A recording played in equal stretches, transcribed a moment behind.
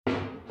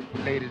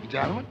Ladies and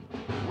gentlemen,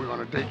 we're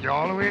going to take you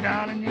all the way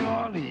down to New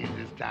Orleans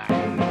this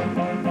time.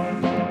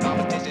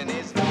 Competition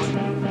is on.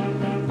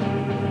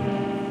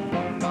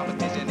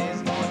 Competition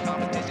is on. Competition is on.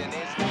 Competition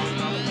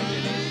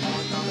is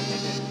on.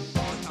 Competition is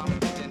on.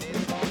 Competition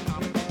is on.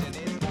 Competition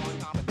is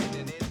on.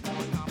 Competition is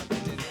on.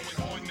 Competition is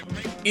on.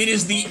 It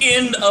is the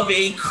end of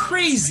a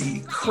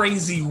crazy,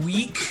 crazy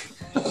week.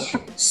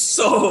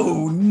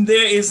 So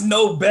there is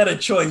no better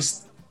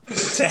choice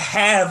to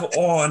have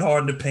on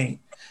Hard to Paint.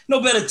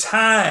 No better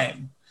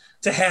time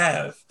to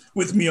have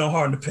with me on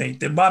Hard to Paint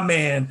than my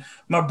man,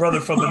 my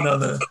brother from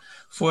another,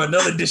 for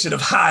another edition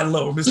of High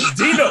Low, Mr.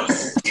 Dino,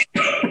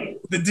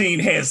 the Dean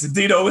Hanson.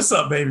 Dino, what's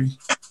up, baby?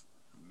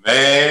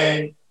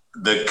 Man,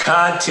 the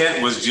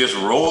content was just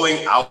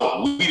rolling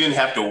out. We didn't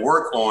have to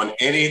work on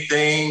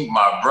anything,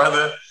 my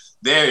brother.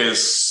 There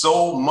is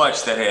so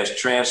much that has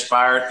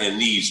transpired in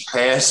these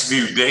past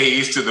few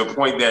days to the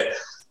point that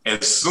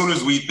as soon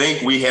as we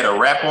think we had a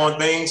wrap on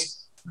things,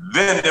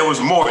 then there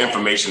was more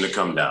information to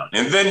come down.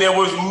 And then there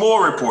was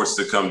more reports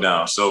to come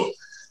down. So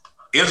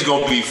it's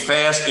going to be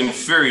fast and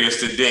furious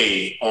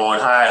today on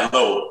High and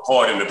Low,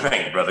 Hard in the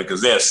Paint, brother,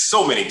 because there's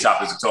so many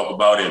topics to talk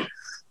about. And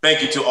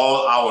thank you to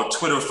all our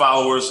Twitter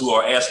followers who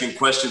are asking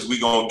questions. We're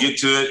going to get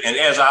to it. And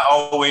as I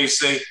always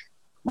say,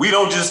 we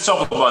don't just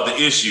talk about the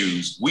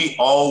issues. We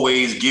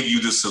always give you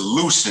the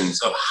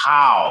solutions of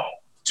how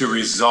to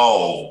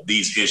resolve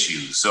these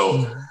issues.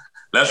 So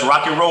let's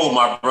rock and roll,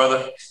 my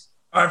brother.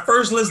 All right,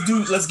 first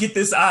let's get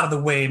this out of the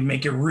way and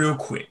make it real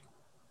quick.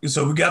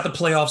 So we got the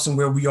playoffs and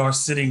where we are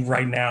sitting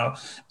right now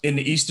in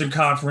the Eastern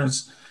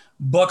Conference.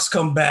 Bucks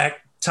come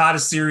back, tie the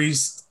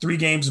series, 3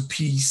 games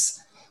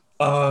apiece.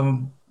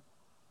 I'm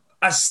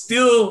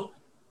still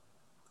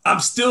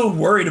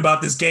worried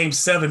about this game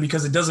 7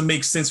 because it doesn't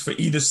make sense for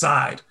either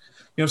side.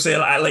 You know what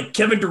I'm saying?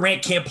 Kevin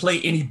Durant can't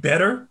play any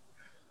better,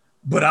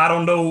 but I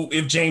don't know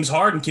if James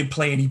Harden can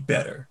play any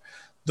better.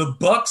 The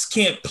Bucks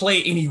can't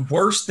play any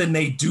worse than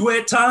they do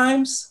at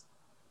times,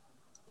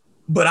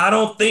 but I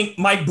don't think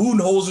Mike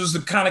Budenholzer is the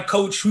kind of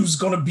coach who's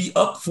going to be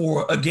up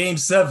for a game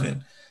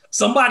 7.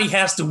 Somebody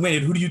has to win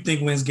it. Who do you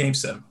think wins game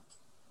 7?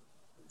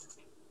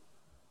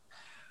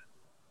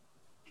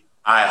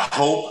 I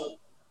hope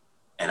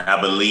and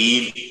I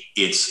believe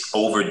it's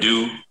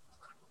overdue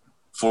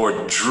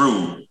for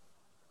Drew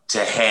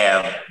to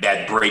have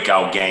that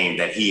breakout game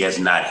that he has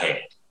not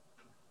had.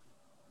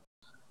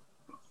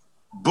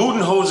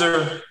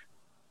 Budenholzer,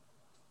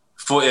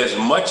 for as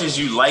much as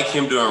you like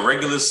him during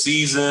regular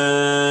season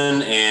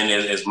and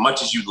as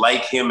much as you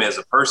like him as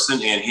a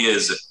person and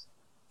his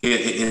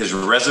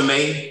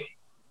resume,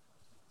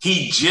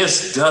 he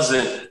just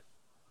doesn't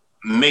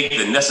make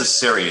the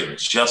necessary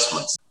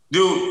adjustments.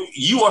 Dude,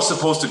 you are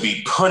supposed to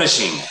be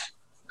punishing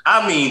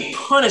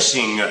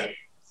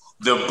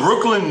the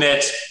Brooklyn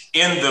Nets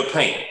in the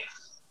paint.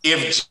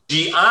 If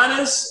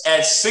Giannis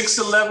at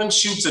 6'11"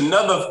 shoots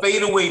another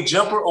fadeaway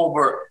jumper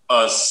over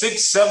a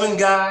 6'7"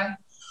 guy,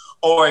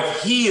 or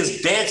if he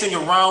is dancing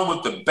around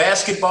with the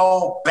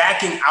basketball,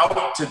 backing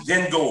out to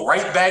then go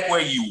right back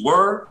where you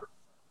were,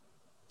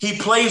 he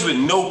plays with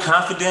no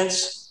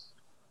confidence.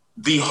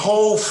 The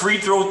whole free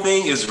throw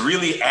thing is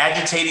really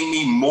agitating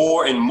me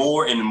more and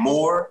more and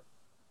more.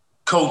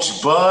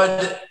 Coach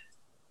Bud,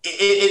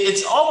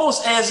 it's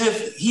almost as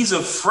if he's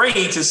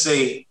afraid to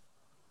say,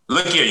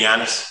 look here,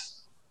 Giannis,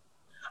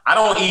 I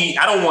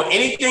don't want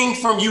anything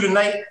from you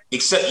tonight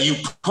except you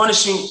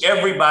punishing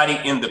everybody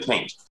in the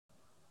paint.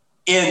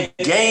 In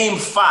game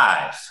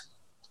 5,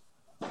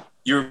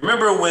 you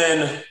remember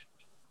when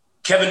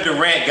Kevin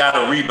Durant got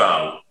a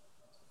rebound,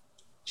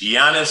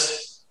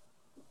 Giannis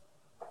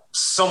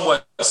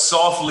somewhat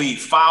softly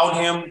fouled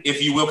him,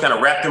 if you will, kind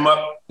of wrapped him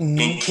up, and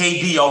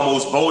KD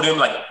almost bowed him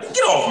like,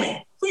 get off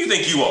me. Who you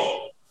think you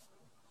are?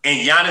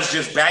 And Giannis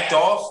just backed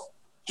off.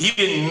 He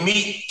didn't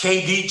meet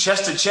KD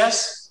chest to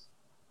chest.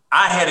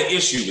 I had an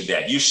issue with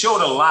that. You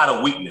showed a lot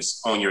of weakness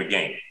on your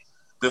game.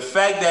 The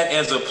fact that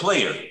as a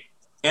player,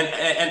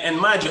 and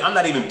mind you, I'm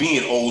not even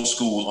being old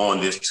school on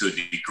this to a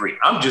degree.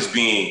 I'm just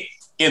being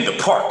in the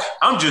park.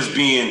 I'm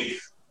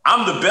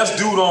the best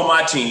dude on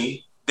my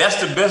team. That's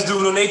the best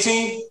dude on their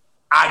team.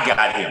 I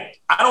got him.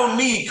 I don't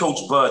need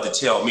Coach Bud to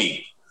tell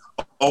me,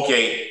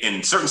 okay,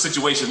 in certain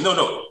situations,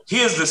 no,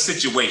 here's the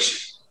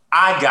situation.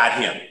 I got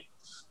him.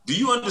 Do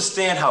you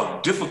understand how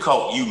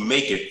difficult you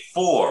make it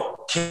for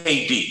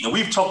KD? And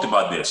we've talked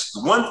about this.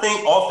 The one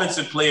thing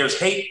offensive players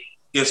hate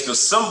is for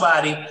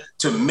somebody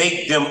to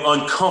make them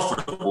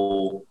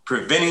uncomfortable,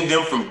 preventing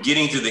them from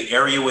getting to the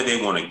area where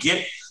they want to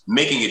get,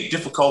 making it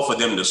difficult for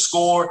them to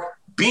score,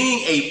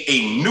 being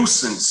a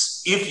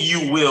nuisance, if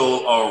you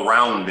will,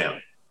 around them.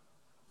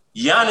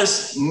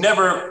 Giannis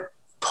never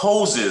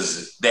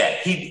poses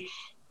that. He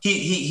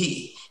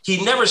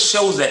never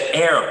shows that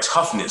air of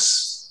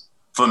toughness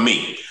for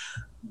me.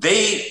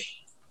 They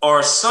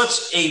are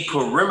such a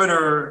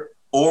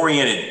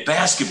perimeter-oriented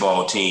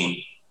basketball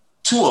team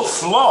to a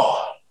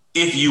flaw,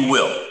 if you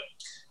will.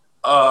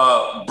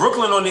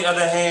 Brooklyn, on the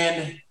other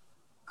hand,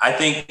 I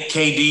think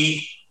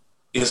KD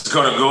is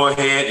going to go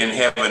ahead and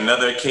have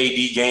another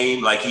KD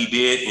game like he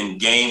did in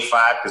Game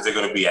 5 because they're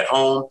going to be at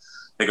home.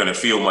 They're going to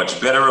feel much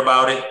better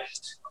about it.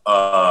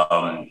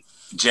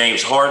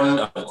 James Harden,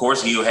 of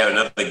course, he'll have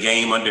another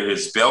game under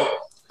his belt.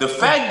 The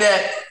fact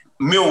that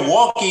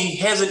Milwaukee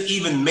hasn't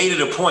even made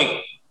it a point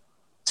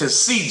to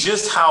see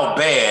just how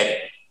bad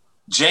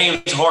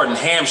James Harden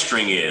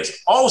hamstring is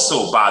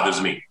also bothers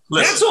me.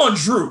 Listen, that's on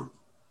Drew.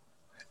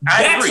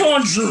 That's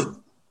on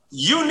Drew.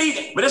 You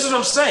need, but that's what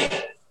I'm saying.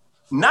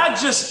 Not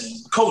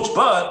just Coach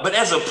Bud, but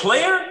as a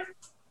player,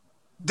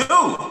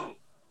 dude.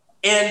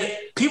 And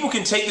people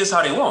can take this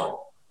how they want.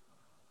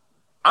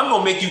 I'm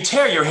going to make you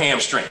tear your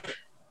hamstring.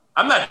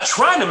 I'm not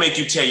trying to make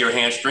you tear your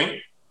hamstring,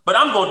 but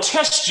I'm going to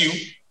test you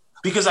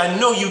because I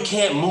know you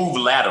can't move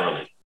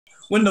laterally.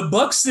 When the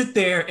Bucks sit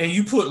there and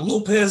you put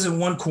Lopez in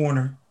one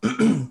corner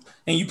and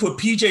you put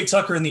PJ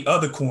Tucker in the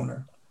other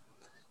corner,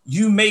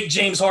 you make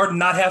James Harden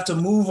not have to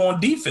move on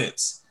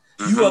defense.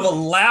 Mm-hmm. You have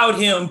allowed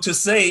him to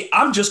say,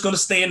 I'm just going to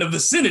stay in the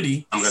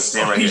vicinity of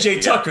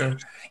PJ Tucker.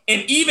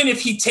 And even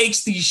if he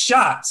takes these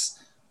shots,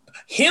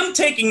 him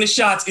taking the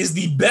shots is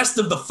the best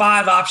of the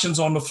 5 options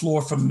on the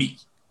floor for me.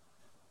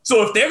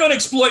 So if they're going to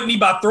exploit me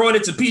by throwing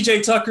it to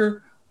PJ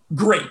Tucker,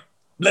 great.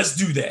 Let's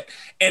do that.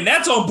 And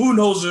that's on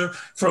Budenholzer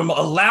from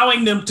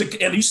allowing them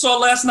to, and you saw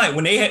last night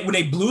when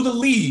they blew the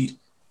lead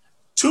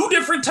 2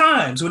 different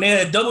times, when they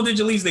had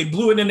double-digit leads, they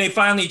blew it and they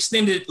finally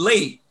extended it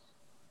late.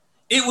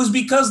 It was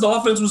because the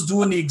offense was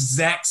doing the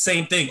exact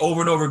same thing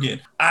over and over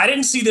again. I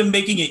didn't see them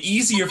making it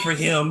easier for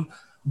him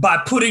by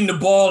putting the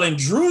ball in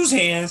Drew's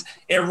hands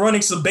and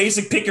running some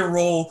basic pick and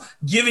roll,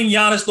 giving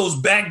Giannis those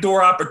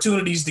backdoor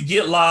opportunities to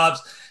get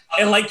lobs.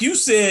 And like you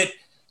said,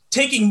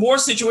 taking more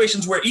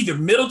situations where either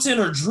Middleton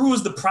or Drew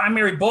is the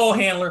primary ball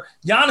handler,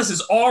 Giannis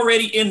is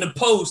already in the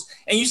post,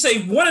 and you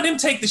say one of them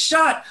take the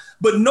shot,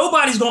 but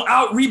nobody's going to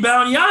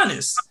out-rebound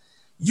Giannis.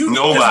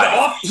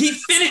 Nobody. He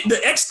finished,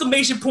 the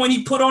exclamation point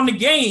he put on the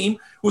game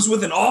was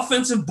with an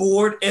offensive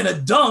board and a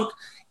dunk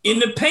in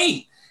the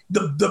paint.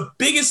 The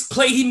biggest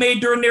play he made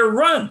during their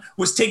run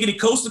was taking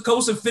it coast to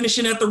coast and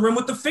finishing at the rim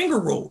with the finger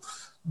roll.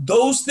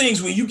 Those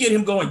things, when you get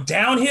him going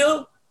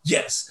downhill,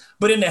 yes.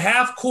 But in the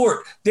half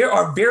court, there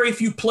are very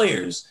few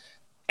players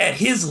at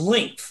his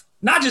length,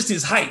 not just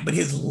his height, but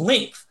his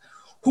length,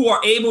 who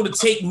are able to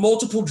take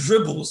multiple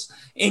dribbles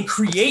and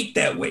create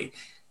that way.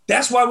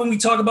 That's why when we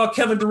talk about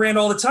Kevin Durant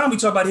all the time, we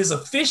talk about his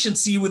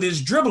efficiency with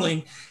his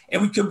dribbling.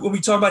 And when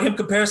we talk about him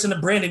comparison to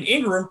Brandon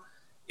Ingram,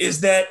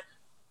 is that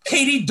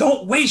KD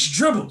don't waste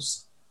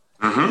dribbles.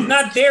 Mm-hmm. He's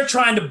not there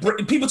trying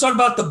to people talk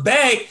about the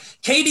bag.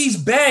 KD's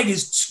bag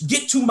is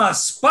get to my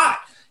spot.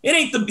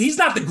 He's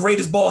not the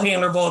greatest ball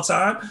handler of all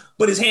time,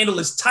 but his handle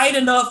is tight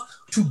enough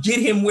to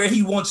get him where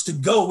he wants to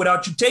go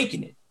without you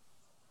taking it.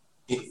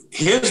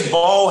 His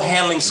ball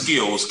handling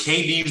skills,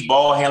 KD's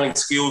ball handling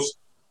skills,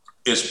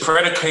 is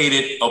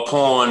predicated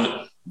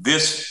upon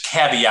this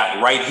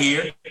caveat right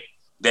here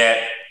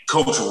that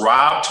Coach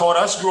Rob taught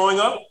us growing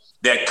up,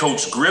 that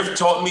Coach Griff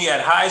taught me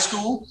at high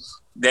school,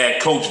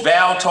 that Coach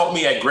Val taught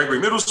me at Gregory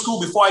Middle School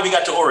before I even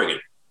got to Oregon.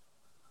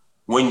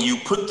 When you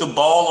put the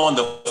ball on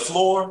the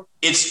floor,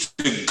 it's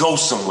to go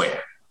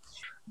somewhere.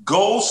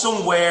 Go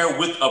somewhere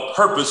with a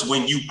purpose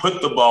when you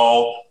put the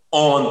ball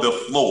on the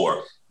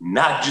floor,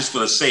 not just for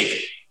the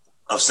sake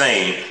of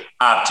saying,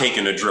 I've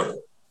taken a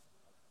dribble.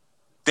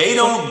 They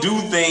don't do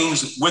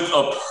things with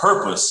a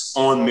purpose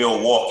on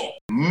Milwaukee.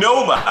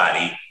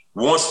 Nobody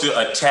wants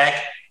to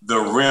attack the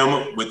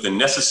rim with the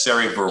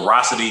necessary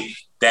veracity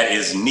that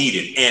is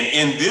needed. And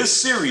in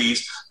this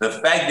series, the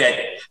fact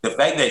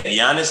that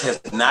Giannis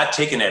has not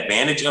taken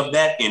advantage of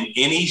that in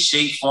any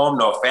shape, form,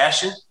 nor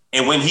fashion,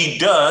 and when he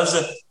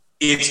does,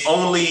 it's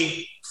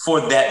only for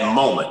that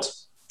moment.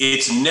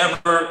 It's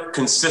never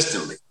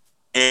consistently.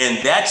 And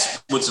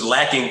that's what's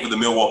lacking for the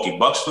Milwaukee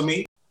Bucks for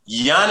me.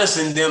 Giannis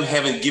and them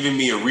haven't given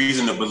me a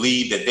reason to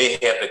believe that they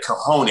have the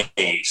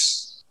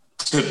cojones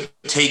to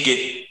take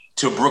it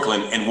to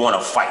Brooklyn and want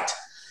to fight.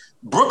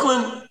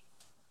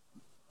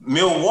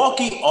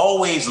 Milwaukee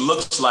always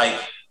looks like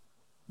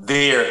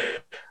they're,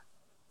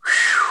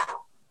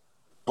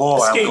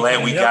 I'm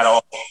glad we got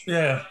off.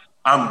 Yeah.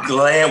 I'm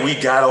glad we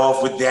got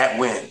off with that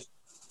win.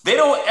 They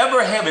don't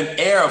ever have an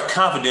air of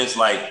confidence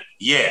like,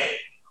 yeah,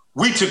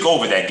 we took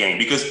over that game.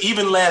 Because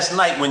even last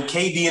night when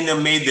KD and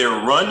them made their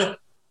run,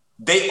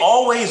 they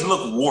always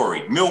look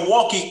worried.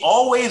 Milwaukee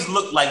always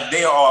look like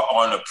they are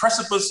on the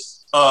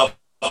precipice of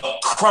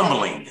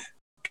crumbling.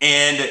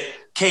 And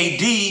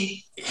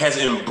KD has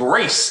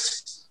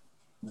embraced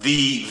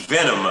the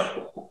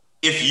venom,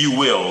 if you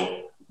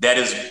will, that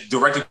is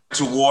directed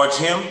towards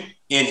him.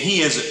 And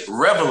he is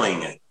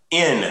reveling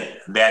in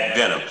that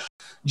venom.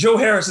 Joe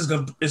Harris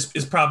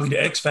is probably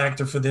the X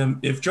factor for them.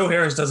 If Joe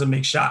Harris doesn't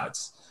make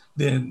shots,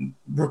 then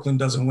Brooklyn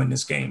doesn't win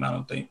this game, I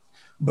don't think.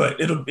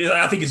 But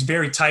I think it's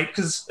very tight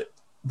because,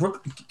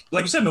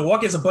 like you said,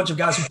 Milwaukee has a bunch of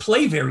guys who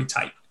play very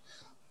tight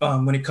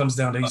when it comes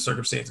down to these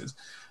circumstances.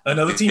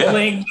 Another team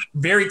playing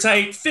very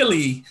tight,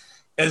 Philly,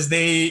 as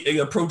they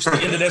approach the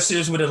end of that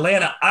series with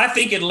Atlanta. I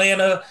picked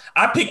Atlanta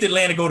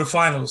to go to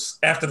finals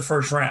after the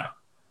first round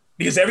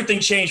because everything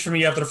changed for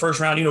me after the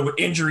first round, with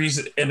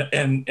injuries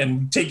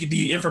and taking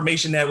the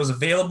information that was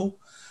available.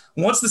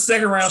 Once the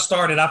second round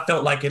started, I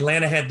felt like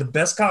Atlanta had the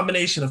best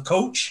combination of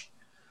coach,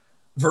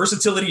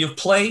 versatility of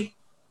play,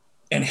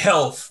 and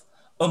health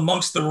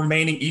amongst the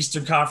remaining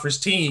Eastern Conference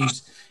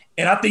teams.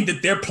 And I think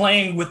that they're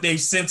playing with a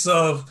sense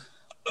of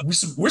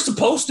we're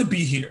supposed to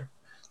be here.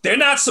 They're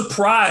not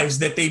surprised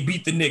that they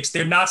beat the Knicks.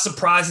 They're not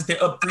surprised that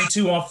they're up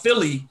 3-2 on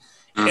Philly.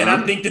 Mm-hmm. And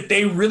I think that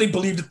they really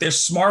believe that they're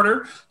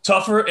smarter,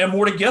 tougher, and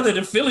more together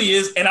than Philly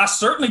is. And I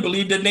certainly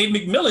believe that Nate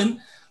McMillan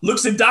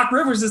looks at Doc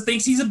Rivers and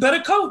thinks he's a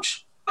better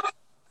coach.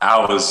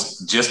 I was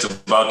just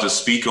about to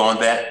speak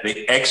on that.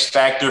 The X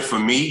factor for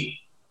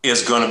me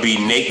is going to be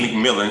Nate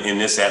McMillan in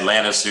this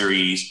Atlanta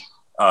series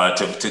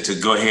to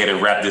go ahead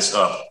and wrap this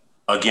up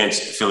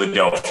against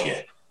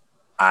Philadelphia.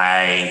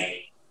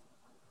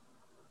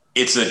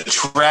 It's a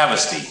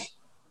travesty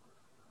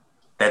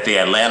that the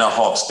Atlanta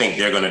Hawks think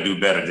they're going to do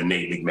better than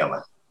Nate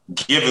McMillan,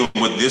 given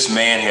what this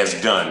man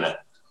has done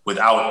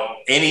without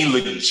any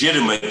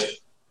legitimate,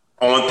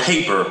 on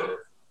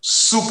paper,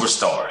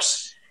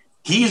 superstars.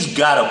 He's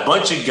got a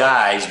bunch of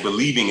guys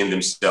believing in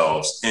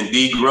themselves. And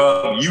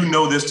D-Grub, you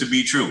know this to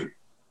be true.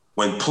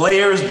 When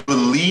players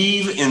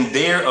believe in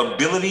their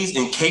abilities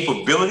and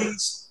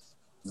capabilities,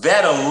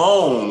 that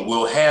alone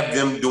will have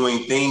them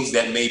doing things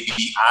that may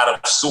be out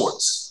of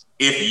sorts,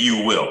 if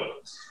you will.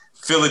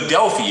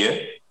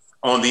 Philadelphia,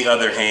 on the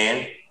other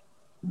hand,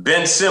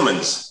 Ben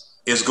Simmons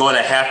is going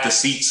to have to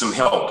seek some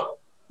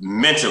help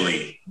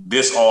mentally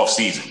this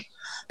offseason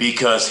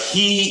because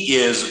he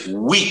is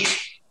weak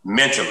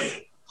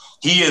mentally.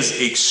 He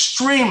is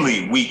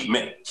extremely weak.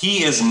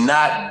 He is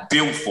not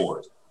built for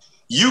it.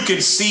 You can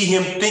see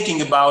him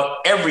thinking about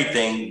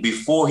everything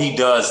before he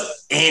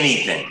does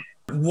anything.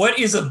 What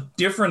is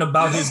different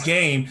about his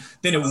game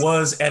than it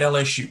was at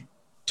LSU?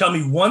 Tell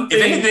me one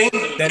thing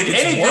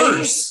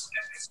worse.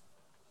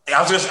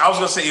 I was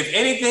going to say, if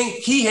anything,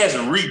 he has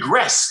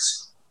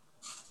regressed.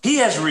 He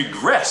has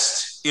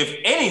regressed. If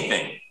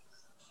anything,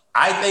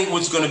 I think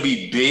what's going to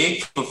be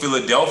big for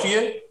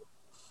Philadelphia,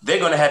 they're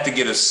going to have to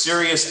get a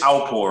serious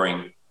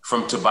outpouring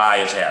from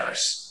Tobias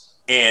Harris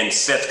and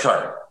Seth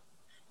Curry.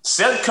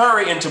 Seth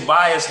Curry and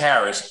Tobias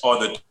Harris are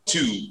the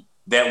two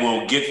that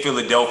will get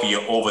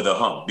Philadelphia over the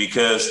hump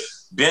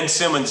because Ben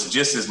Simmons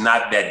just is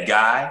not that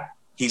guy.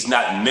 He's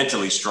not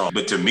mentally strong.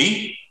 But to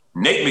me,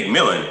 Nate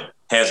McMillan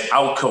has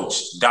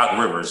outcoached Doc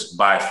Rivers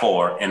by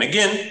far. And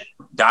again,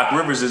 Doc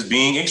Rivers is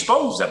being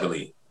exposed, I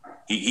believe.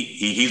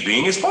 He's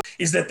being exposed.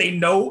 Is that they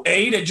know,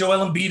 that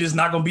Joel Embiid is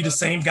not going to be the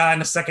same guy in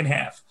the second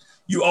half.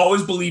 You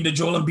always believe that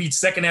Joel Embiid's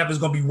second half is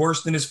going to be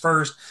worse than his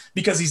first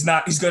because he's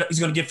going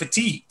to get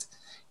fatigued.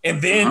 And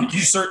then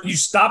you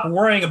stop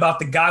worrying about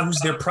the guy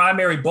who's their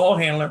primary ball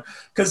handler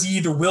because he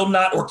either will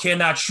not or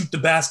cannot shoot the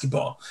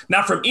basketball.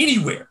 Not from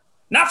anywhere.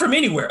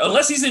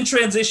 Unless he's in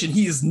transition,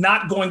 he is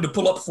not going to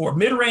pull up for a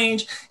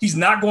mid-range. He's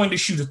not going to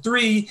shoot a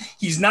three.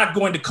 He's not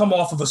going to come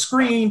off of a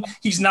screen.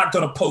 He's not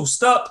going to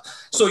post up.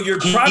 So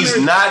he's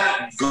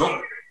not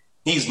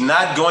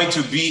going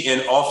to be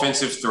an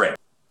offensive threat.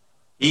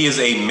 He is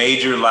a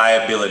major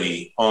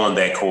liability on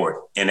that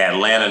court. And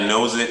Atlanta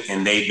knows it,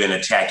 and they've been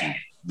attacking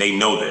it. They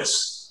know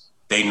this.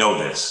 They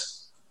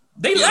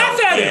laugh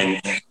at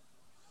him.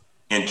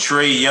 And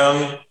Trae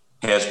Young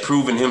has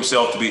proven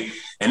himself to be,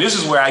 and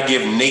this is where I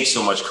give Nate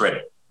so much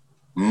credit.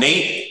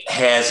 Nate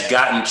has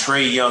gotten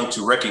Trae Young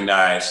to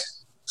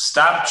recognize,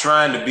 stop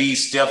trying to be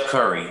Steph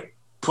Curry,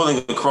 pulling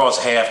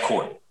across half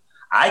court.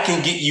 I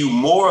can get you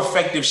more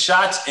effective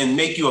shots and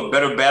make you a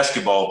better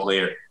basketball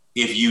player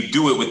if you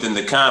do it within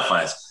the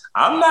confines.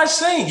 I'm not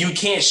saying you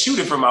can't shoot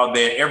it from out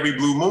there every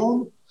blue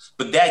moon,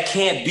 but that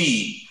can't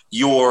be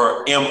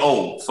your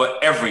MO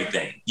for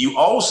everything. You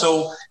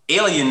also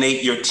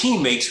alienate your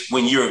teammates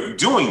when you're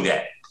doing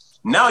that.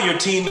 Now your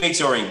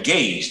teammates are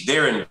engaged.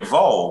 They're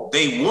involved.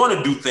 They want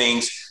to do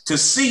things to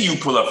see you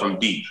pull up from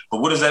deep.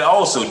 But what does that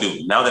also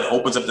do? Now that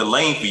opens up the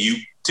lane for you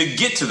to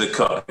get to the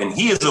cup. And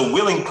he is a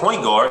willing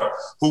point guard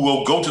who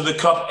will go to the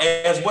cup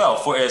as well.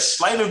 For as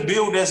slight of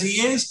build as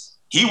he is,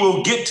 he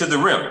will get to the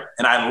rim.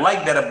 And I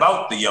like that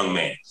about the young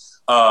man.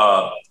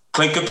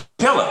 Clint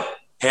Capella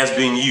has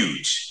been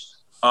huge.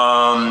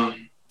 Lou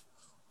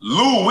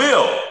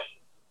Will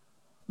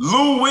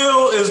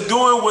is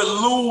doing what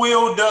Lou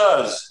Will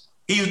does.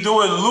 He's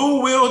doing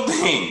Lou Will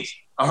things.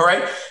 All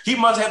right. He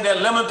must have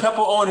that lemon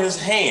pepper on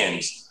his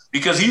hands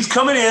because he's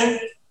coming in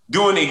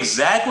doing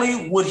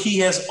exactly what he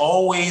has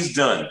always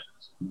done,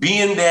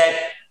 being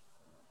that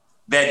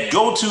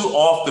go-to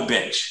off the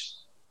bench.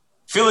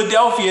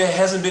 Philadelphia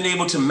hasn't been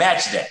able to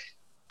match that.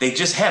 They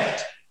just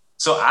haven't.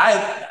 So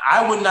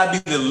I would not be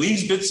the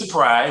least bit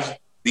surprised.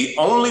 The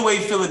only way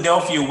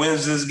Philadelphia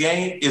wins this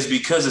game is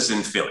because it's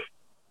in Philly.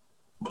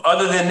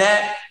 Other than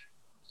that,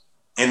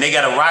 and they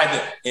got to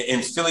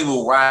and Philly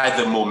will ride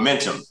the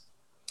momentum,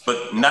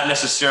 but not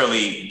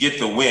necessarily get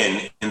the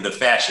win in the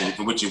fashion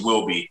in which it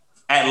will be.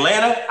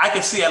 Atlanta, I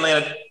can see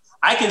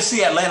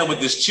Atlanta with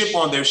this chip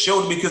on their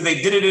shoulder because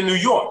they did it in New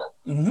York.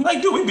 Mm-hmm.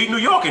 Like, dude, we beat New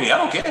York in here. I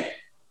don't care.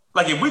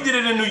 Like, if we did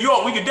it in New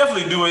York, we could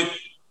definitely do it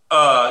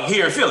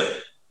here in Philly.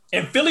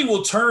 And Philly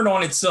will turn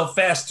on itself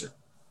faster.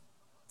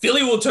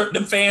 Philly will turn,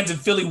 the fans in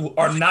Philly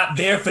are not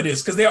there for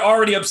this because they're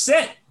already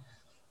upset.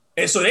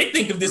 And so they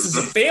think of this as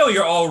a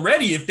failure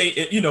already if they,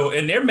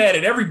 and they're mad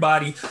at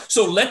everybody.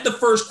 So let the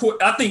first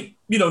quarter, I think,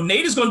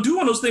 Nate is going to do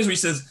one of those things where he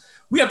says,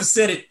 we have to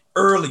set it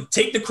early.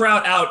 Take the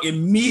crowd out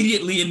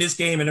immediately in this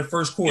game in the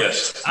first quarter.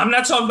 Yes. I'm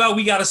not talking about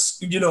we got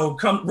to,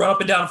 come run up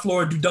and down the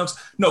floor and do dunks.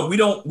 No, we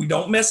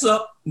don't mess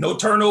up. No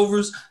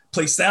turnovers.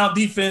 Play sound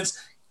defense.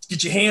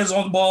 Get your hands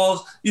on the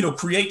balls.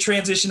 Create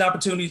transition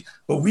opportunities.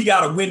 But we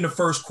got to win the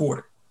first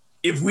quarter.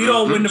 If we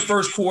don't win the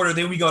first quarter,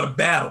 then we go to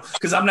battle.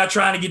 Because I'm not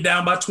trying to get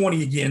down by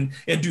 20 again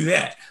and do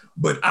that.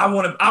 But I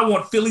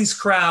want Philly's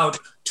crowd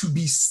to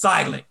be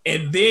silent.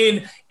 And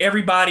then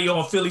everybody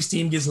on Philly's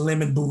team gets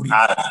lemon booty.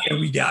 And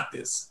we got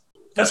this.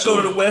 Let's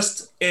go to the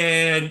West.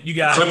 And you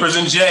got Clippers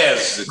and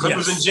Jazz. The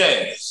Clippers and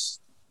Jazz.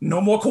 No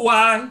more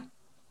Kawhi.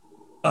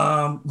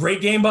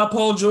 Great game by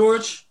Paul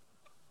George.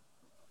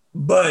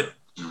 But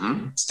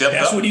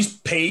that's what he's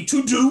paid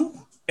to do.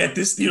 At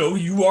this,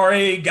 you are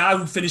a guy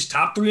who finished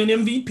top 3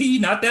 in MVP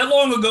not that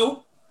long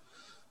ago.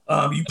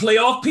 You play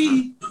off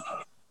P.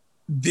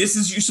 You're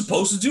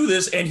supposed to do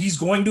this, and he's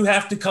going to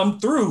have to come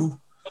through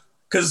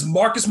because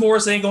Marcus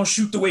Morris ain't going to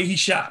shoot the way he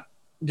shot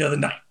the other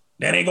night.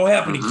 That ain't going to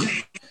happen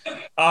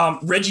again.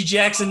 Reggie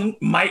Jackson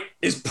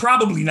is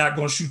probably not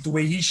going to shoot the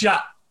way he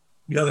shot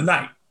the other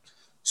night.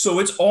 So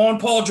it's on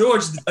Paul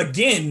George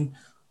again.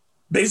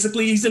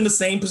 Basically, he's in the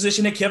same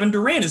position that Kevin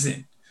Durant is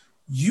in.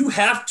 You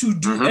have to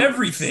do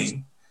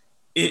everything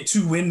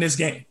to win this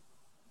game.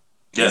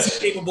 Yes.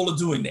 He's capable of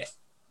doing that.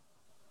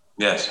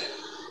 Yes.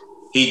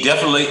 He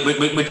definitely, but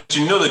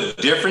the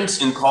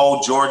difference in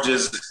Paul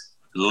George's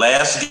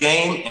last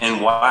game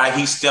and why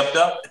he stepped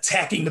up?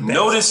 Attacking the best.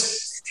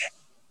 Notice,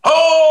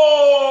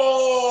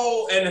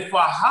 and for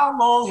how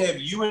long have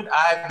you and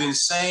I been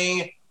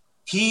saying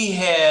he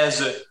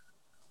has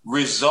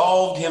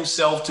resolved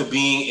himself to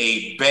being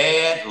a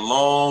bad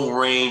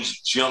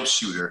long-range jump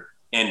shooter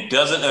and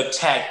doesn't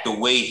attack the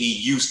way he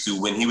used to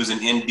when he was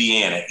in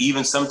Indiana,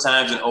 even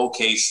sometimes in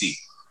OKC.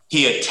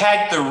 He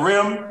attacked the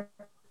rim.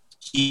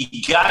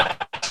 He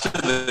got to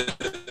the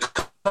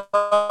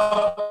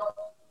cup.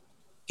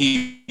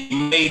 He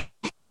made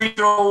free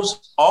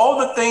throws, all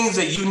the things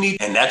that you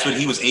need, and that's what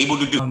he was able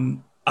to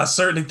do. I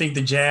certainly think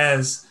the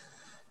Jazz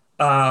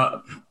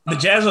are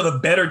the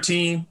better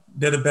team.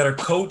 They're the better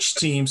coach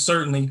team.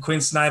 Certainly, Quinn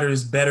Snyder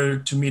is better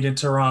to me than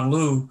Tyronn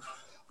Lue.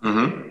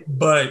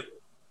 But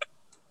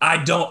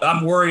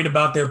I'm worried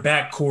about their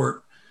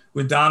backcourt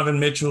with Donovan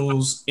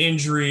Mitchell's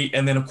injury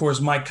and then, of course,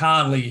 Mike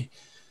Conley.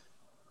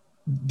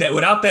 That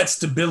without that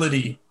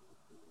stability,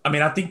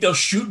 I think they'll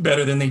shoot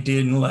better than they did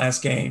in the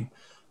last game.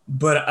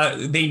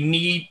 But they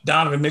need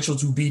Donovan Mitchell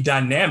to be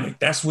dynamic.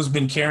 That's what's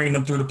been carrying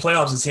them through the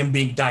playoffs is him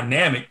being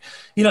dynamic.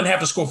 He doesn't have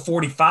to score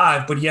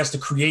 45, but he has to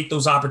create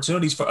those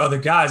opportunities for other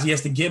guys. He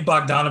has to get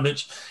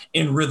Bogdanovich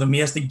in rhythm. He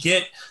has to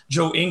get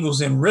Joe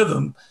Ingles in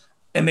rhythm.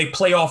 And they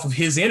play off of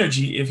his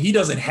energy. If he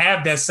doesn't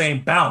have that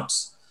same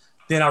bounce,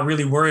 then I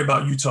really worry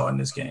about Utah in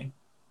this game.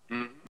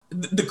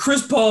 The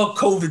Chris Paul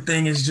COVID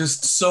thing is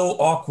just so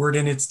awkward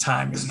in its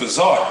timing. It's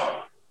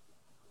bizarre.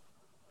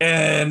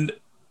 And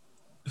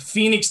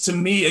Phoenix, to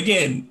me,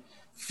 again,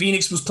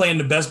 Phoenix was playing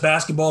the best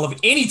basketball of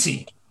any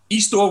team,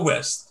 East or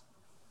West,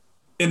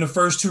 in the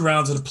first 2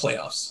 rounds of the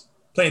playoffs.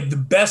 Played the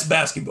best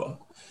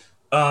basketball.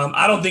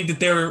 I don't think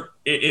that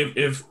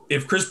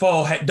if Chris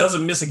Paul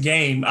doesn't miss a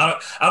game, I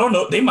don't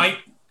know. They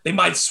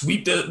might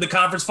sweep the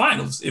conference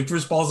finals if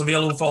Chris Paul's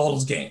available for all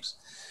those games.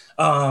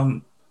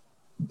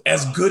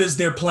 As good as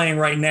they're playing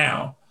right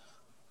now,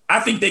 I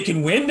think they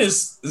can win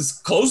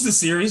close this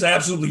series. I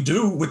absolutely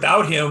do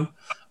without him.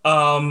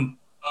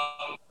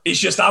 It's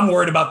just I'm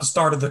worried about the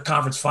start of the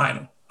conference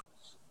final.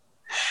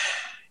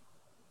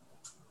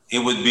 It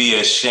would be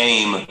a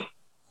shame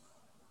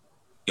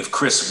if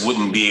Chris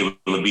wouldn't be able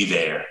to be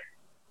there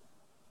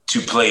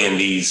to play in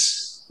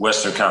these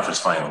Western Conference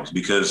Finals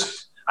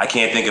because I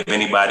can't think of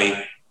anybody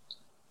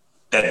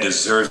that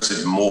deserves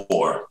it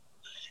more.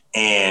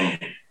 And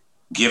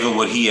given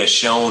what he has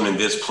shown in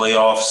this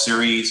playoff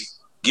series,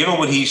 given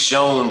what he's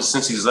shown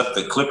since he's left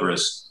the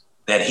Clippers,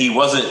 that he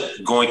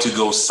wasn't going to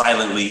go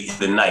silently in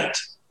the night,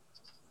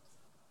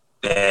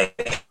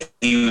 that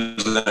he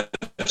was going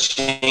to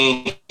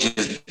change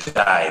his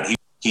diet.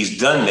 He's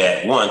done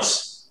that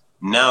once,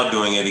 now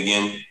doing it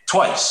again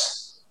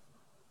twice.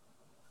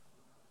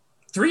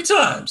 3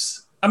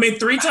 times.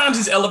 3 times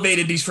he's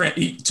elevated these friends.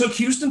 He took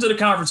Houston to the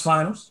conference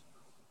finals,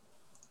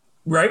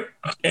 right?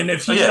 And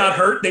if he's not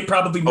hurt, they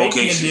probably make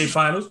the NBA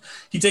finals.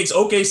 He takes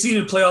OKC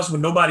to the playoffs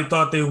when nobody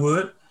thought they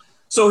would.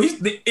 So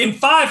he's in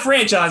 5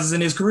 franchises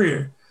in his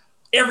career.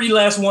 Every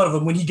last one of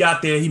them, when he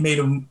got there, he made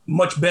them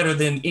much better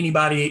than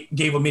anybody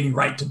gave him any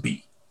right to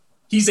be.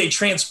 He's a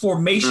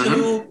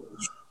transformational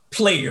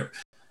player.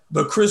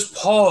 But Chris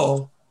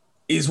Paul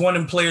is one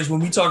of them players when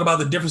we talk about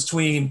the difference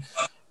between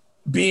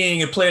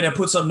being a player that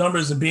puts up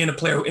numbers and being a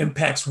player who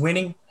impacts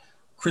winning.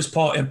 Chris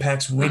Paul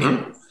impacts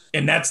winning.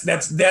 And that's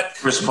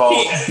Chris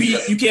Paul.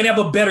 You can't have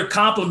a better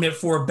compliment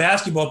for a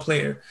basketball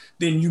player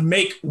than you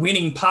make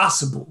winning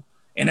possible.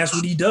 And that's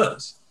what he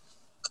does.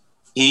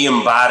 He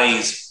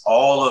embodies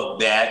all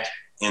of that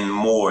and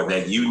more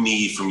that you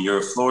need from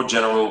your floor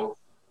general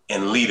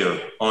and leader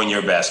on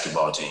your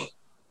basketball team.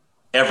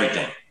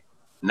 Everything.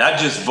 Not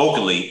just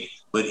vocally,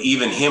 but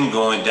even him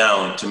going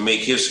down to make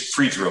his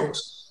free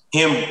throws.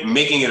 Him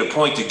making it a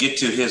point to get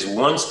to his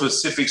one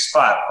specific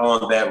spot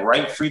on that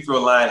right free throw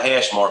line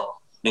hash mark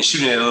and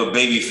shooting that little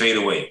baby fade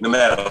away, no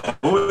matter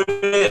who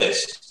it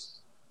is.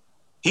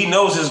 He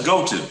knows his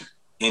go-to,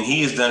 and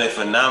he has done a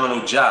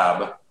phenomenal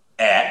job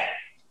at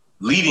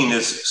leading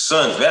this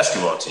Suns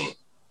basketball team.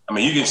 I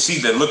mean, you can see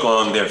the look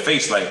on their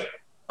face like,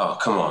 oh,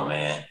 come on,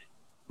 man.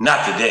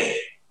 Not today.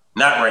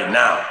 Not right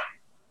now.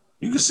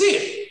 You can see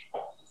it.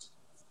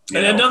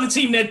 And another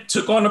team that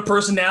took on the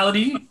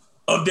personality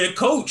of their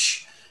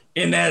coach,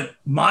 in that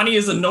Monty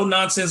is a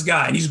no-nonsense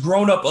guy, and he's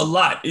grown up a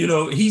lot. You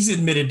know, he's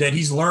admitted that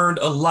he's learned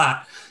a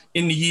lot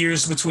in the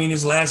years between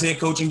his last head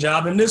coaching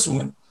job and this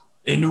one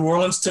in New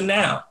Orleans to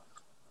now.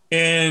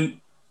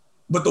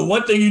 But the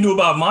one thing you knew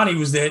about Monty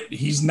was that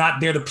he's not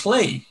there to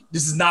play.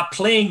 This is not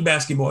playing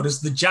basketball. This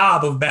is the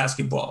job of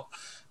basketball.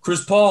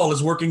 Chris Paul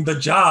is working the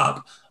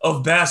job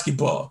of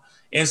basketball.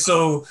 And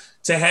so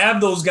to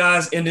have those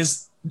guys in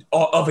this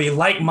of a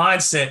like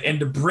mindset and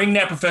to bring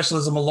that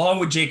professionalism along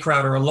with Jay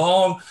Crowder,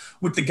 along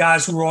with the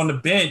guys who were on the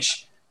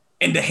bench,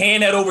 and to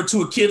hand that over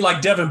to a kid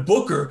like Devin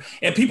Booker,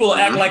 and people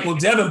act like, well,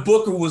 Devin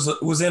Booker was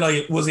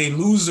a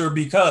loser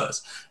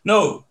because.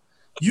 No,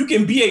 you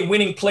can be a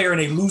winning player in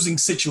a losing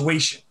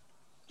situation.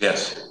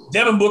 Yes.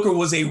 Devin Booker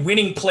was a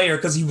winning player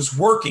because he was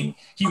working.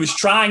 He was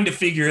trying to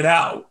figure it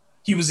out.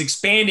 He was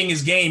expanding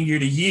his game year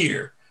to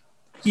year.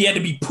 He had to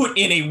be put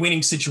in a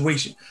winning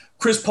situation.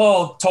 Chris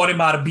Paul taught him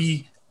how to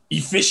be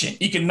efficient,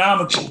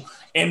 economical,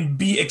 and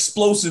be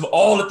explosive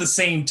all at the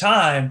same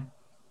time.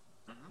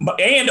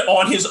 And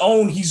on his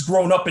own, he's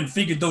grown up and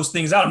figured those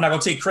things out. I'm not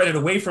going to take credit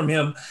away from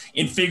him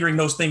in figuring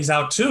those things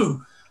out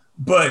too.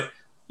 But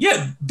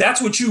yeah,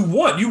 that's what you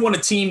want. You want a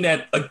team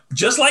that,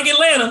 just like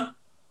Atlanta,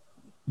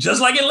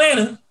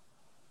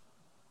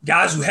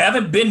 guys who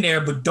haven't been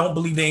there but don't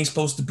believe they ain't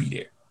supposed to be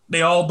there.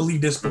 They all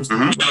believe they're supposed to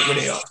be right where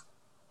they are.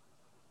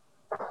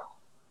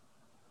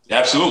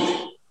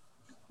 Absolutely.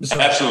 So,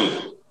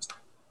 absolutely.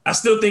 I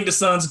still think the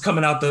Suns are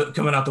coming out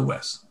the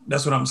West.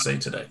 That's what I'm saying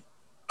today.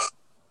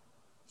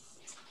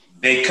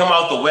 They come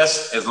out the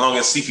West as long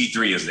as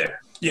CP3 is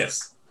there.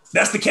 Yes.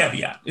 That's the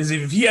caveat. Is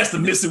if he has to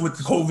miss it with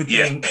the COVID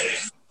thing,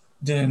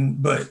 then,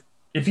 but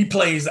if he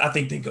plays, I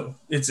think they go.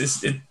 I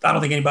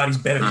don't think anybody's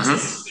better than him.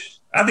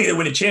 I think they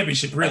win a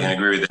championship, really. I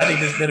agree with that. I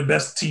think they're the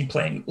best team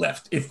playing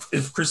left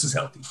if Chris is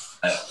healthy.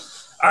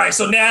 All right,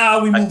 so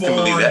now we move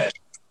on.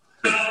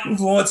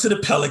 Move on to the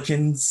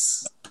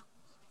Pelicans.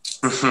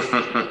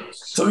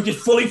 So we can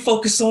fully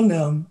focus on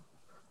them.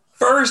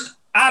 First,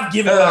 I've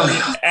given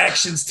my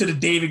reactions to the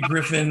David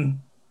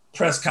Griffin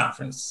press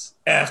conference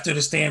after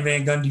the Stan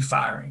Van Gundy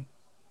firing.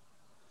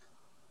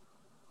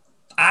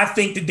 I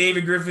think that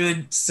David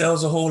Griffin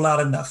sells a whole lot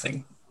of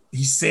nothing.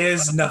 He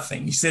says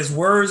nothing. He says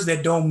words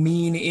that don't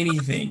mean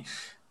anything.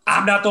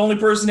 I'm not the only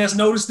person that's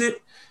noticed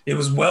it. It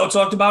was well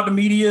talked about in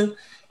the media.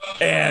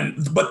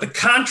 But the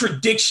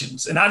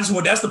contradictions, and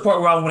that's the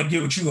part where I want to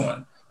get with you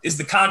on, is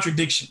the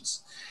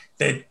contradictions.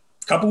 That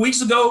a couple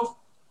weeks ago,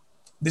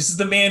 this is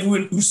the man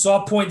who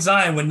saw Point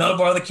Zion when none of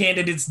our other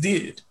candidates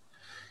did.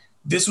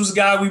 This was a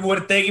guy we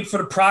want to thank him for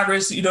the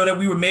progress, that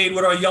we were made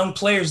with our young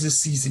players this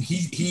season.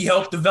 He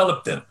helped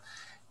develop them.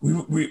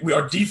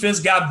 Our defense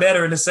got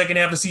better in the second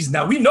half of the season.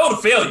 Now, we know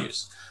the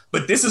failures,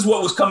 but this is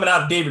what was coming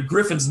out of David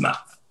Griffin's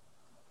mouth.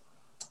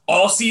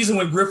 All season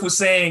when Griff was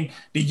saying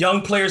the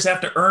young players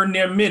have to earn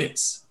their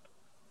minutes,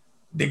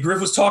 that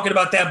Griff was talking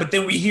about that, but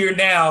then we hear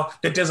now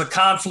that there's a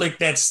conflict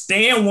that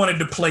Stan wanted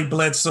to play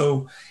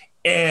Bledsoe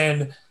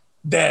and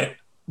that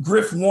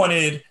Griff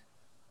wanted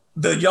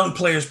the young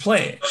players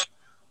playing.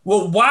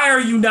 Well, why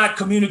are you not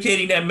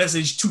communicating that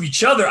message to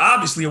each other?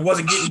 Obviously, it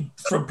wasn't getting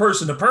from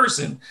person to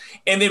person.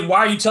 And then why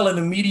are you telling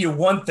the media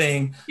one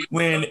thing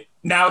when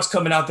now it's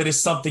coming out that it's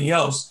something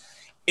else?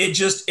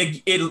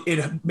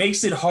 It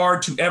makes it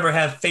hard to ever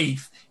have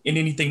faith in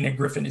anything that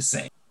Griffin is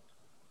saying.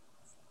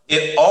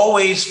 It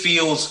always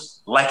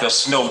feels like a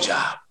snow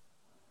job.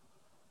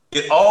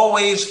 It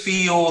always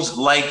feels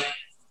like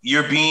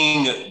you're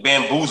being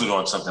bamboozled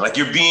on something, like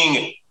you're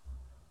being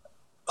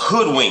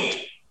hoodwinked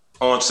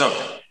on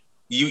something.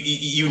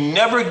 You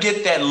never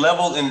get that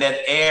level and that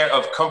air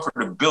of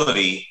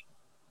comfortability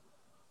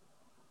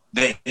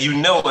that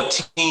a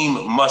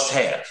team must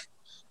have.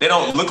 They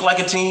don't look like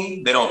a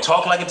team. They don't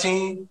talk like a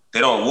team. They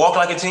don't walk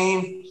like a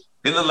team.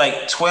 They look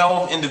like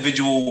 12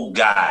 individual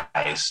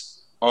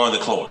guys on the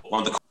court.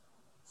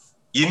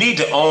 You need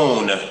to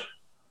own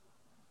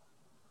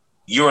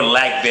your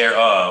lack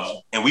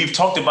thereof. And we've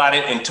talked about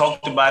it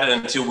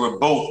until we're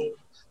both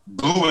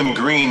blue and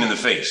green in the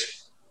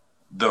face.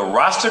 The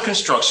roster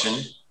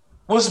construction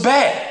was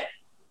bad.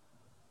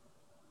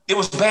 It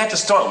was bad to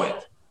start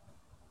with.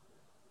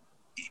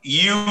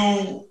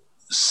 You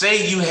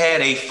say you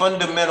had a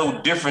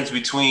fundamental difference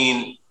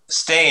between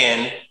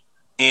Stan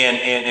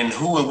and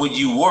who and what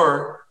you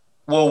were,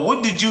 well,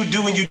 what did you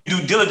do in your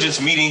due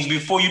diligence meetings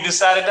before you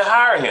decided to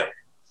hire him?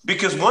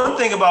 Because one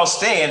thing about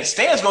Stan's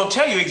going to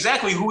tell you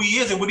exactly who he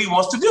is and what he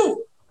wants to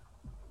do.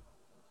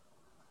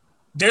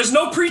 There's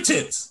no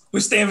pretense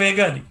with Stan Van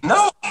Gundy.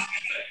 No,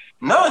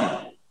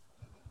 none.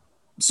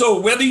 So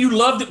whether you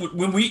loved it,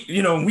 when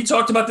we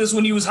talked about this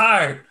when he was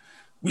hired,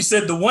 we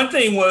said the one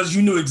thing was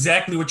you knew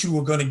exactly what you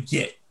were going to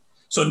get.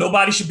 So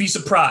nobody should be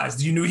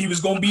surprised. You knew he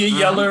was going to be a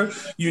yeller.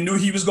 You knew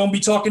he was going to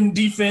be talking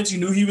defense. You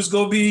knew he was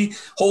going to be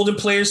holding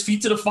players'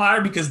 feet to the fire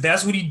because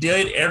that's what he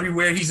did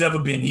everywhere he's ever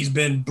been. He's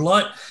been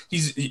blunt.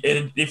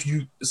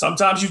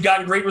 Sometimes you've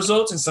gotten great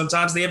results and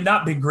sometimes they have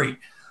not been great.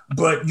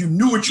 But you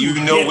knew what you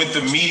know with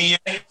the media.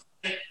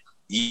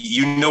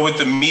 You know with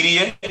the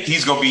media,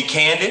 he's going to be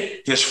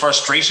candid. His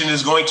frustration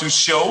is going to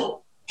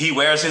show. He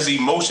wears his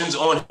emotions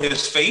on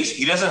his face.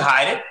 He doesn't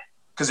hide it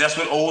because that's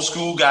what old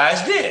school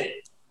guys did.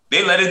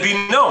 They let it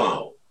be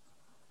known.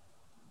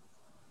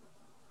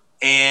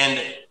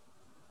 And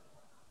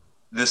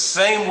the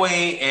same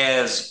way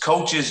as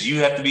coaches, you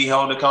have to be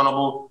held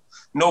accountable.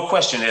 No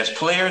question, as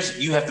players,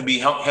 you have to be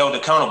held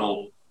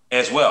accountable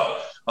as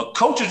well. A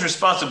coach's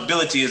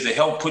responsibility is to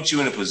help put you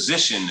in a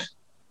position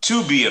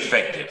to be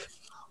effective.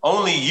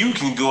 Only you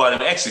can go out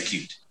and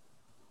execute.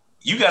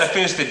 You got to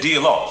finish the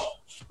deal off.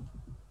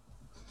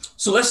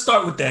 So let's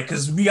start with that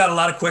because we got a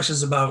lot of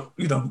questions about,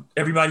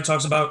 everybody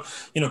talks about,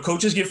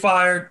 coaches get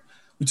fired.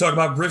 We talk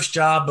about Griff's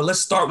job, but let's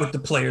start with the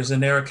players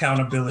and their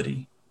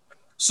accountability.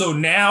 So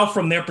now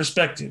from their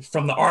perspective,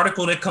 from the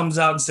article that comes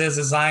out and says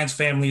that Zion's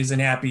family isn't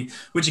happy,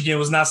 which again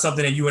was not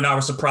something that you and I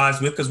were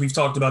surprised with because we've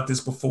talked about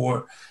this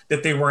before,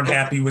 that they weren't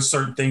happy with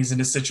certain things in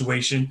this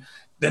situation,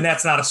 then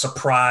that's not a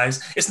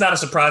surprise. It's not a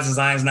surprise that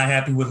Zion's not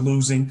happy with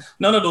losing.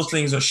 None of those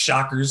things are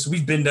shockers.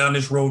 We've been down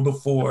this road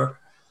before.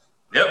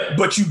 Yep.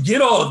 But you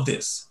get all of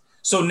this.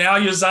 So now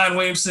you're Zion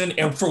Williamson,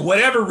 and for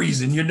whatever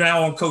reason, you're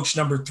now on coach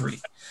number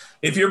 3.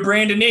 If you're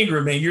Brandon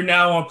Ingram, and you're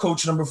now on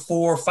coach number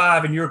 4 or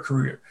 5 in your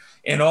career,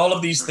 and all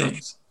of these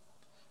things.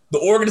 The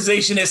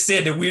organization has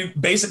said that we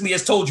basically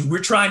has told you we're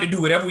trying to do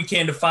whatever we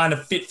can to find a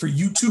fit for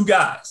you two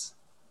guys.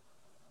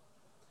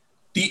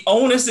 The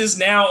onus is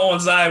now on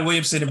Zion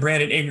Williamson and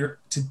Brandon Ingram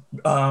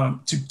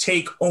to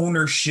take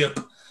ownership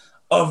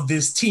of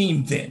this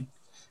team then.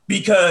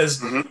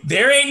 Because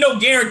there ain't no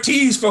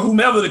guarantees for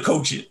whomever the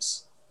coach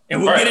is.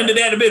 And we'll get into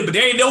that in a bit, but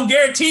there ain't no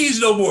guarantees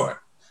no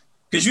more.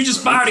 Because you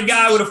just fired a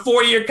guy with a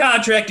 4-year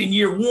contract in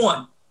year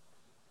 1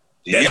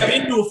 that's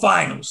been to a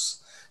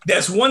finals,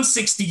 that's won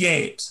 60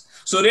 games.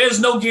 So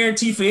there's no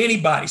guarantee for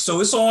anybody.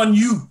 So it's on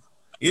you.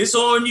 It's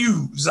on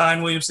you,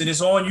 Zion Williamson.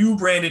 It's on you,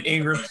 Brandon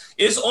Ingram.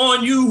 It's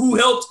on you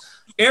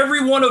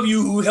every one of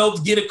you who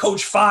helped get a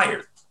coach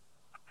fired.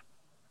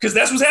 Because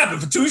that's what's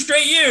happened. For 2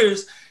 straight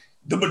years,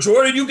 the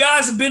majority of you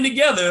guys have been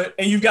together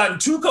and you've gotten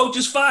 2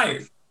 coaches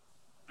fired.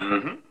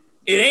 It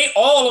ain't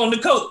all on the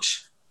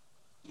coach.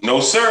 No,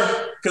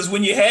 sir. Because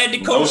when you had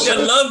the coach that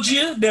loved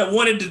you,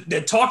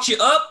 that taught you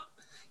up,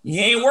 you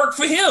ain't work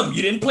for him.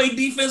 You didn't play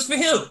defense for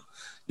him.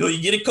 You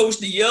get a coach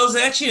that yells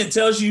at you and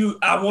tells you,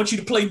 I want you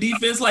to play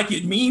defense like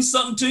it means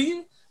something to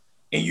you,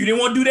 and you didn't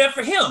want to do that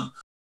for him.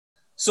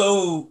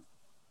 So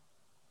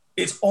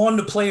it's on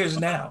the players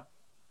now.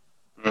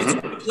 It's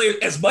on the players,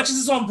 as much as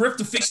it's on Griff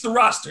to fix the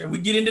roster, and we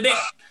get into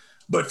that.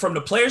 But from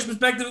the players'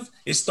 perspective,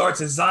 it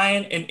starts at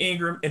Zion and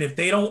Ingram, and if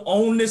they don't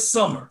own this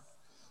summer,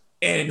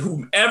 and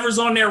whomever's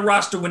on their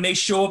roster when they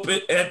show up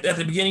at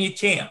the beginning of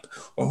camp,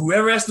 or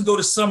whoever has to go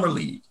to summer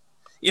league,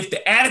 if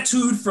the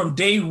attitude from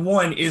day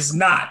one is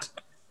not,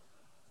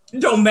 it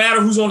don't matter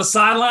who's on the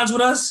sidelines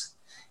with us,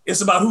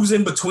 it's about who's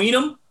in between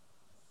them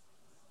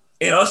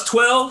and us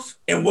 12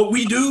 and what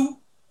we do.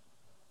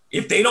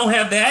 If they don't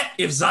have that,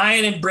 if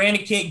Zion and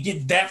Brandon can't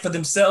get that for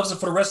themselves and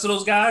for the rest of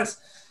those guys,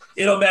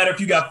 it don't matter if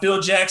you got Phil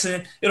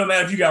Jackson. It don't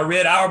matter if you got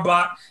Red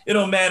Auerbach. It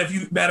don't matter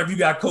if you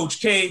got Coach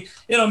K.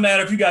 It don't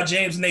matter if you got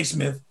James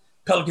Naismith.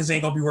 Pelicans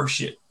ain't going to be worth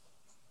shit.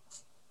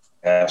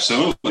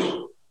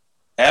 Absolutely.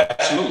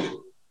 Absolutely.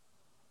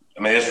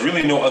 I mean, there's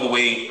really no other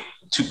way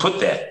to put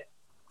that.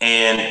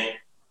 And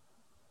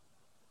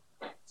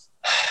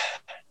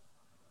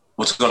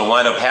what's going to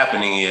wind up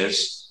happening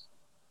is,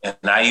 and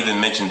I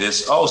even mentioned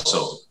this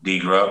also,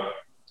 D-Grub,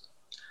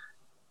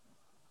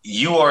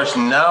 you are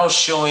now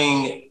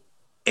showing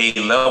a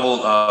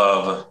level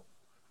of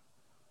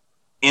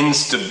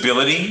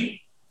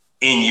instability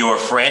in your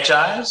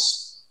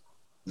franchise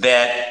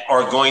that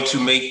are going to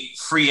make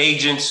free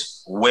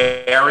agents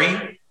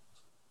wary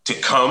to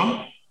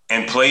come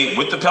and play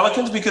with the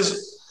Pelicans,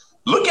 because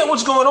look at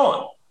what's going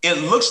on.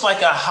 It looks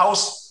like a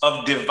house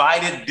of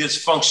divided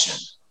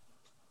dysfunction.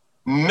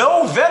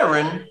 No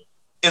veteran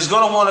is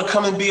going to want to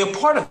come and be a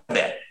part of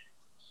that.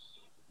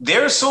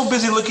 They're so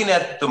busy looking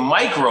at the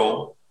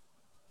micro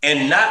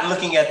and not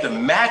looking at the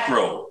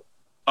macro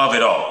of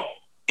it all.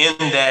 In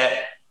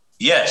that,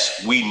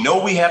 yes, we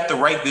know we have to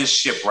right this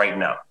ship right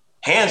now,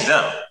 hands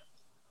down.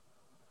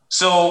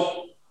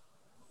 So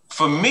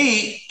for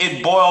me,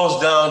 it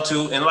boils down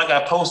to, and like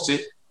I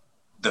posted,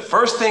 the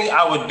first thing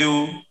I would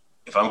do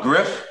if I'm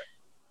Griff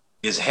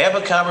is have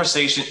a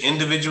conversation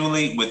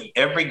individually with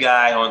every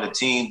guy on the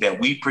team that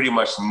we pretty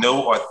much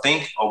know or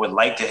think or would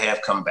like to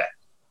have come back.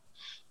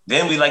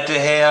 Then we like to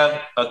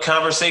have a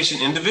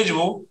conversation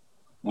individual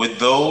with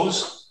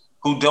those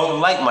who don't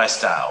like my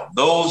style,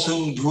 those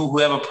who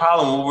have a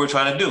problem with what we're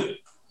trying to do.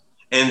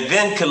 And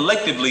then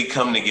collectively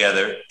come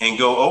together and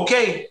go,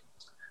 okay,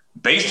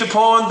 based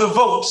upon the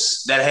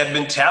votes that have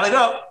been tallied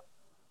up,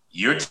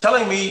 you're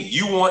telling me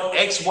you want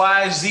X,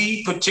 Y,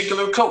 Z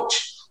particular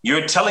coach.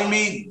 You're telling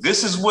me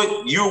this is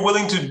what you're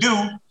willing to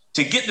do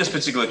to get this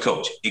particular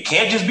coach. It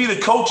can't just be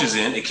the coaches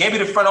in. It can't be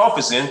the front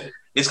office in.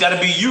 It's got to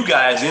be you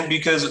guys in,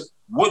 because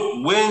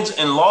what wins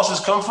and losses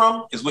come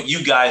from is what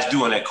you guys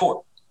do on that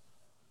court.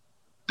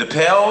 The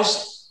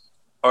Pels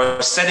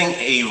are setting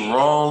a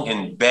wrong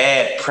and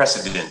bad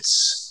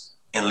precedence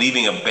and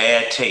leaving a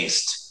bad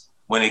taste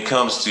when it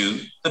comes to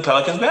the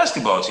Pelicans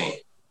basketball team.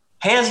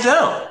 Hands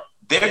down,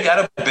 they've got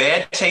a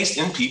bad taste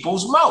in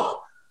people's mouth.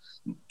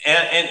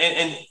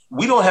 And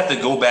we don't have to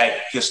go back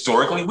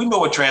historically. We know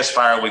what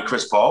transpired with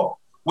Chris Paul.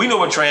 We know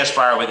what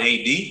transpired with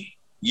AD.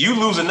 You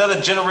lose another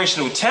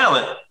generational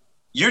talent,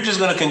 you're just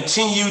going to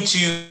continue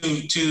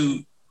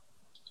to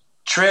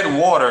tread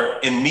water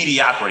in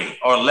mediocrity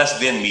or less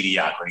than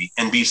mediocrity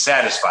and be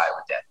satisfied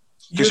with that.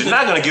 Because you're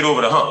not going to get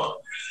over the hump.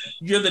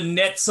 You're the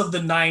Nets of the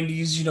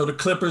 90s, the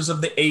Clippers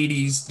of the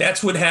 80s.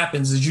 That's what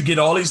happens is you get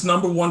all these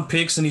number one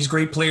picks and these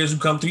great players who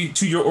come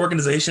to your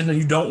organization and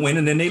you don't win,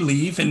 and then they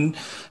leave and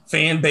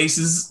fan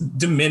bases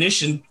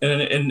diminish, and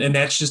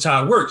that's just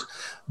how it works.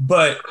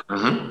 But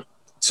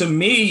to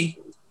me,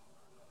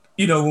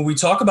 when we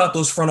talk about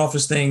those front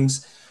office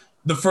things,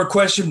 the first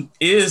question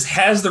is,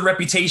 has the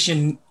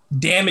reputation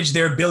damaged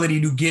their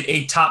ability to get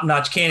a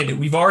top-notch candidate?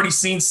 We've already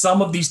seen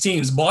some of these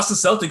teams. Boston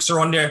Celtics are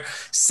on their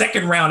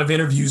second round of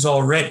interviews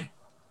already.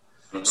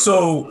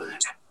 So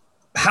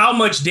how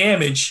much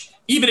damage,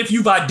 even if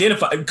you've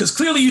identified, because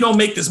clearly you don't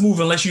make this move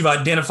unless you've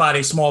identified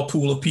a small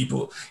pool of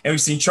people. And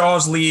we've seen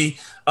Charles Lee,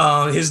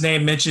 his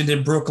name mentioned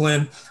in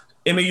Brooklyn.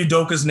 Ime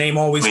Udoka's name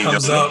always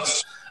comes up.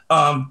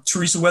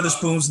 Teresa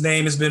Weatherspoon's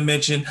name has been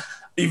mentioned,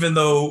 even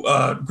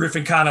though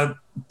Griffin kind of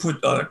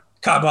put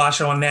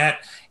kibosh on that.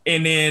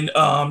 And then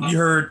you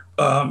heard,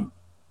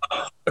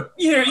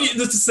 it's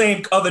the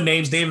same other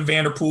names, David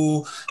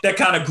Vanderpool, that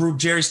kind of group,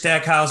 Jerry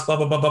Stackhouse, blah,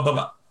 blah, blah, blah, blah,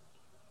 blah.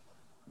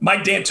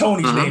 Mike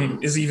D'Antoni's name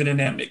is even in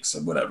that mix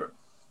or whatever.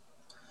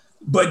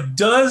 But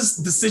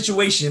does the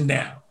situation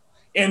now,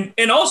 and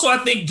also I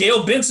think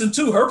Gail Benson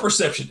too, her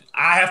perception,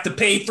 I have to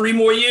pay 3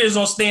 more years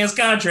on Stan's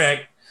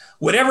contract,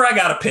 whatever I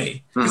got to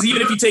pay. Because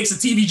even if he takes a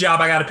TV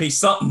job, I got to pay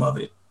something of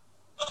it.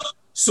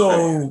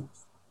 So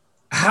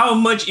how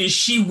much is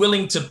she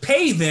willing to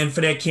pay then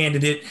for that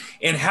candidate?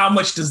 And how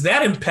much does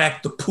that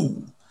impact the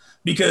pool?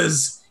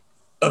 Because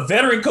a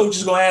veteran coach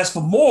is going to ask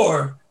for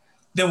more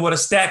than what a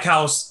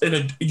Stackhouse and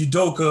a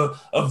Udoka,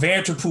 a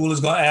Vanderpool is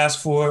going to ask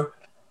for.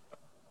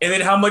 And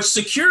then how much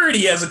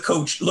security as a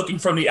coach looking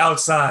from the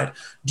outside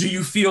do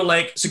you feel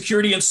like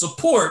security and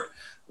support,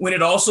 when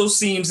it also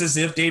seems as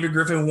if David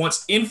Griffin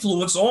wants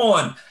influence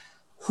on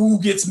who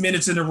gets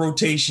minutes in the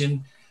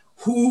rotation,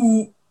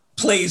 who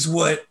plays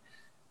what.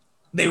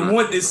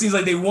 It seems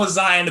like they want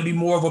Zion to be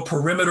more of a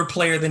perimeter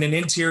player than an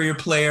interior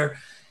player.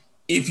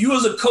 If you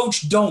as a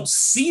coach don't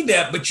see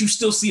that, but you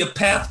still see a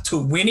path to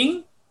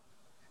winning,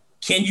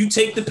 can you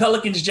take the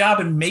Pelicans job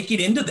and make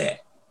it into that?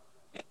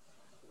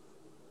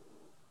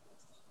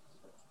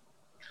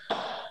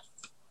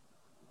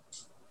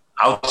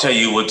 I'll tell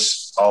you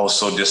what's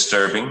also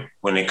disturbing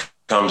when it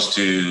comes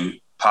to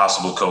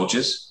possible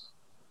coaches.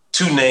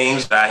 2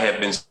 names that I have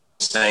been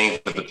saying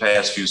for the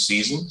past few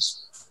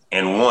seasons,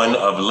 and one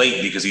of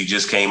late because he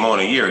just came on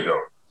a year ago.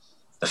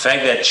 The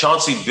fact that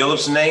Chauncey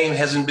Billups' name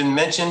hasn't been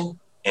mentioned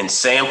and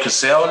Sam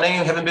Cassell's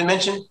name haven't been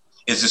mentioned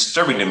is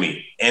disturbing to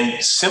me.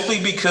 And simply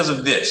because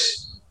of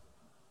this,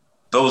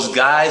 those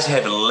guys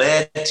have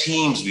led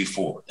teams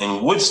before.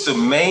 And what's the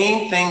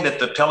main thing that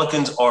the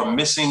Pelicans are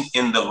missing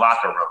in the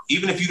locker room?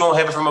 Even if you don't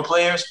have it from the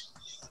players,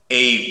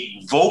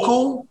 a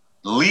vocal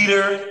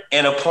leader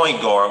and a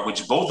point guard,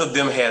 which both of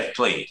them have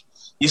played.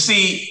 You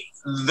see,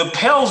 the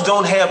Pels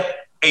don't have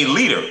a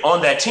leader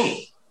on that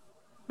team.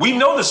 We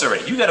know this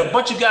already. You got a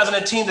bunch of guys on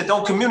that team that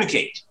don't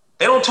communicate.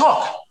 They don't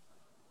talk,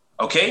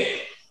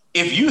 okay?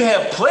 If you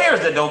have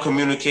players that don't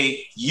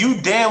communicate, you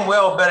damn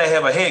well better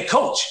have a head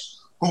coach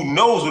who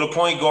knows what a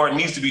point guard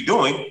needs to be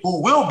doing,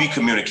 who will be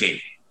communicating.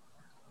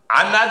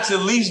 I'm not the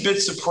least bit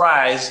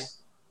surprised,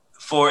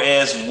 for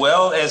as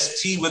well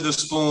as T.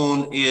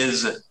 Witherspoon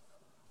is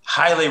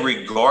highly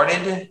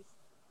regarded,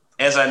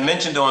 as I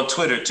mentioned on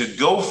Twitter, to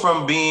go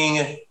from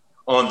being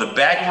on the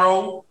back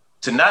row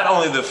to not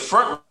only the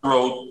front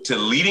row to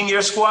leading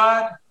your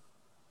squad,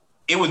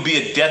 it would be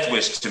a death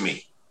wish to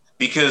me,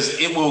 because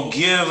it will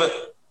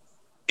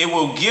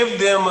give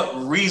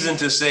them reason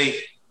to say,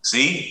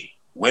 see,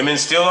 women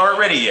still aren't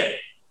ready yet.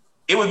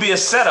 It would be a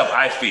setup,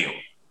 I feel,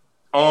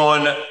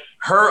 on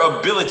her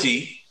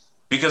ability,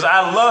 because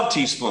I love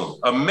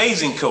Teaspoon,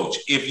 amazing coach.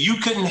 If you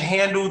couldn't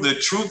handle the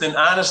truth and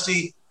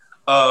honesty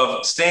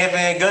of Stan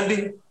Van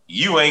Gundy,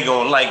 you ain't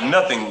gonna like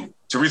nothing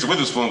Teresa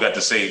Witherspoon got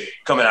to say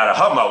coming out of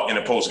her mouth in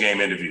a post-game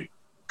interview.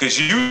 Because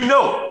you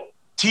know,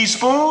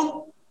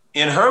 Teaspoon,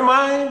 in her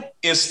mind,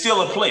 is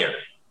still a player.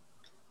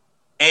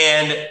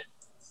 And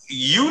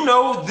you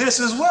know this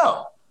as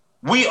well.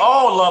 We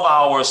all love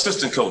our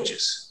assistant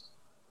coaches.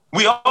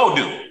 We all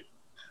do.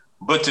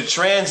 But to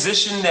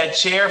transition that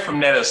chair from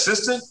that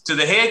assistant to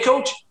the head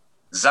coach,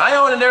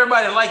 Zion and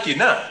everybody like you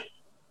now.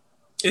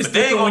 It's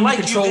different when you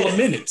control the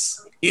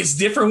minutes. It's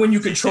different when you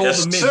control the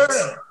minutes.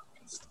 Sir.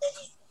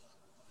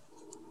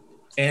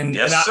 And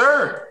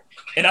sir.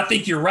 And I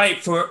think you're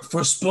right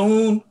for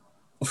Spoon,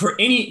 for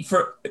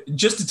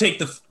just to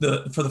take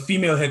for the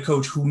female head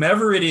coach,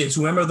 whomever it is,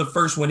 whoever the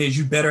first one is,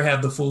 you better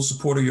have the full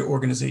support of your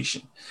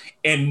organization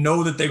and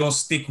know that they're going to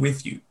stick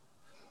with you.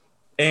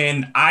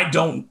 And I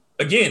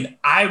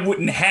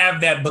wouldn't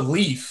have that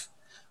belief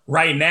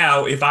right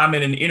now if I'm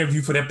in an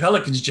interview for that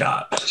Pelicans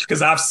job,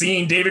 because I've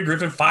seen David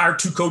Griffin fire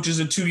 2 coaches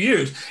in 2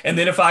 years. And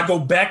then if I go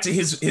back to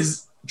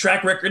his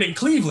track record in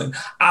Cleveland,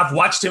 I've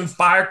watched him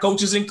fire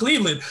coaches in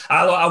Cleveland.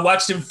 I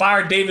watched him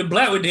fire David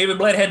Blatt when David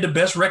Blatt had the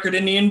best record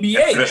in the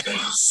NBA.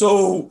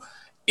 So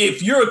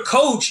if you're a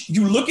coach,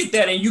 you look at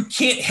that and you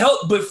can't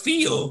help but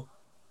feel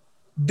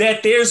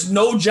that there's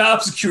no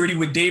job security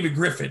with David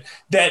Griffin,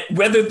 that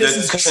whether this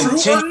is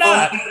true or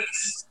not,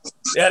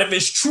 that if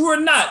it's true or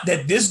not,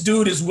 that this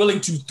dude is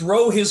willing to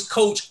throw his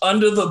coach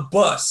under the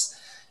bus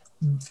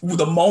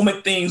the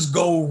moment things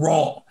go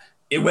wrong.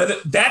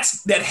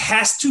 That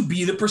has to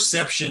be the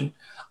perception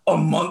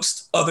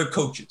amongst other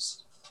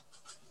coaches.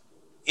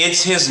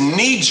 It's his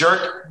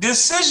knee-jerk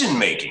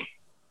decision-making.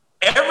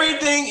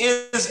 Everything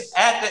is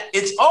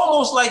it's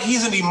almost like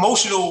he's an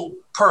emotional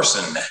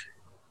person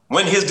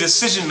when his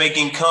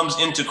decision-making comes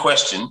into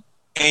question.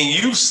 And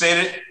you've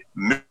said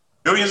it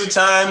millions of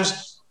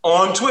times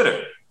on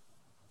Twitter.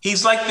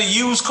 He's like the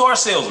used car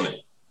salesman.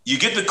 You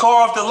get the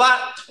car off the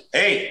lot.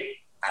 Hey,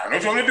 I don't know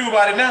what you want me to do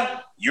about it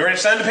now. You already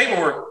signed the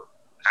paperwork.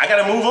 I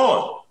got to move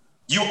on.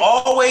 You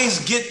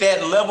always get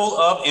that level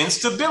of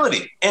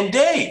instability. And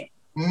Dave,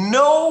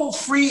 no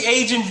free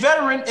agent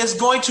veteran is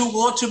going to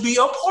want to be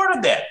a part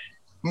of that.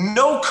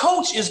 No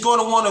coach is going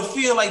to want to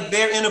feel like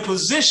they're in a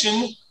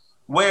position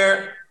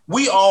where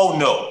we all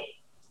know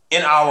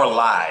in our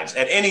lives,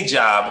 at any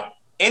job,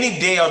 any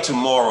day or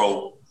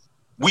tomorrow,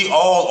 we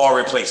all are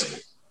replaceable.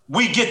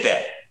 We get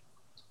that.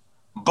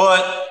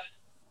 But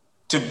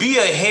to be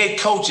a head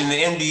coach in the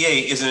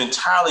NBA is an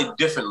entirely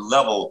different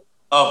level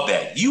of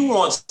that. You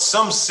want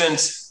some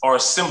sense or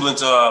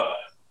semblance of,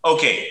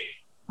 okay,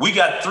 we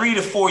got 3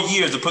 to 4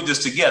 years to put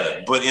this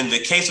together. But in the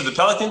case of the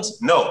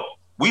Pelicans, no,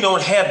 we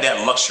don't have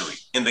that luxury.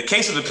 In the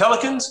case of the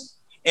Pelicans,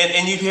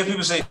 and you hear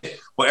people say,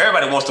 well,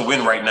 everybody wants to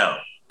win right now.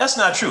 That's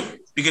not true,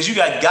 because you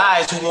got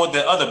guys who want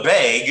the other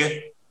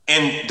bag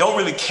and don't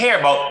really care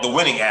about the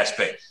winning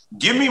aspect.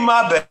 Give me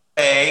my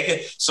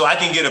bag so I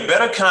can get a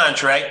better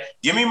contract.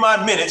 Give me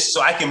my minutes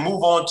so I can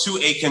move on to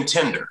a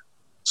contender.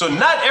 So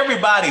not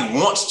everybody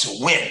wants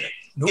to win.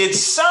 Nope. It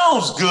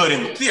sounds good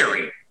in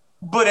theory,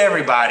 but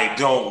everybody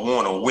don't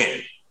want to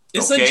win.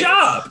 It's a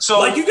job. So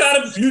like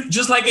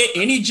just like at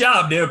any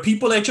job, there are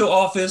people at your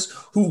office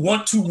who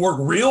want to work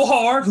real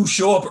hard, who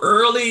show up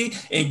early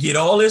and get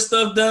all this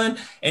stuff done.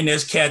 And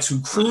there's cats who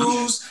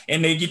cruise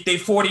and they get their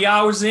 40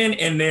 hours in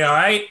and they're all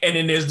right. And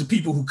then there's the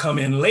people who come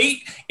in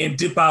late and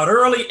dip out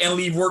early and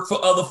leave work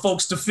for other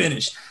folks to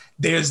finish.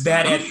 There's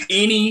that at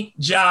any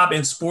job,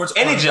 in sports.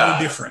 Any job.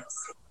 No different.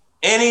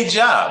 Any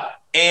job.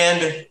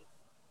 And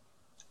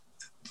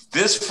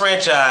this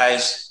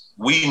franchise,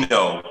 we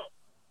know,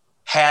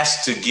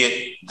 has to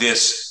get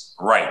this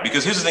right.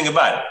 Because here's the thing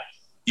about it.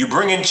 You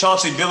bring in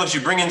Chauncey Billups, you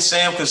bring in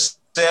Sam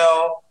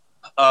Cassell,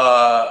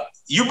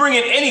 you bring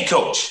in any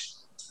coach,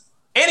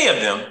 any of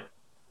them,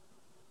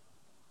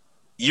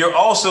 you're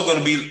also going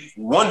to be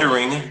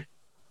wondering,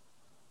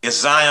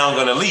 is Zion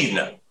going to leave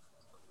now?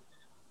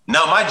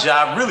 Now my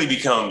job really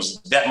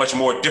becomes that much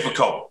more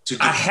difficult to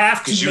do. I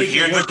have to make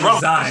it work with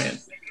Zion.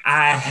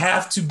 I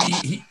have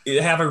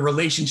to have a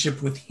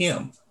relationship with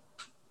him.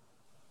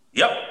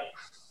 Yep.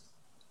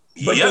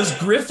 But does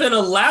Griffin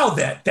allow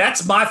that?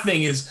 That's my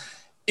thing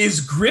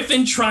is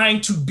Griffin trying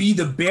to be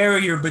the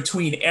barrier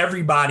between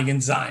everybody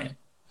and Zion?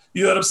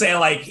 You know what I'm saying?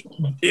 Like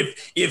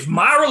if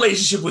my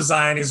relationship with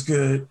Zion is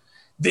good,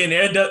 then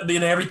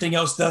everything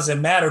else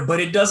doesn't matter. But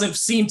it doesn't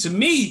seem to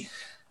me,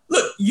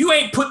 look, you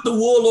ain't put the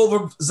wool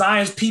over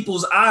Zion's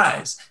people's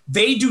eyes.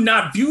 They do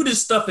not view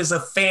this stuff as a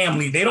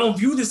family. They don't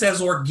view this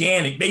as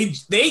organic.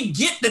 They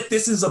get that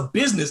this is a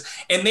business,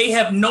 and they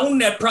have known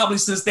that probably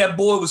since that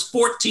boy was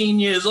 14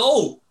 years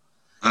old.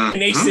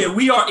 And they said,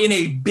 we are in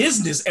a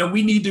business and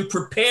we need to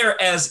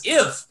prepare as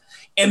if.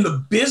 And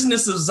the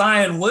business of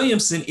Zion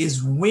Williamson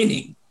is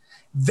winning.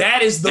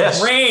 That is the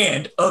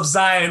brand of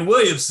Zion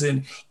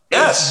Williamson.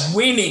 It's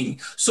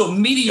winning. So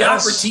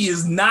mediocrity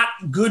is not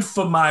good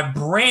for my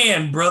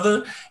brand,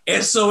 brother.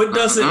 And so it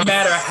doesn't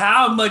matter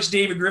how much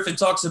David Griffin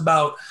talks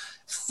about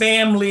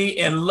family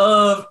and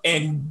love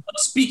and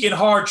speaking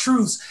hard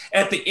truths.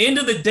 At the end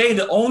of the day,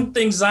 the only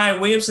thing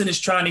Zion Williamson is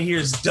trying to hear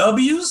is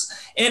W's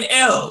and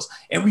L's.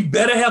 And we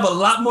better have a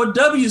lot more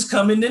W's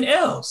coming than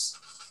L's.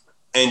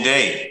 And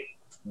Dave,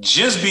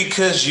 just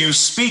because you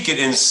speak it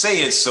and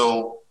say it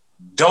so,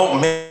 don't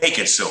make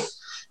it so.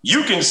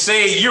 You can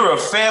say you're a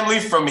family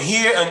from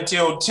here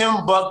until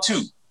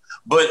Timbuktu,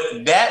 but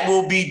that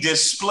will be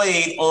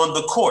displayed on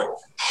the court.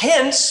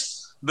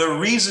 Hence, the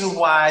reason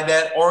why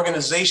that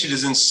organization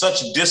is in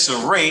such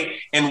disarray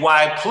and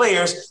why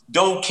players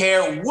don't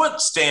care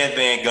what Stan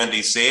Van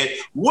Gundy said,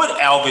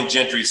 what Alvin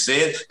Gentry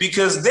said,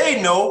 because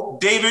they know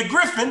David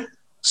Griffin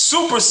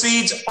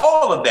supersedes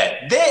all of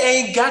that. They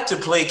ain't got to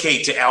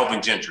placate to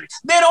Alvin Gentry.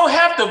 They don't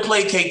have to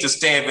placate to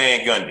Stan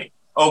Van Gundy,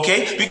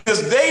 okay?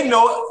 Because they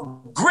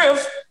know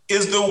Griff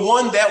is the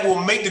one that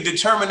will make the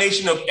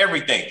determination of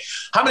everything.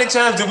 How many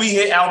times did we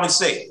hear Alvin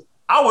say,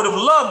 I would have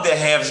loved to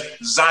have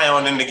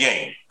Zion in the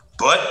game,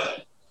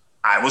 but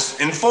I was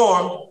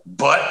informed,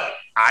 but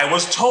I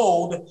was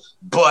told,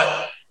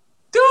 but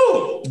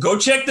dude. Go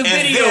check the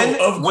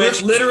video of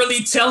Griff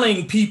literally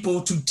telling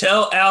people to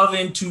tell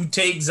Alvin to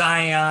take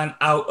Zion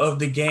out of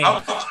the game.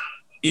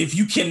 If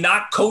you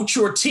cannot coach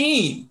your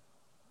team,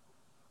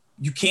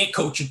 you can't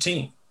coach your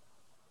team.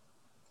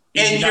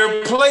 And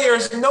your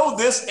players know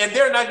this, and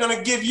they're not going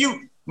to give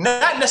you,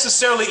 not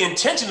necessarily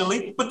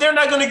intentionally, but they're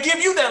not going to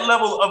give you that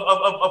level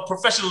of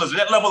professionalism,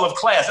 that level of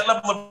class, that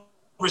level of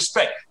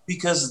respect,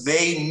 because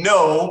they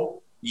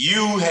know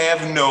you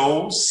have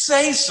no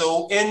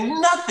say-so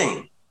in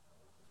nothing.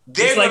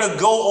 They're going to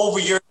go over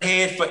your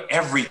head for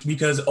everything.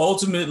 Because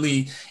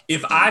ultimately,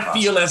 if I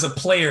feel as a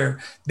player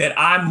that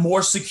I'm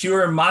more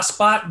secure in my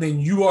spot than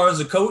you are as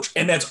a coach,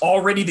 and that's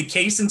already the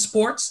case in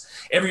sports,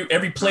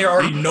 every player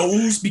already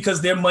knows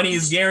because their money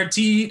is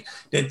guaranteed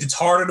that it's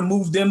harder to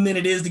move them than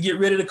it is to get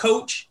rid of the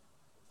coach.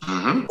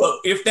 But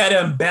if that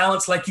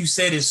imbalance, like you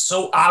said, is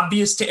so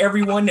obvious to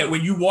everyone that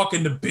when you walk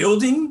in the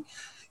building,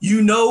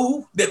 you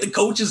know that the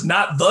coach is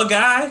not the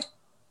guy,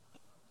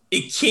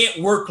 it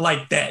can't work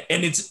like that.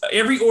 And it's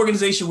every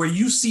organization where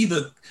you see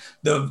the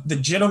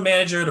general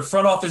manager, the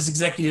front office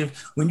executive,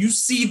 when you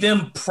see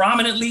them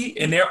prominently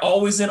and they're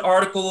always in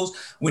articles,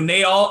 when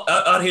they all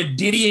out here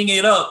diddying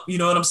it up, you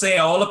know what I'm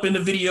saying? All up in the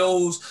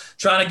videos,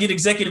 trying to get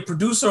executive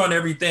producer on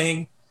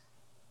everything,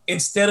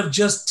 instead of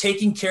just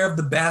taking care of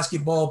the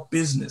basketball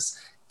business.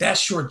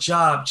 That's your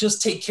job.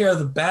 Just take care of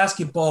the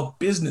basketball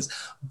business.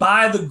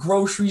 Buy the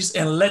groceries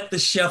and let the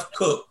chef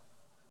cook.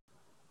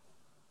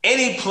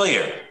 Any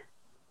player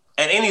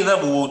at any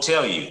level will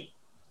tell you,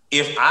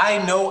 if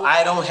I know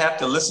I don't have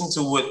to listen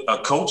to what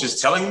a coach is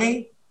telling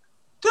me,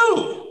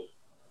 dude,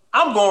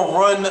 I'm going to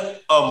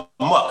run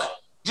amok.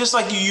 Just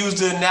like you used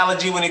the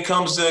analogy when it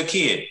comes to a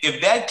kid.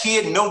 If that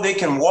kid know they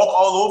can walk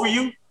all over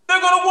you,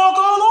 they're going to walk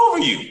all over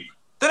you.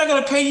 They're not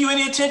going to pay you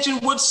any attention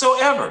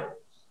whatsoever.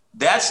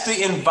 That's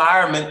the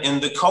environment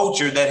and the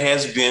culture that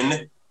has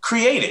been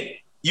created.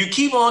 You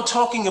keep on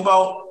talking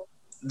about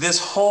this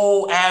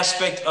whole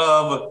aspect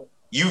of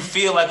you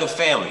feel like a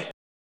family.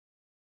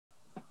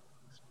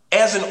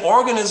 As an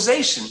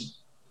organization,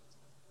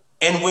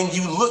 and when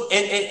you look,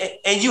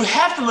 and you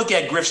have to look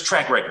at Griff's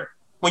track record.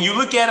 When you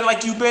look at it,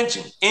 like you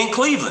mentioned, in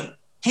Cleveland,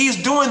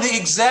 he's doing the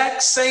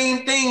exact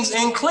same things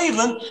in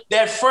Cleveland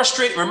that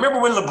frustrate.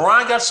 Remember when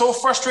LeBron got so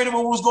frustrated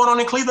with what was going on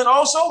in Cleveland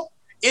also?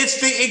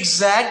 It's the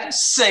exact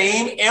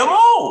same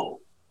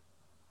MO.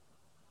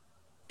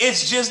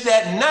 It's just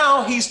that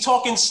now he's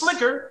talking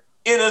slicker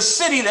in a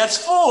city that's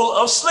full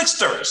of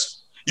slicksters.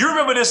 You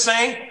remember this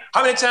saying?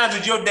 How many times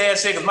did your dad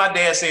say, because my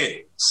dad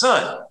said,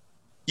 son,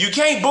 you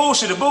can't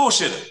bullshit a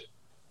bullshitter.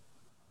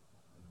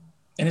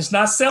 And it's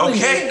not selling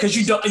because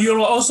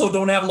you also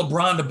don't have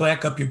LeBron to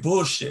back up your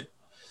bullshit.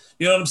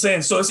 You know what I'm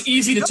saying? So it's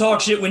easy to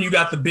talk shit when you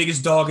got the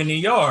biggest dog in the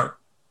yard.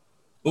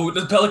 But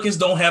the Pelicans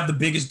don't have the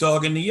biggest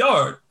dog in the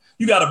yard.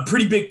 You got a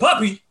pretty big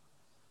puppy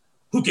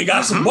who can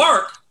got some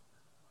bark,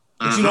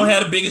 but you don't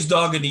have the biggest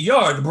dog in the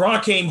yard.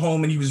 LeBron came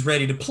home and he was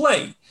ready to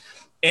play.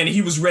 And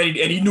he was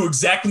ready, and he knew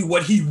exactly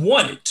what he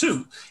wanted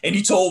too. And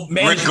he told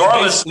management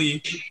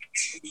basically,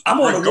 I'm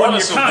on a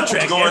one-year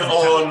contract.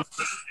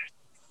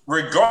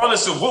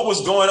 Regardless of what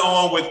was going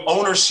on with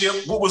ownership,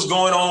 what was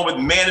going on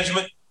with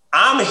management,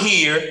 I'm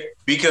here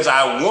because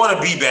I want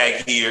to be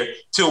back here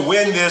to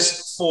win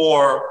this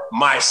for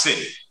my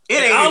city.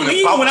 It ain't I'll even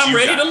leave about when I'm you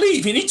ready guys. to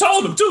leave. And he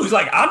told him too. He's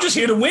like, I'm just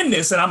here to win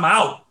this, and I'm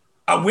out.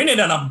 I win it,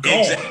 and I'm gone.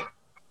 Exactly.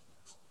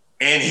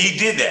 And he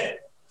did that.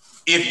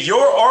 If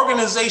your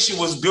organization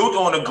was built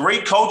on a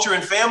great culture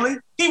and family,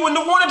 he wouldn't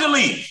have wanted to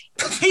leave.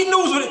 He knew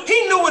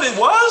what it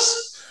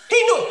was.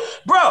 He knew,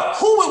 bro,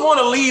 who would want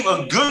to leave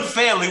a good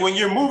family when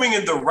you're moving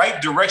in the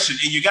right direction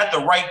and you got the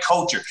right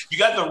culture, you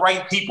got the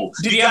right people?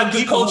 Did he have a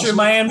good culture in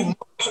Miami?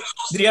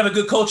 Did he have a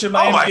good culture in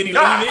Miami? Did he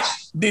leave it?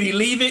 Did he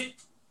leave it?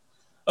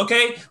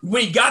 Okay.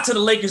 When he got to the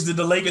Lakers, did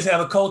the Lakers have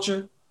a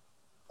culture?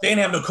 They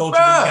didn't have no culture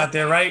when he got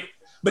there, right?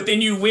 But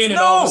then you win and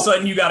all of a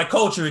sudden you got a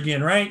culture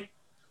again, right?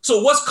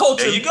 So what's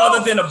culture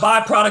other than a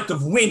byproduct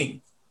of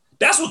winning?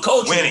 That's what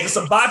culture Winning. is.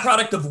 It's a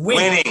byproduct of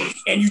winning.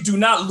 And you do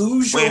not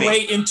lose your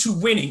way into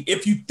winning.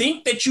 If you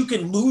think that you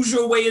can lose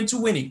your way into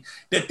winning,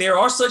 that there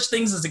are such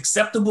things as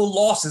acceptable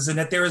losses and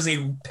that there is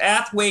a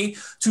pathway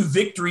to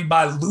victory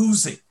by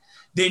losing,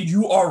 then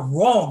you are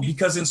wrong,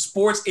 because in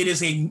sports, it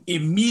is a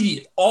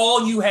immediate.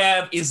 All you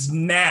have is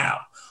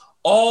now.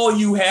 All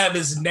you have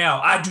is now.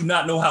 I do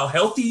not know how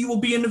healthy you will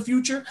be in the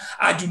future.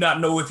 I do not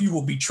know if you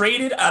will be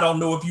traded. I don't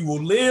know if you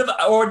will live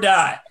or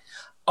die.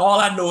 All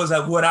I know is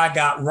that what I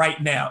got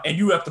right now, and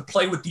you have to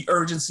play with the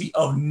urgency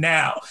of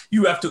now.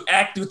 You have to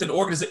act with an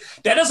organization.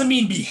 That doesn't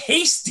mean be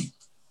hasty.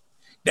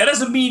 That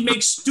doesn't mean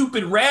make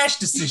stupid, rash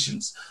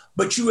decisions,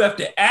 but you have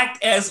to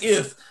act as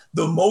if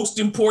the most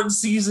important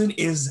season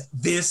is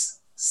this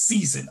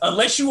season.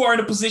 Unless you are in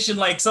a position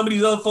like some of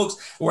these other folks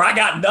where I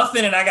got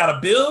nothing and I got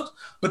to build,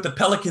 but the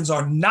Pelicans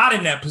are not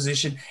in that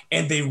position,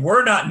 and they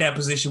were not in that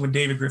position when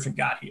David Griffin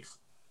got here.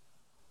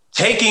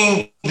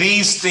 Taking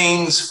these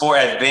things for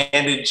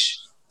advantage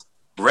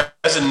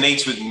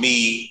resonates with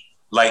me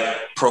like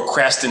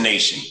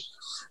procrastination.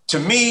 To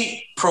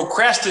me,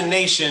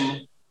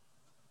 procrastination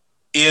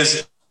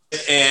is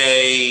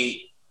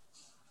a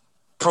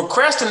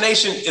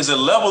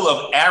level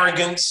of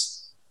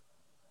arrogance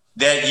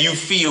that you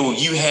feel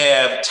you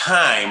have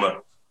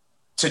time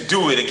to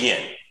do it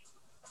again.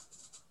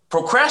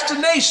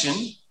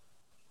 Procrastination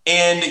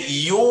and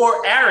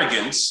your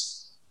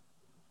arrogance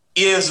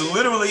is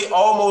literally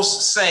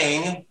almost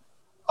saying,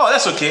 oh,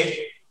 that's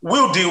okay.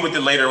 We'll deal with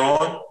it later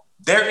on.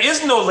 There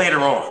is no later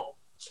on.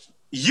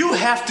 You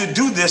have to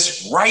do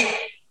this right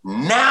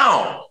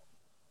now.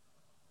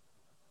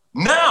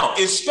 Now,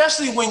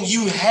 especially when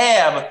you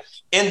have,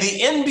 and the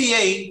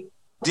NBA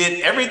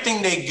did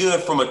everything they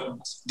could from a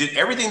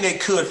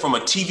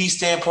TV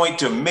standpoint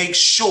to make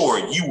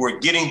sure you were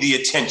getting the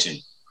attention.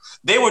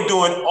 They were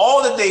doing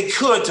all that they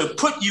could to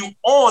put you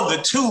on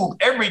the tube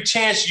every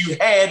chance you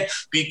had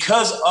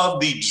because of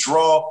the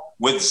draw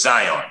with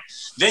Zion.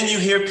 Then you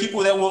hear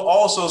people that will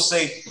also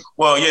say,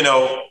 well, you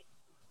know,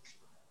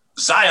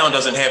 Zion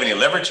doesn't have any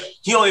leverage.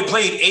 He only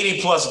played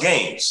 80 plus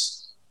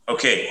games.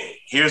 Okay,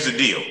 here's the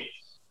deal.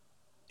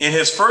 In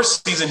his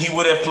first season, he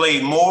would have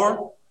played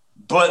more,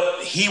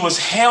 but he was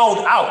held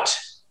out.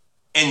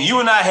 And you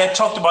and I had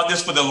talked about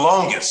this for the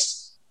longest.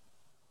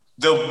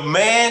 The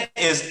man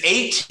is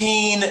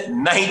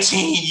 18,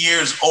 19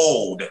 years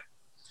old.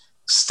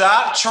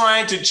 Stop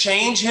trying to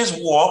change his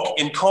walk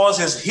and cause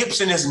his hips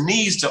and his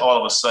knees to all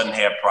of a sudden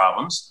have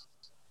problems.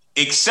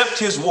 Accept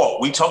his walk.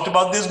 We talked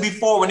about this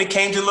before when it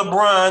came to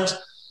LeBron's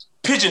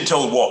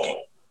pigeon-toed walking.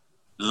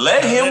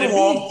 Let him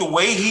walk the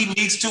way he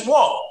needs to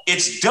walk.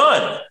 It's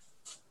done.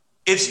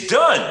 It's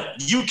done.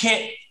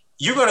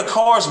 You're going to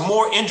cause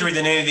more injury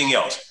than anything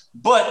else.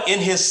 But in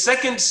his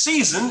second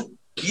season,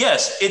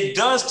 yes, it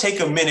does take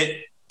a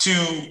minute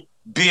to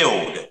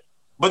build.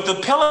 But the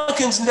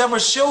Pelicans never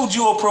showed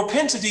you a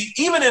propensity,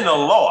 even in a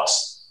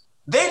loss.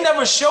 They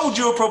never showed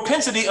you a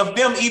propensity of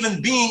them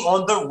even being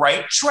on the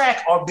right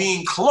track or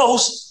being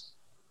close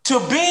to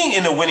being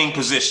in a winning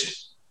position.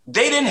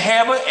 They didn't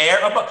have an air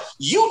about.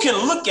 You can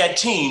look at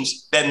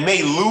teams that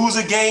may lose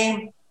a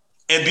game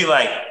and be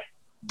like,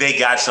 they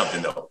got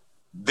something though.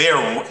 They're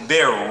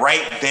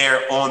right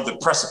there on the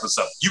precipice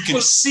of it. You can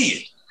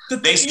see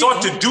it. They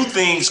start to do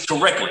things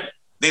correctly.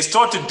 They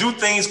start to do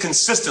things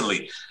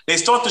consistently. They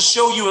start to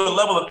show you a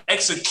level of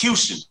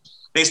execution.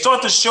 They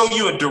start to show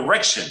you a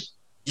direction.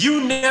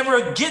 You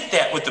never get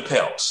that with the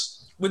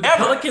Pels. When the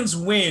Pelicans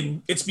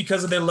win, it's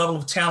because of their level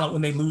of talent.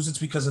 When they lose, it's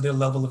because of their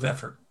level of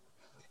effort.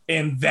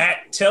 And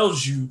that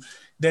tells you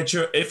that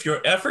if your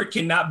effort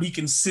cannot be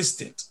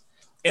consistent,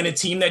 and a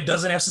team that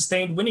doesn't have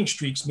sustained winning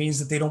streaks means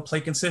that they don't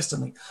play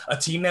consistently. A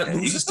team that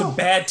loses to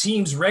bad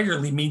teams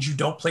regularly means you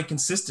don't play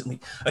consistently.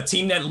 A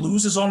team that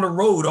loses on the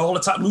road all the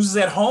time, loses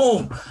at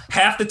home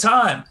half the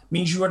time,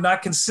 means you are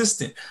not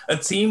consistent. A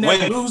team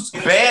that loses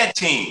bad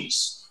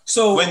teams.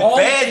 So when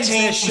bad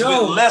teams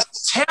with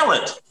less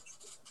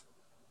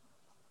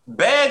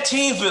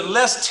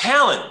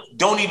talent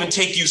don't even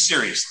take you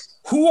seriously.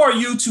 Who are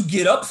you to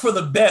get up for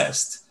the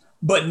best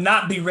but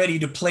not be ready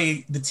to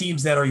play the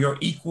teams that are your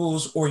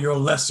equals or your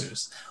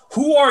lessers?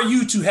 Who are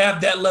you to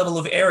have that level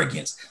of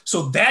arrogance?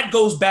 So that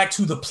goes back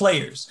to the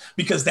players,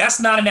 because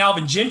that's not an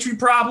Alvin Gentry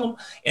problem,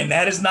 and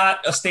that is not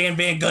a Stan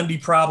Van Gundy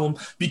problem,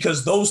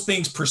 because those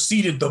things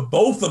preceded the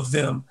both of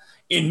them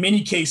in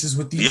many cases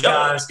with these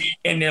guys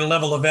and their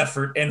level of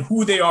effort and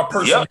who they are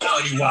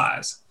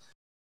personality-wise.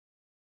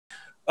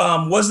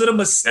 Was it a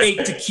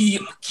mistake to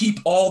keep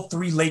all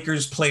three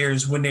Lakers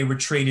players when they were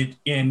traded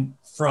in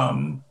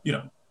from,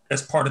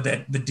 as part of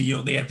the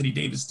deal, the Anthony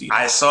Davis deal?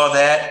 I saw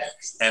that,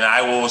 and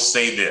I will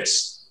say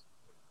this.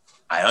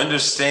 I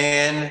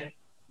understand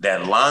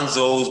that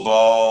Lonzo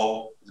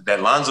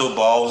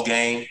Ball's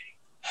game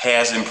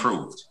has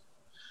improved,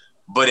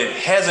 but it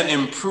hasn't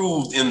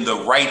improved in the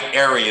right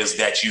areas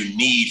that you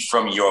need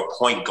from your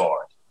point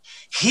guard.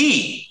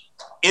 He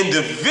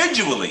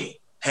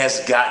individually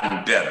has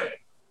gotten better,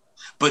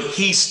 but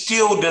he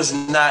still does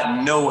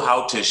not know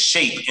how to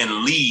shape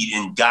and lead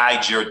and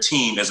guide your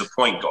team as a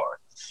point guard.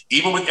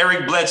 Even with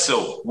Eric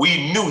Bledsoe,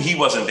 we knew he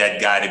wasn't that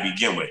guy to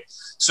begin with.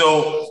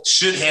 So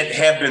should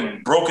have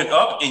been broken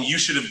up and you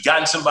should have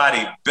gotten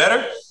somebody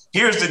better.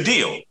 Here's the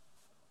deal.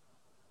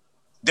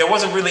 There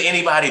wasn't really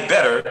anybody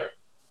better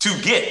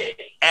to get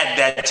at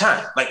that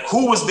time. Like,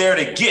 who was there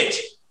to get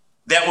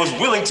that was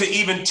willing to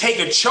even take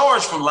a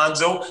charge from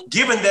Lonzo,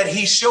 given that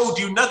he showed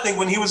you nothing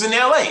when he was in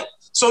LA?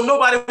 So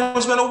nobody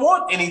was going to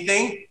want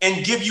anything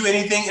and give you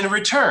anything in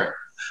return.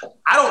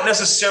 I don't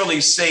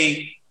necessarily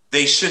say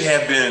they should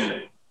have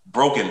been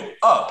broken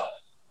up.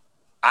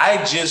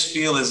 I just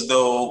feel as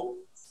though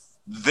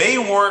they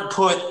weren't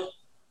put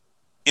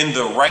in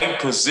the right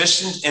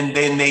positions, and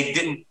then they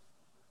didn't.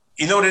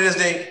 You know what it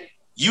is,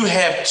 you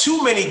have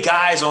too many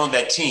guys on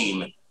that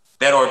team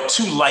that are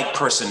too like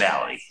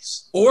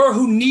personalities. Or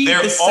who need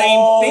the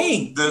same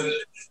thing. The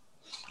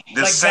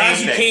like same guys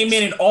who things. came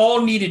in and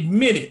all needed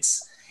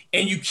minutes,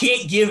 and you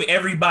can't give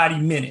everybody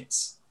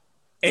minutes.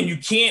 And you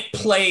can't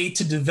play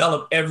to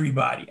develop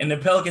everybody. And the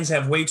Pelicans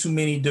have way too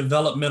many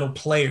developmental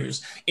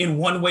players in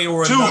one way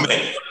or another. Too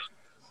many.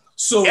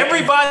 So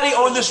everybody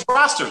on this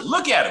roster,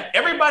 look at them.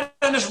 Everybody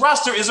on this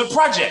roster is a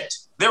project.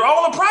 They're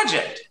all a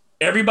project.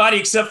 Everybody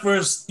except for,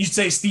 you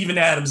say, Steven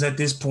Adams at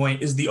this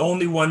point is the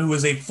only one who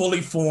is a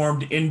fully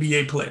formed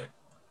NBA player.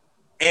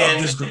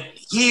 And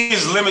he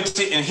is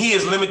limited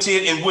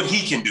in what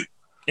he can do.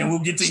 And we'll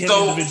get to him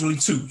individually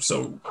too.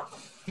 So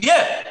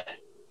yeah.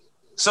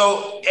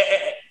 So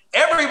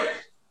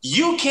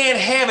you can't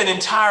have an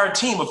entire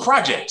team of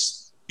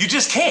projects. You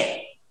just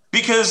can't,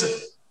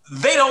 because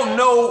they don't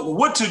know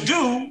what to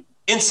do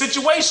in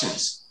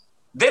situations.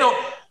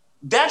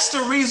 That's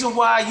the reason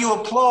why you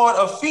applaud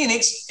a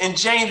Phoenix and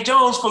James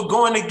Jones for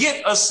going to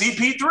get a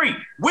CP3.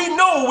 We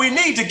know what we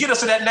need to get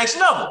us to that next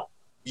level.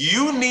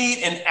 You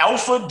need an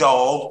alpha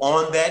dog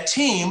on that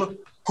team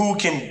who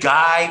can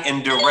guide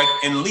and direct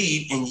and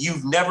lead, and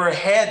you've never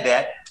had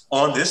that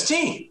on this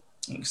team.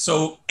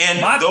 So, and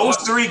those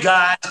three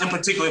guys in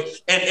particular,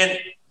 and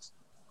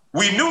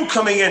we knew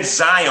coming in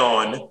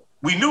Zion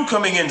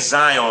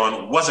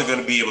wasn't going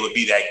to be able to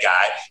be that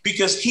guy,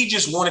 because he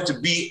just wanted to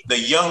be the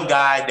young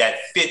guy that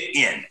fit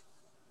in.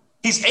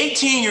 He's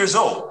 18 years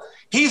old.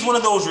 He's one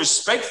of those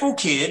respectful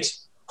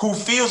kids who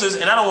feels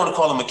and I don't want to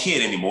call him a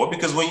kid anymore,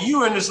 because when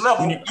you're in this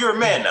level, you're a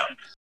man now.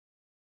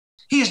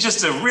 He's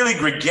just a really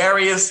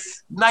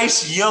gregarious,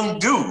 nice young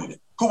dude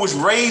who was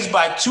raised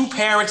by two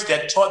parents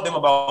that taught them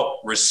about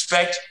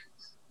respect,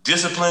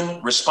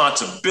 discipline,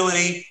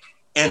 responsibility,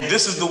 and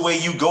this is the way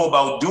you go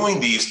about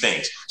doing these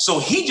things. So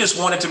he just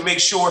wanted to make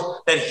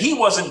sure that he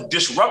wasn't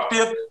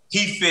disruptive,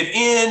 he fit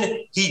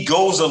in, he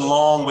goes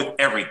along with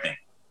everything.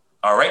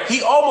 All right?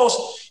 He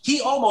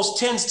almost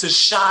tends to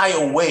shy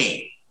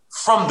away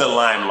from the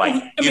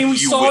limelight. I mean, we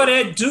saw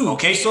that Duke.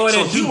 Okay, so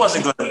he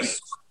wasn't going to be.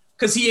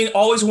 Because he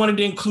always wanted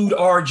to include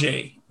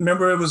RJ.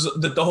 Remember, it was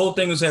the whole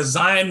thing was as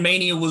Zion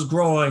mania was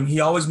growing, he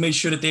always made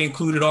sure that they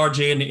included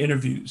RJ in the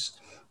interviews.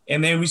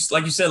 And then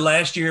like you said,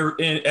 last year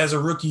as a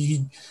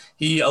rookie,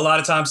 he a lot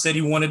of times said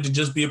he wanted to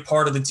just be a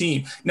part of the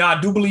team. Now, I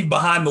do believe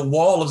behind the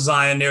wall of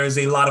Zion, there is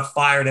a lot of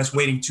fire that's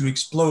waiting to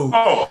explode.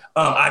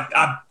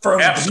 I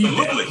firmly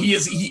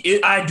believe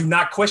that. I do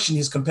not question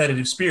his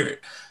competitive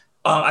spirit.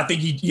 I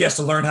think he has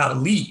to learn how to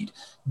lead.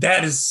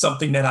 That is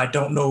something that I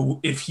don't know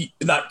if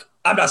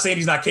I'm not saying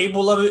he's not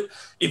capable of it.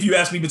 If you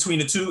ask me between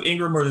the two,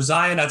 Ingram or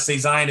Zion, I'd say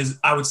Zion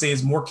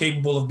is more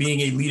capable of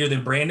being a leader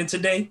than Brandon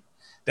today.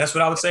 That's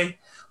what I would say.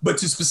 But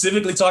to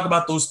specifically talk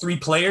about those three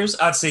players,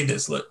 I'd say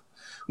this. Look,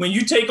 when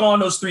you take on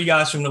those three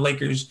guys from the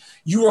Lakers,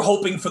 you were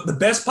hoping for the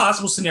best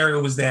possible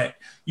scenario was that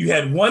you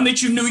had one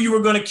that you knew you were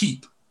going to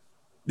keep,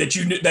 that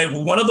you knew that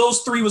one of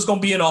those three was going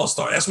to be an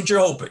all-star. That's what you're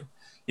hoping,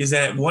 is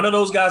that one of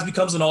those guys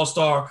becomes an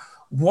all-star,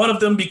 one of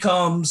them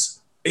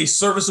becomes a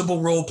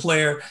serviceable role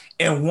player,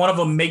 and one of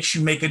them makes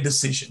you make a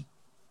decision.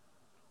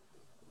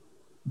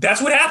 That's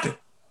what happened.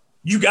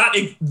 You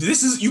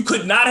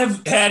could not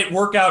have had it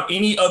work out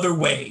any other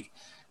way.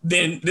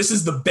 Then this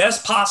is the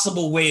best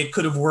possible way it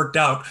could have worked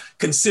out,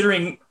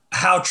 considering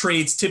how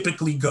trades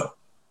typically go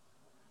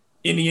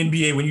in the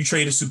NBA when you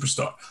trade a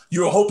superstar.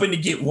 You're hoping to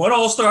get one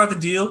all-star at the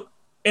deal,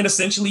 and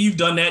essentially you've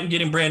done that in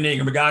getting Brandon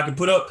Ingram, a guy who can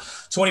put up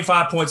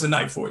 25 points a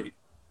night for you.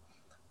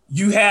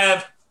 You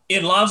have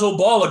in Lonzo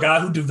Ball, a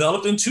guy who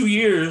developed in 2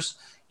 years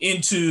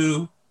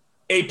into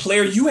a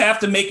player you have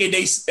to make a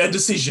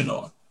decision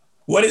on.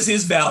 What is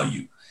his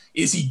value?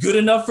 Is he good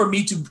enough for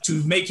me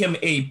to make him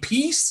a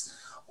piece,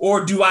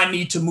 or do I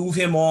need to move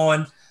him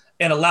on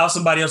and allow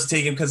somebody else to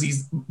take him?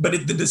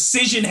 The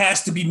decision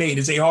has to be made.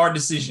 It's a hard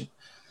decision.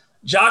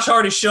 Josh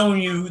Hart has shown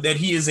you that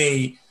he is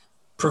a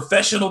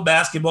professional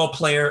basketball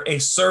player, a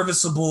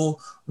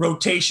serviceable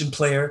rotation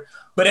player.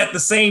 But at the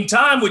same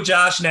time with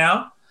Josh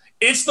now,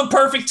 it's the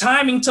perfect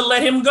timing to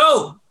let him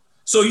go.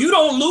 So you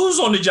don't lose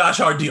on the Josh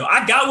Hart deal.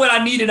 I got what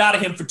I needed out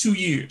of him for 2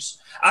 years.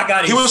 I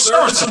got a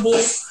serviceable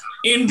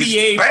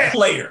NBA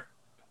player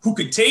who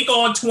could take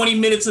on 20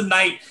 minutes a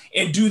night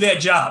and do that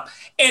job.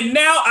 And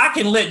now I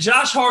can let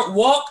Josh Hart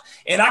walk,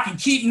 and I can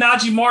keep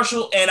Najee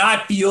Marshall, and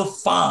I feel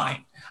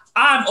fine.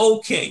 I'm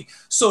okay.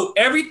 So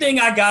everything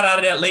I got out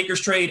of that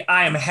Lakers trade,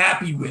 I am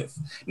happy with.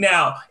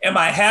 Now, am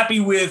I happy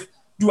with,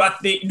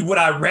 would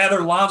I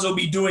rather Lonzo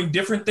be doing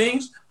different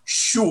things?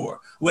 Sure.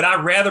 Would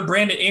I rather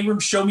Brandon Ingram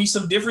show me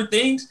some different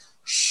things?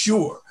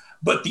 Sure.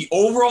 But the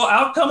overall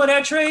outcome of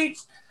that trade,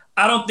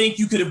 I don't think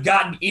you could have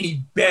gotten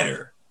any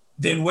better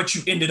than what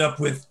you ended up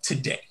with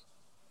today.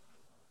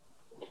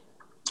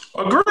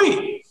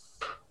 Agreed.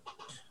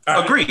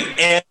 Agreed.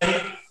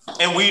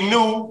 And we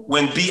knew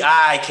when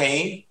BI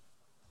came,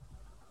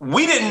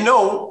 we didn't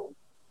know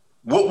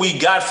what we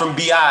got from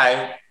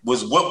BI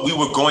was what we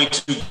were going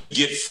to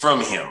get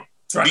from him.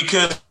 Right.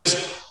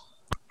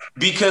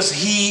 Because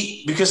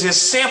his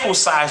sample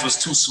size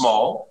was too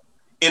small,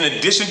 in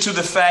addition to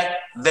the fact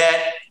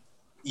that,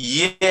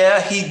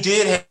 yeah, he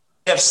did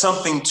have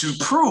something to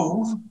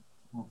prove,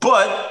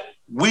 but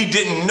we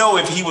didn't know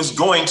if he was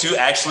going to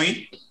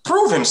actually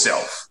prove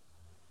himself.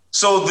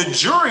 So the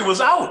jury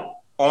was out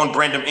on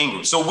Brandon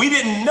Ingram. So we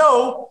didn't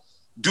know,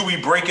 do we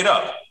break it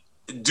up?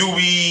 Do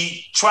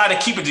we try to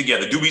keep it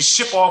together? Do we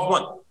ship off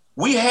one?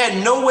 We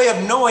had no way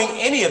of knowing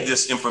any of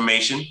this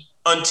information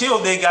until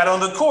they got on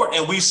the court.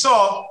 And we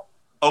saw,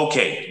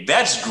 okay,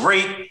 that's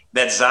great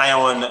that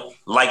Zion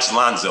likes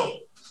Lonzo.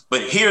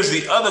 But here's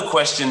the other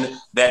question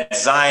that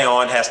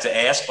Zion has to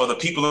ask, or the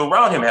people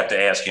around him have to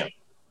ask him.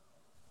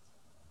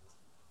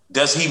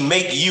 Does he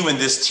make you and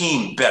this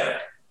team better?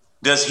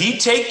 Does he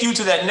take you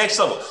to that next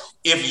level?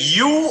 If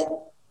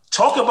you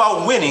talk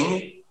about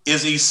winning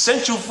is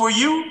essential for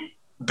you,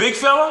 big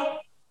fella,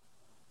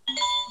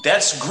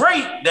 that's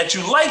great that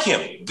you like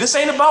him. This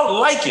ain't about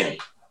liking.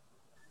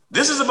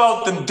 This is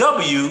about the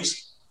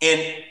W's.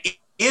 And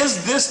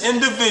is this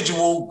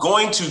individual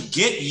going to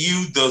get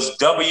you those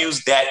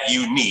W's that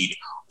you need?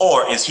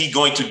 Or is he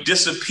going to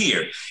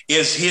disappear?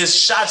 Is his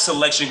shot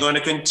selection going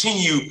to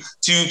continue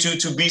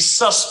to be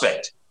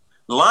suspect?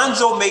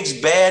 Lonzo makes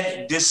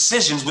bad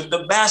decisions with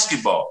the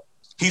basketball.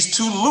 He's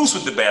too loose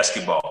with the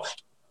basketball.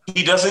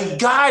 He doesn't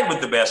guide with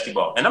the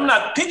basketball. And I'm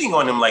not picking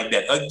on him like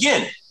that.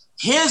 Again,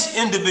 his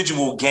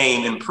individual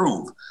game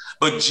improved.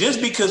 But just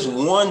because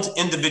one's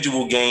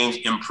individual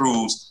game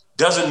improves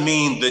doesn't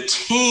mean the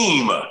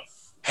team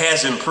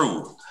has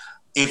improved.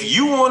 If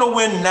you want to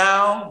win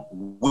now,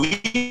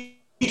 we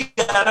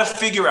got to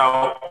figure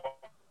out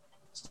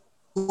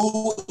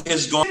who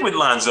is going with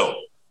Lonzo.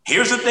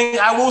 Here's the thing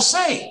I will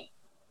say.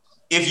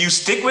 If you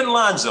stick with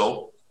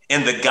Lonzo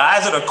and the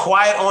guys that are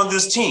quiet on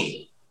this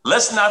team,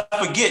 let's not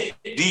forget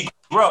D.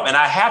 Grubb, and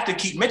I have to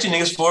keep mentioning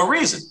this for a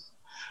reason.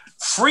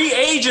 Free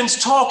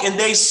agents talk and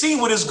they see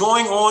what is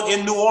going on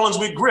in New Orleans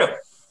with Griff.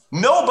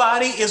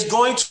 Nobody is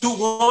going to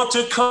want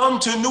to come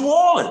to New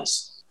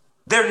Orleans.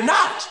 They're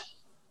not.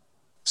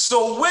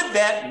 So with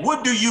that,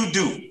 what do?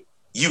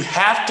 You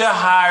have to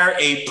hire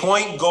a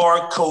point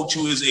guard coach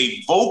who is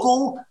a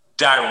vocal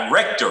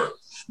director,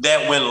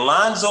 that when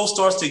Lonzo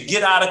starts to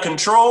get out of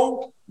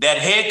control, that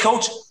head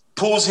coach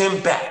pulls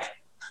him back.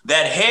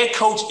 That head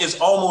coach is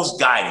almost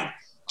guiding.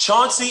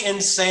 Chauncey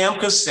and Sam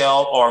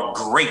Cassell are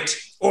great.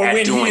 Or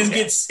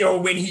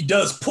when he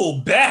does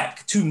pull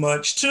back too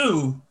much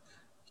too,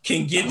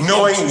 can get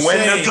knowing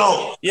when to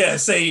go. Yeah,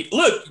 say,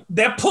 look,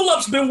 that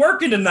pull-up's been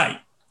working tonight.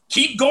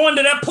 Keep going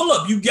to that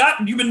pull-up. You've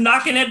been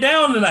knocking that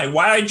down tonight.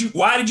 Why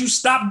did you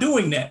stop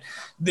doing that?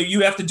 That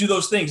you have to do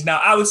those things. Now,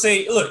 I would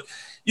say, look,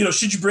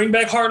 should you bring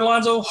back Hart and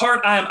Lonzo?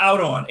 Hart, I am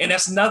out on. And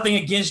that's nothing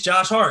against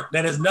Josh Hart.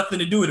 That has nothing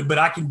to do with it. But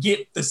I can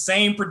get the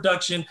same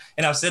production,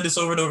 and I've said this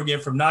over and over again,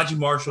 from Najee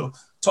Marshall.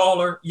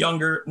 Taller,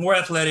 younger, more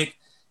athletic.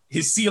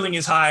 His ceiling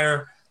is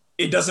higher.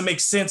 It doesn't make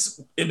sense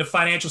in the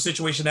financial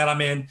situation that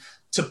I'm in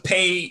to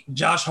pay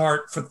Josh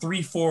Hart for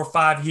 3, 4,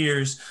 5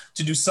 years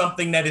to do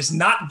something that is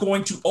not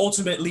going to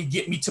ultimately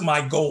get me to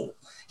my goal.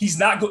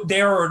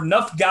 There are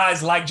enough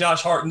guys like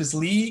Josh Hart in this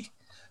league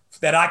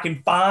that I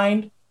can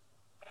find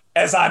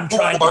as I'm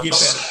trying to get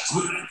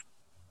better.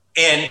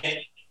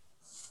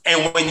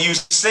 And when you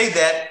say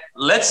that,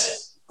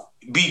 let's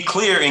be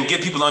clear and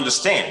get people to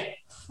understand.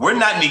 We're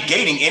not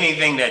negating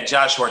anything that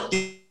Josh Hart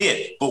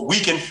did, but we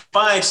can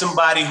find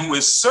somebody who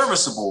is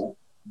serviceable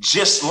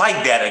just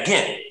like that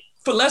again.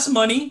 For less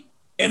money,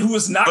 and who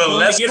is not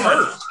going to get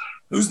hurt.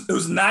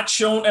 Who's not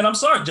shown, and I'm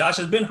sorry, Josh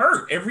has been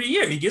hurt every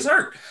year. He gets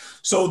hurt.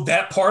 So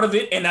that part of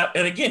it, and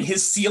again,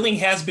 his ceiling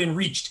has been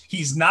reached.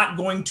 He's not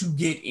going to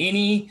get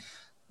any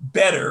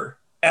better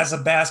as a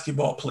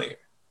basketball player.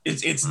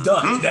 It's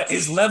done. That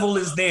his level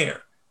is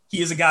there.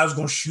 He is a guy who's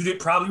going to shoot it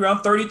probably around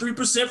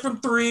 33% from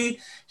three.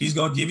 He's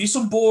going to give you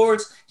some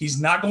boards.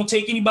 He's not going to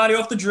take anybody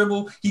off the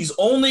dribble. He's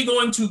only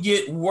going to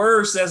get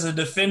worse as a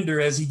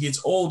defender as he gets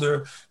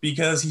older,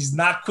 because he's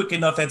not quick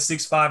enough at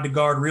 6'5" to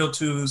guard real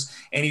twos,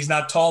 and he's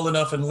not tall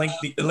enough and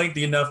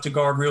lengthy enough to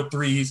guard real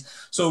threes.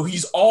 So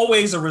he's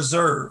always a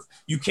reserve.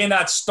 You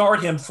cannot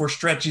start him for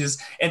stretches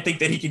and think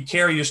that he can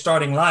carry your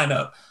starting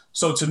lineup.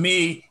 So to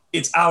me,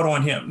 it's out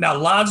on him. Now,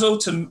 Lonzo,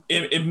 to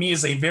me,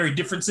 is a very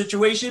different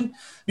situation,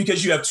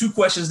 because you have two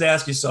questions to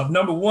ask yourself.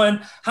 Number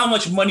one, how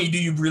much money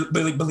do you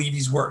really believe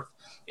he's worth?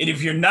 And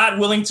if you're not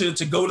willing to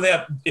go to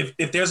that,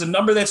 if there's a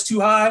number that's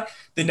too high,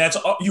 then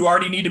you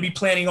already need to be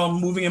planning on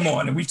moving him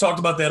on. And we've talked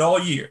about that all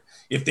year.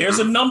 If there's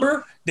a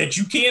number that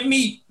you can't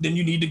meet, then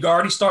you need to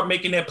already start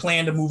making that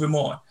plan to move him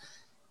on.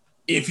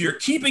 If you're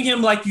keeping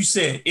him, like you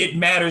said, it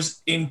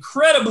matters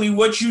incredibly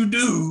what you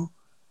do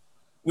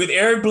with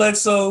Eric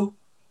Bledsoe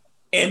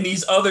and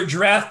these other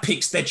draft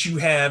picks that you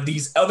have,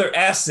 these other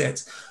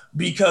assets,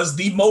 because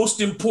the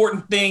most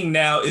important thing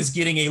now is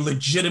getting a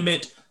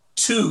legitimate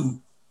 2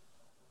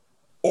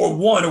 or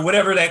 1 or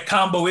whatever that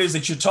combo is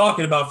that you're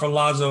talking about for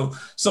Lonzo,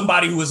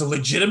 somebody who is a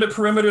legitimate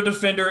perimeter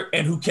defender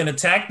and who can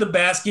attack the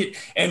basket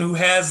and who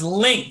has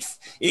length.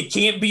 It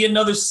can't be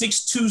another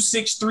 6'2",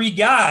 6'3"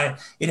 guy.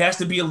 It has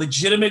to be a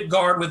legitimate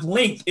guard with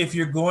length if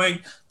you're going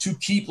to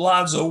keep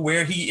Lonzo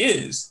where he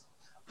is.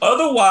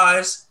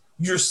 Otherwise,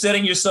 you're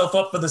setting yourself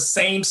up for the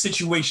same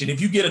situation. If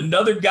you get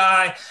another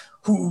guy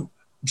who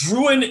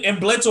Druin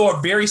and Bledsoe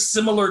are very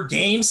similar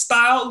game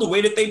style, the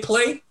way that they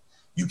play,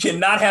 you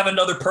cannot have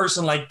another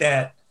person like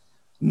that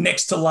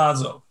next to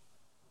Lonzo.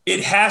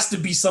 It has to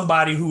be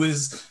somebody who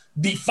is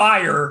the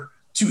fire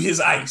to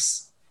his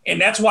ice. And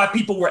that's why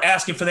people were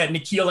asking for that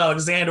Nickeil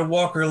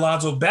Alexander-Walker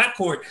Lonzo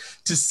backcourt,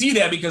 to see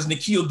that, because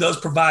Nickeil does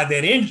provide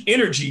that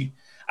energy.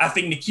 I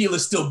think Nickeil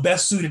is still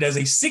best suited as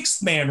a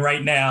sixth man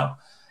right now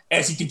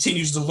as he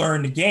continues to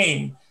learn the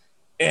game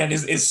and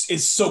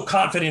is so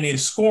confident in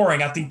his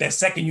scoring. I think that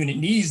second unit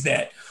needs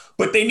that.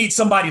 But they need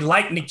somebody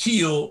like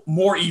Nickeil,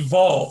 more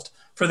evolved,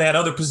 for that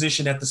other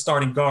position at the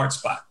starting guard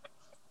spot.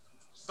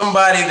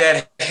 Somebody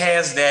that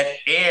has that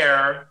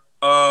air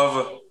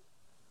of...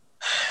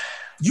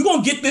 You're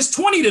going to get this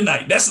 20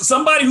 tonight. That's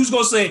somebody who's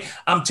going to say,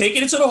 I'm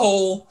taking it to the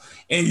hole,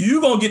 and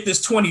you're going to get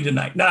this 20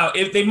 tonight. Now,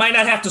 if they might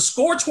not have to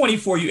score 20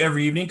 for you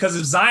every evening, because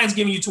if Zion's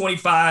giving you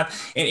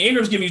 25 and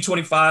Ingram's giving you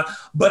 25,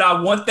 but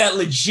I want that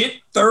legit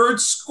third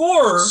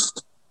scorer,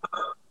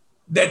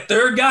 that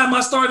third guy in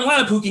my starting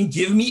lineup who can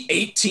give me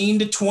 18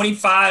 to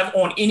 25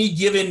 on any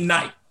given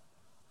night.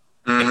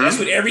 Mm-hmm. And that's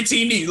what every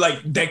team needs.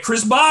 Like that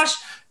Chris Bosh,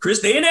 they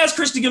didn't ask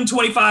Chris to give him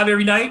 25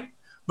 every night,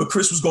 but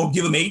Chris was going to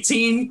give him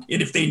 18.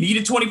 And if they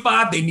needed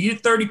 25, they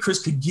needed 30, Chris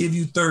could give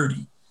you 30.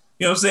 You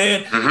know what I'm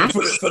saying? Mm-hmm.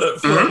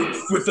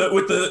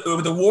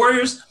 With the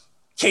Warriors,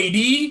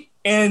 KD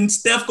and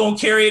Steph going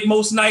to carry it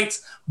most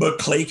nights, but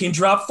Clay can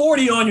drop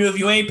 40 on you if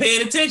you ain't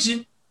paying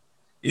attention,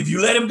 if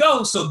you let him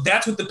go. So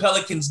that's what the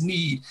Pelicans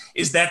need,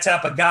 is that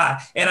type of guy.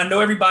 And I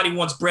know everybody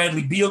wants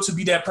Bradley Beal to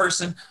be that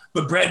person,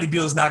 but Bradley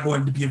Beal is not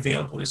going to be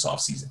available this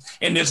offseason.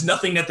 And there's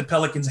nothing that the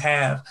Pelicans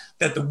have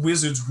that the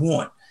Wizards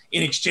want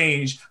in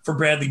exchange for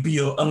Bradley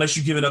Beal, unless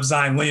you're giving up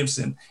Zion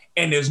Williamson.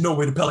 And there's no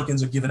way the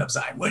Pelicans are giving up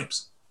Zion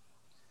Williamson.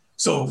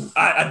 So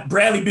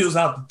Bradley Beal's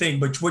out the thing,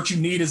 but what you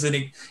need is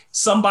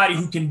somebody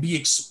who can be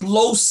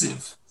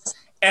explosive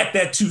at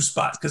that 2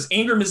 spot, because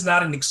Ingram is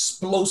not an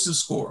explosive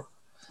scorer.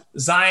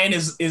 Zion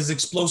is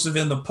explosive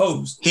in the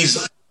post.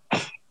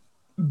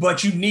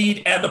 But you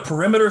need at the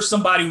perimeter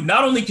somebody who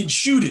not only can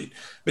shoot it,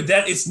 but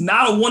that it's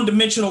not a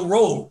one-dimensional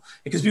role.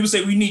 Because people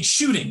say we need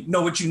shooting.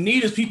 No, what you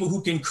need is people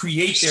who can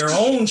create their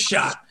own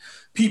shot,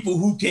 people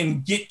who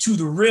can get to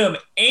the rim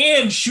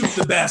and shoot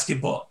the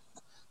basketball.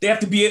 They have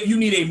to be. You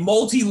need a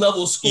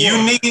multi-level scorer.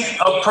 You need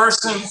a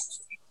person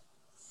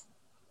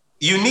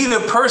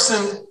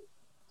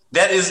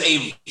that is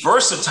a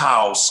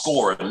versatile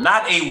scorer,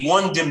 not a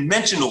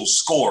one-dimensional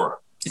scorer.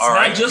 It's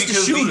not just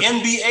because a shooter. The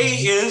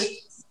NBA is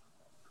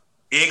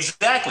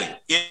exactly.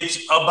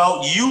 It's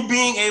about you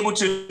being able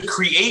to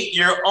create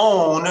your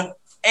own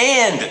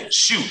and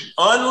shoot.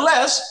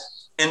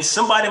 Unless, and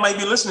somebody might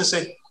be listening and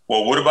say,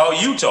 well, what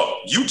about Utah?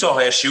 Utah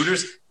has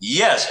shooters.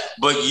 Yes,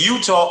 but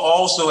Utah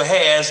also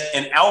has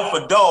an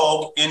alpha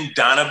dog in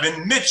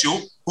Donovan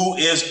Mitchell, who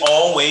is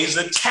always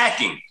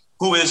attacking,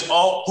 who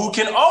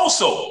can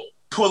also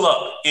pull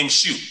up and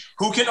shoot,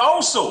 who can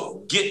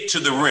also get to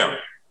the rim.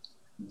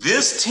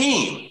 This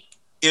team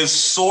is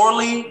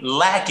sorely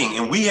lacking,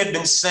 and we have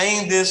been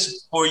saying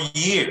this for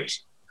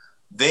years.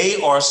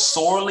 They are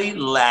sorely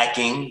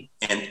lacking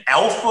an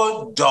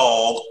alpha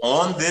dog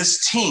on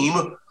this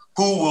team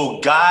who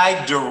will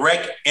guide,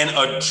 direct, and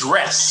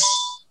address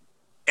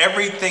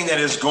everything that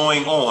is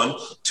going on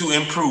to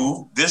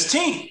improve this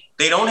team.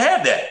 They don't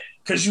have that.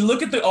 Because you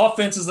look at the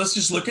offenses, let's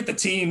just look at the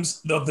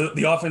teams,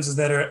 the offenses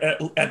that are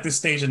at this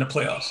stage in the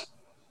playoffs.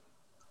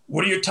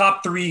 What are your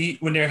top 3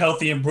 when they're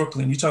healthy in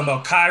Brooklyn? You're talking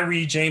about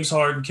Kyrie, James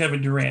Harden,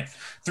 Kevin Durant.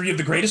 3 of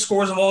the greatest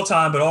scorers of all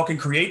time, but all can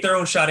create their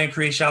own shot and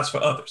create shots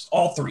for others.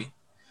 All 3.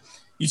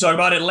 You talk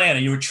about Atlanta.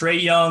 You were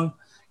Trae Young,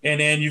 and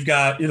then you've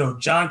got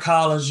John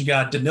Collins, you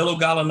got Danilo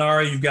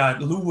Gallinari, you've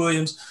got Lou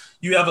Williams.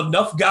 You have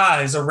enough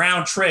guys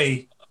around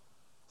Trae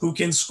who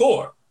can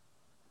score.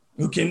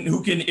 Who can,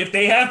 if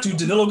they have to,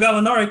 Danilo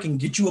Gallinari can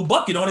get you a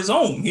bucket on his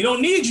own. He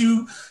don't need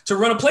you to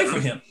run a play for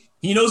him.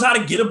 He knows how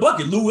to get a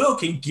bucket. Lou Will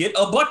can get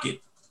a bucket.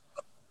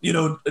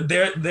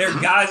 They're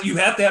guys you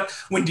have to have.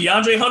 When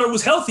DeAndre Hunter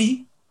was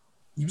healthy,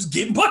 he was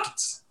getting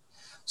buckets.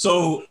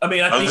 So, I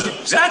think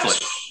exactly.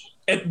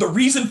 And the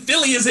reason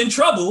Philly is in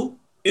trouble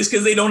It's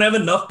because they don't have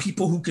enough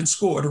people who can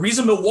score. The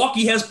reason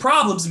Milwaukee has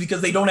problems is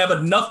because they don't have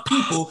enough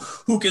people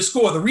who can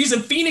score. The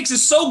reason Phoenix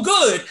is so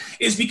good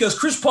is because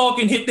Chris Paul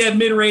can hit that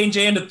mid-range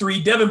and the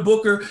three. Devin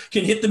Booker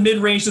can hit the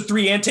mid-range, the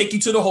three, and take you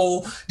to the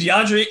hole.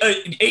 DeAndre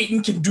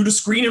Ayton can do the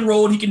screen and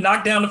roll. He can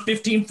knock down a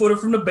 15-footer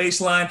from the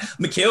baseline.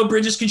 Mikal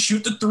Bridges can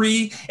shoot the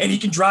three, and he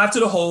can drive to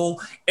the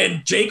hole.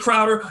 And Jay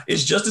Crowder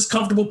is just as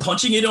comfortable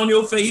punching it on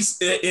your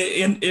face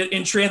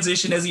in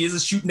transition as he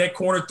is shooting that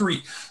corner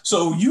three.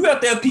 So you have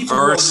to have people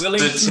who are willing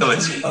to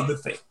do other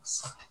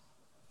things.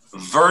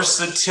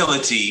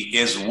 Versatility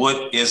is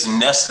what is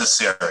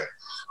necessary.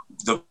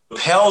 The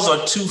Pels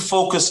are too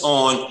focused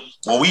on,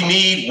 well, we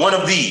need one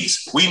of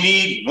these. We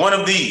need one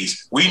of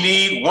these. We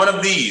need one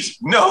of these.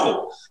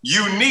 No,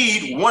 you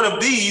need one of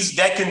these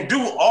that can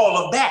do all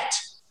of that.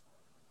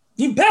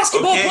 You need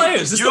basketball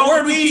players. That's the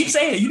word we keep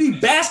saying. You need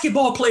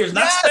basketball players,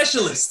 not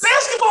specialists.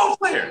 Basketball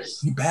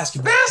players. You need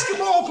basketball.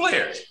 Basketball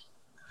players.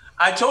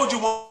 I told you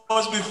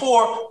once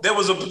before there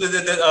was a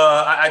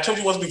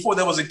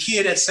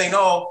kid at St.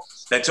 Aug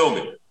that told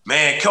me,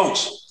 man,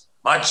 coach,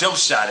 my jump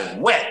shot is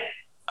wet.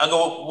 I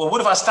go, well,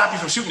 what if I stop you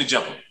from shooting the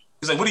jumper?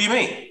 He's like, what do you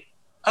mean?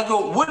 I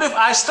go, what if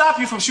I stop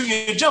you from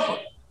shooting your jumper?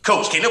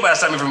 Coach, can't nobody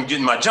stop me from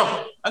getting my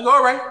jumper. I go,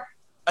 all right.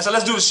 I said,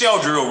 let's do the shell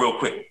drill real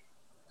quick.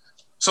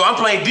 So I'm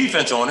playing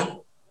defense on him,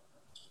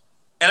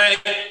 and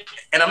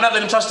I'm not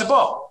letting him touch the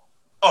ball.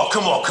 Oh,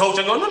 come on, coach.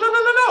 I go,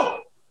 no.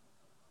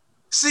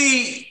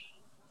 See,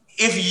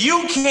 if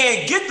you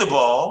can't get the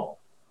ball,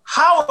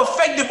 how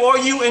effective are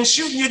you in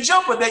shooting your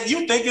jumper that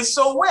you think is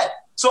so wet?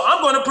 So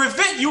I'm going to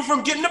prevent you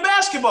from getting the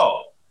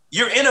basketball.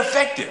 You're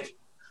ineffective.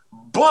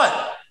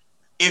 But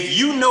if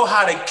you know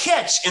how to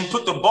catch and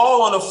put the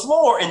ball on the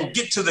floor and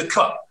get to the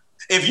cup,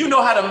 if you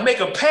know how to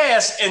make a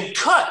pass and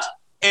cut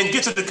and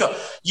get to the cup,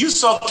 you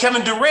saw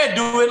Kevin Durant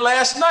do it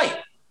last night.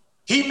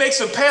 He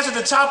makes a pass at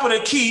the top of the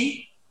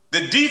key.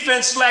 The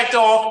defense slacked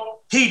off.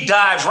 He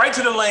dives right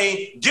to the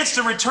lane, gets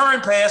the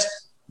return pass,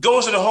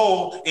 goes to the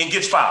hole, and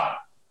gets fouled.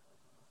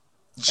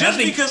 Just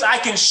because I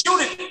can shoot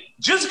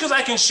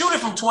it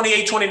from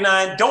 28,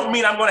 29, don't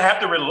mean I'm going to have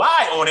to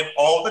rely on it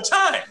all the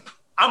time.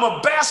 I'm a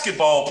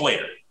basketball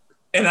player.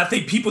 And I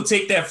think people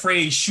take that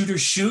phrase,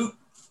 shooters shoot,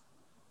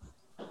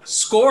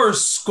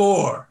 scorers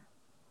score.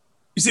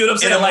 You see what I'm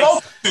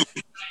saying?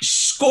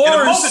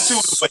 Scorers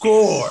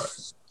score.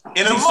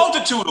 In a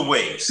multitude of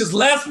ways. Because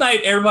last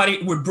night,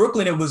 everybody with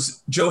Brooklyn, it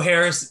was Joe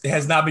Harris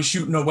has not been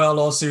shooting well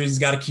all series. He's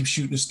got to keep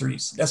shooting his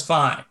threes. That's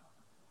fine.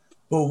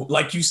 But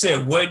like you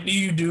said, what do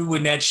you do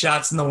when that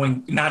shot's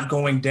not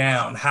going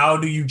down? How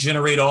do you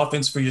generate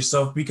offense for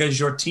yourself? Because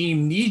your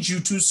team needs you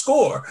to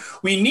score.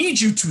 We need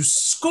you to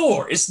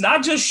score. It's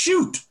not just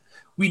shoot.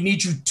 We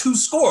need you to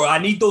score. I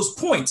need those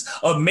points.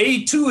 A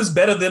made two is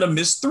better than a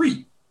missed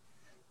three.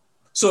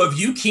 So if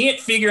you can't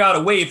figure out a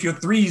way, if your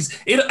threes,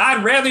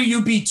 I'd rather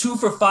you be 2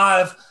 for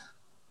 5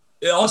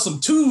 on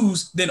some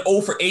twos than 0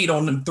 for 8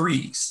 on them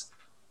threes.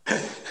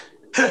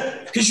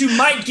 Because you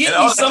might get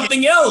me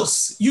something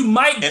else. You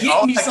might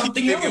get me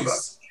something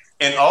else.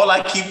 And all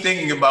I keep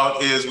thinking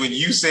about is when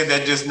you said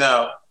that just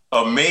now,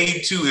 a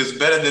made two is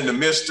better than the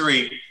missed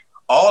three.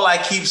 All I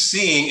keep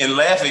seeing and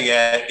laughing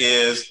at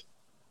is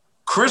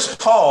Chris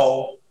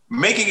Paul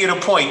making it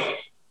a point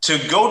to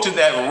go to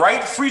that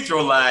right free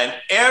throw line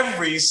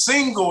every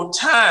single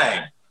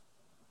time.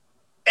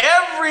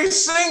 Every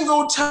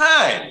single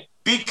time.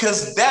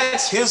 Because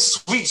that's his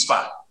sweet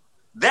spot.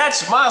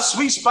 That's my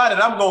sweet spot, and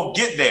I'm going to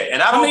get there.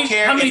 And I don't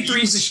care. How many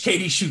threes did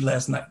KD shoot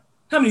last night?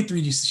 How many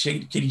threes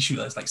did KD shoot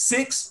last night?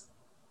 6?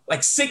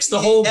 Like 6 the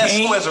whole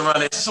game?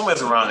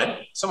 Somewhere's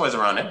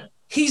around it.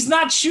 He's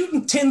not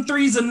shooting 10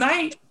 threes a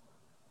night.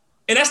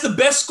 And that's the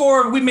best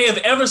score we may have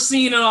ever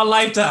seen in our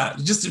lifetime,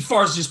 just as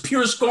far as just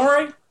pure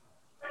scoring.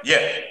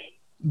 Yeah.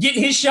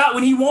 Getting his shot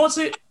when he wants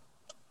it.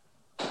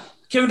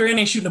 Kevin Durant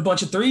ain't shooting a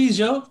bunch of threes,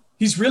 yo.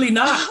 He's really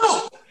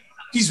not.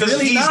 He's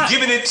really not. He's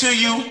giving it to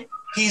you.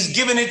 He's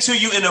giving it to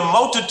you in a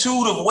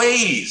multitude of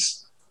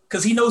ways.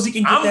 Because he knows he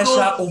can get that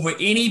shot over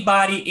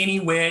anybody,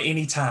 anywhere,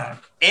 anytime.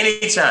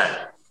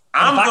 Anytime.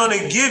 I'm going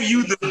to give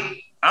you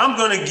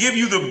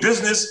the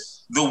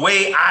business the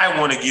way I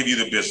want to give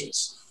you the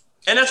business.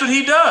 And that's what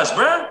he does,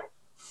 bro.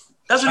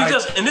 That's what he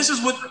does. And this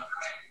is what,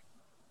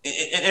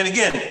 and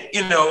again,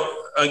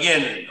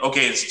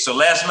 okay, so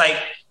last night,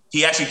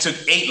 he actually took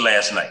 8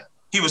 last night.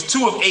 He was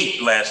 2 of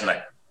 8 last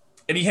night.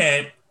 And he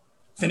had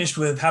finished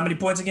with how many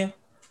points again?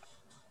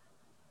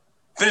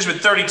 Finished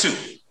with 32.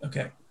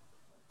 Okay.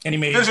 And he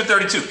made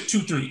 32. 2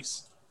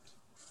 threes.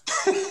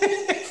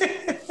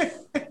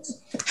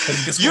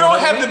 You don't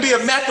have to be a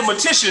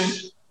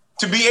mathematician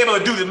to be able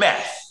to do the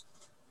math.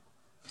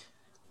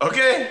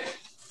 Okay?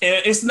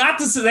 It's not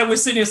that we're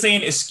sitting here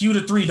saying eschew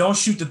the 3, don't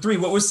shoot the 3.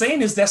 What we're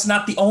saying is that's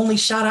not the only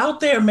shot out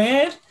there,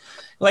 man.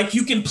 Like,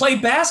 you can play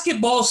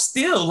basketball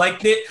still.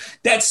 Like,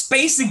 that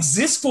space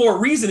exists for a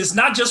reason. It's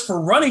not just for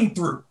running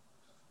through.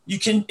 You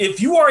can,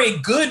 if you are a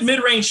good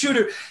mid-range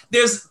shooter,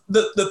 there's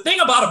the thing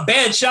about a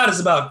bad shot is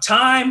about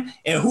time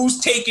and who's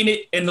taking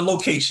it and the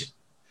location.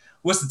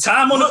 What's the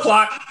time on the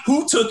clock?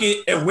 Who took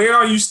it? And where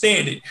are you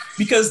standing?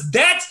 Because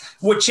that's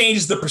what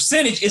changes the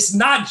percentage. It's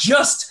not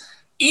just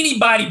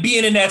anybody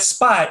being in that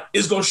spot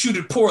is going to shoot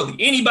it poorly.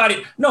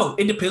 Anybody. No,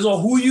 it depends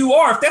on who you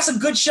are. If that's a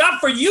good shot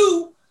for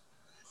you,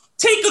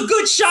 take a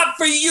good shot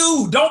for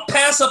you. Don't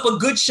pass up a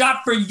good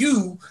shot for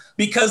you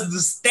because the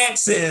stat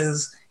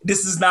says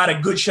this is not a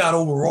good shot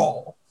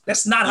overall.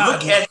 That's not how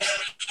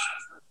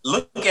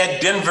Look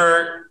at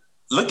Denver.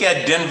 Look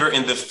at Denver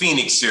in the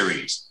Phoenix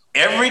series.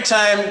 Every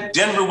time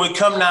Denver would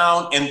come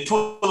down and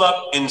pull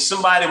up and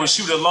somebody would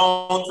shoot a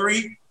long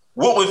three,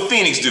 what would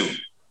Phoenix do?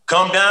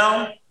 Come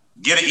down,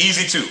 get an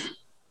easy two.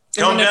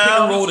 Come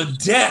down, roll to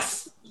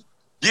death.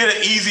 Get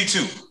an easy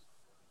two.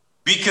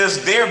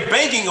 Because they're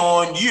banking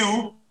on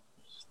you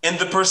and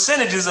the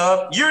percentages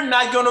of you're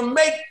not going to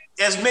make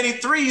as many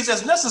threes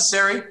as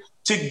necessary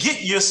to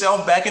get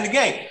yourself back in the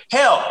game.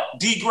 Hell,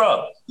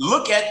 D-Grub,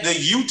 look at the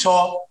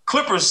Utah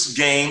Clippers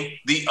game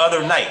the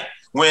other night.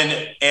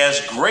 When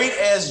as great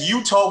as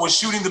Utah was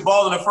shooting the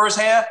ball in the first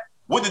half,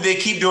 what did they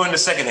keep doing in the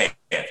second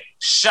half?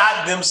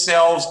 Shot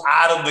themselves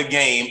out of the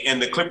game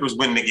and the Clippers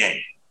win the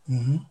game.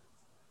 Mm-hmm.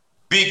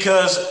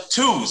 Because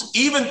twos,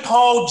 even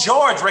Paul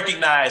George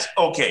recognized,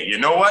 okay, you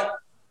know what?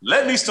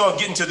 Let me start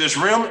getting to this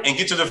rim and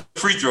get to the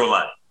free throw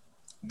line.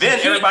 Then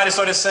everybody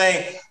started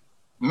saying,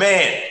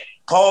 man,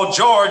 Paul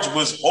George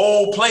was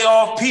old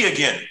playoff P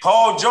again.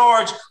 Paul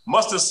George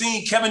must have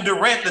seen Kevin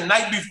Durant the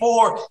night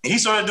before and he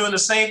started doing the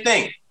same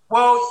thing.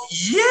 Well,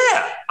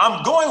 yeah,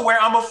 I'm going where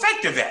I'm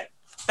effective at.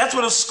 That's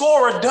what a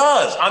scorer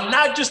does. I'm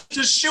not just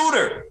a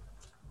shooter.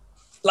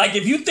 Like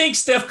if you think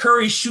Steph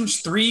Curry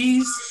shoots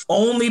threes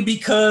only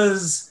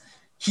because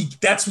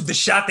that's the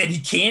shot that he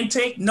can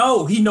take,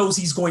 no, he knows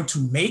he's going to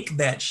make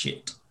that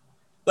shit.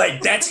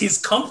 Like that's his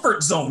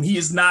comfort zone. He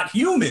is not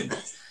human.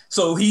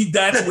 So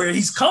that's where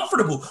he's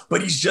comfortable,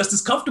 but he's just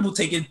as comfortable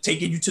taking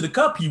you to the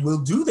cup. He will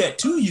do that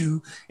to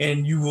you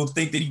and you will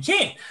think that he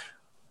can't.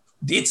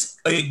 It's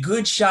a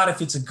good shot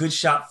if it's a good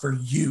shot for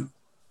you.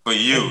 For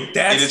you.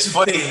 That's it is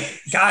funny.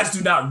 Guys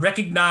do not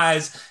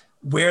recognize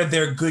where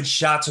their good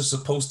shots are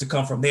supposed to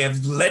come from. They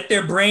have let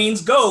their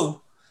brains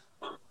go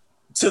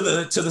to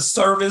the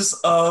service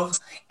of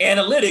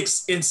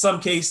analytics in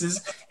some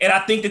cases. And I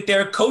think that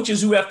there are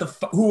coaches who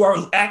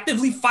are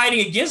actively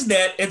fighting against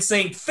that and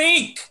saying,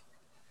 think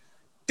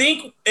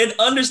and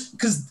understand,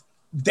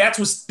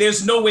 because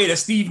there's no way that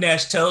Steve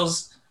Nash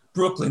tells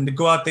Brooklyn to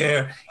go out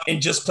there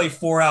and just play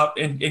 4 out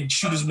and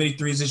shoot as many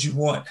threes as you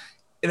want.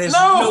 And there's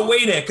no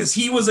way there, because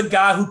he was a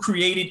guy who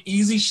created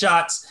easy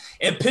shots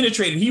and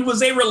penetrated. He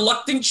was a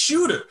reluctant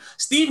shooter.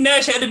 Steve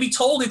Nash had to be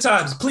told at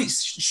times,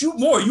 please shoot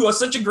more. You are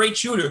such a great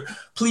shooter.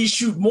 Please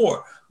shoot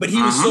more. But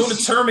he was so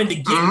determined to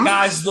get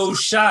guys those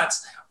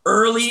shots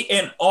early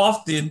and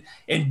often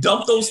and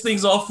dump those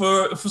things off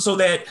so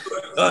that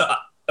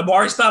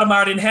Amari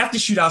Stoudemire didn't have to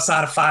shoot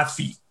outside of 5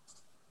 feet.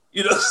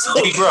 You know, so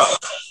bro,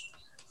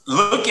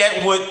 look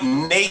at what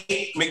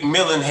Nate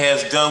McMillan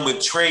has done with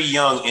Trae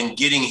Young and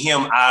getting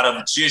him out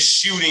of just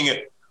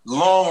shooting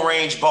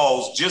long-range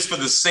balls just for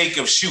the sake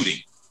of shooting.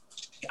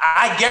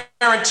 I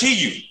guarantee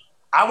you,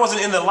 I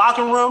wasn't in the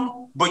locker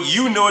room, but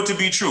you know it to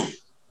be true.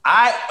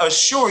 I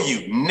assure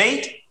you,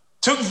 Nate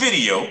took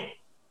video,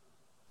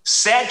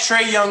 sat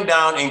Trae Young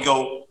down and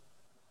go,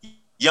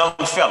 young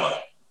fella,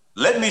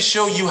 let me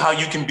show you how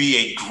you can be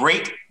a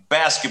great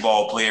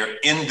basketball player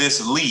in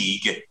this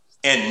league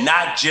and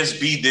not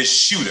just be this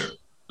shooter.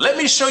 Let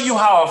me show you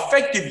how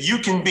effective you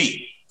can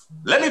be.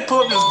 Let me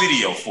pull up this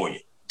video for you.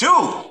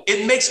 Dude,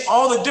 it makes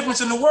all the difference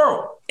in the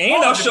world.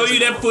 And I'll show you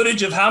that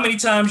footage of how many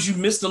times you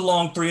missed a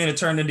long three and it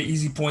turned into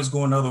easy points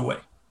going the other way.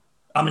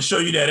 I'm going to show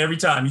you that every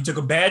time. You took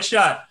a bad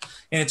shot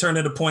and it turned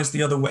into points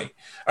the other way.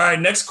 All right,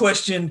 next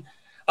question.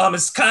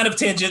 It's kind of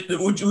tangent.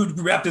 We'll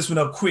wrap this one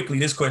up quickly.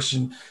 This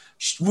question.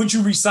 Would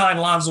you resign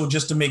Lonzo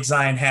just to make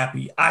Zion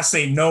happy? I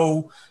say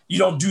no. You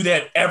don't do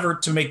that ever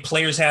to make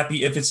players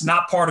happy. If it's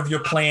not part of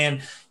your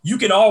plan, you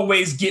can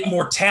always get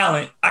more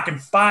talent. I can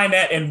find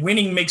that, and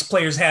winning makes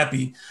players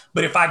happy.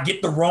 But if I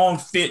get the wrong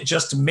fit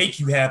just to make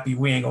you happy,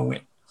 we ain't going to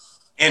win.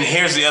 And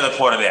here's the other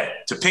part of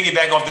that. To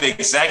piggyback off the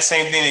exact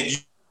same thing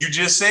that you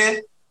just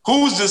said,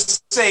 who's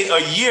to say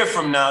a year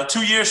from now,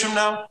 2 years from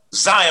now,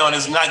 Zion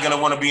is not going to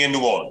want to be in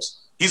New Orleans?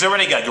 He's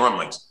already got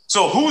grumblings.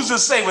 So who's to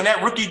say when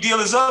that rookie deal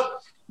is up,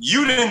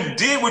 you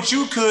did what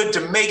you could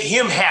to make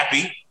him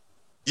happy.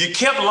 You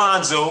kept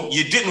Lonzo,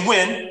 you didn't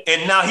win,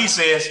 and now he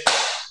says,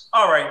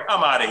 all right,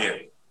 I'm out of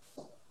here.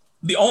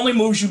 The only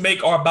moves you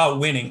make are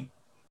about winning.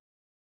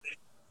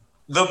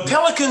 The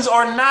Pelicans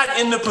are not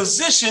in the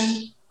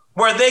position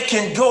where they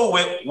can go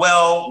with,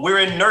 well, we're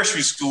in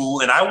nursery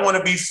school and I want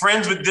to be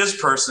friends with this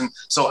person,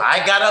 so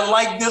I got to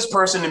like this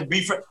person and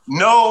be friends.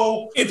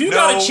 No. If you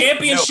got a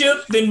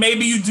championship, then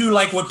maybe you do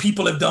like what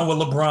people have done with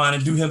LeBron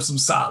and do him some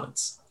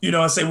solids. You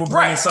know, and say, we'll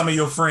bring in some of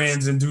your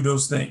friends and do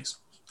those things.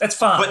 That's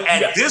fine. But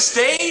at this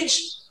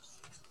stage,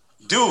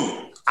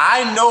 dude,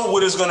 I know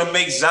what is going to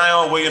make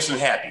Zion Williamson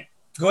happy.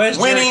 Go ahead,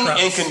 winning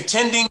and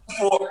contending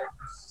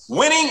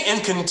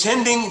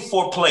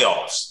for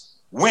playoffs.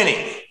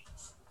 Winning.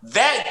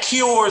 That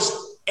cures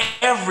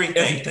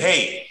Everything.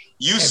 Hey,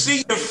 you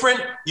see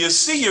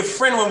your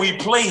friend when we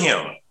play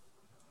him,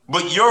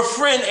 but your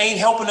friend ain't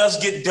helping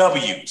us get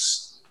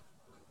W's.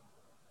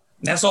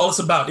 That's all it's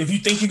about. If you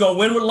think you're gonna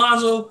win with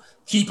Lonzo,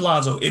 keep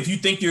Lonzo. If you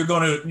think you're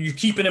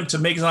keeping him to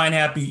make Zion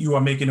happy, you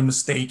are making a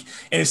mistake,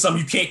 and it's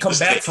something you can't come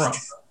back from.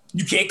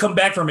 You can't come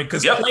back from it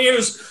because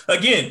players,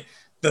 again,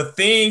 the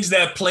things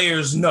that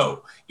players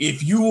know.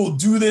 If you will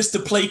do this to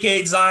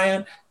placate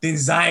Zion, then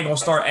Zion gonna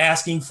start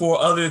asking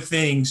for other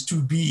things to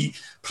be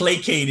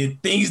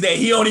placated, things that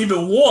he don't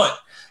even want,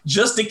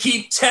 just to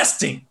keep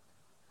testing.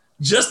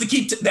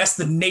 That's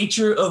the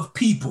nature of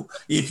people.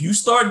 If you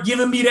start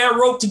giving me that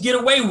rope to get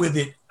away with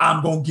it,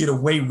 I'm gonna get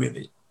away with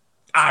it.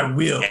 I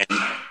will.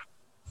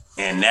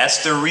 And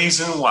that's the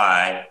reason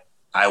why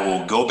I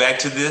will go back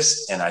to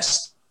this, and I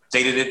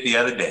stated it the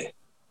other day.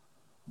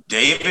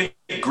 David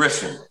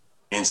Griffin,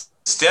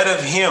 instead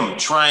of him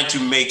trying to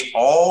make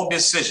all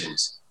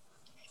decisions,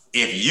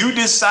 if you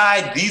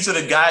decide these are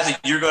the guys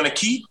that you're going to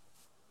keep,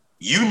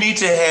 you need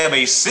to have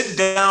a sit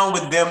down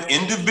with them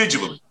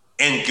individually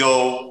and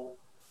go,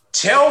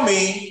 tell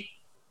me,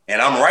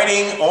 and I'm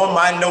writing on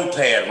my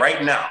notepad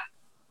right now,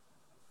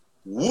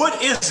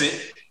 what is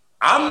it?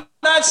 I'm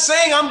not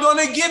saying I'm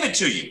going to give it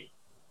to you,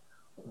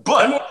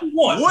 but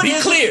what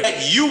is it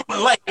that you would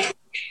like?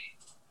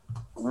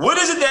 What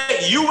is it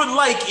that you would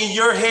like in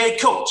your head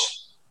coach?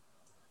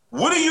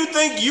 What do you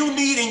think you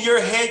need in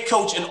your head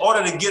coach in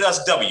order to get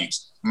us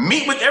W's?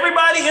 Meet with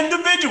everybody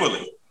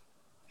individually.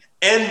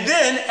 And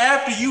then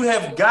after you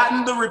have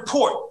gotten the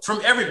report from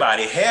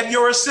everybody, have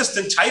your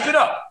assistant type it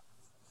up.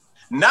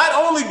 Not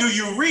only do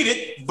you read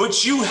it,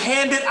 but you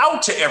hand it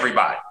out to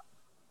everybody.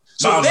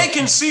 So they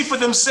can see for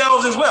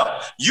themselves as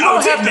well. You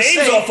don't have to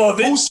say off of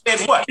who said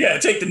what. Yeah,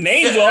 take the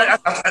names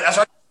off. That's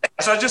what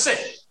I just said.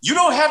 You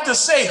don't have to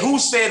say who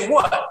said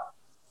what.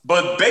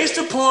 But based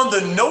upon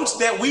the notes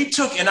that we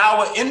took in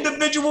our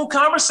individual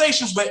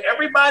conversations where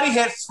everybody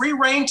had free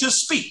reign to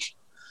speak,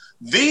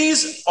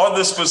 these are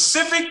the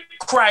specific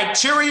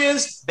criteria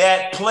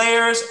that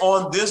players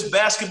on this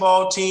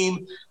basketball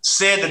team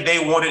said that they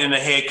wanted in a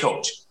head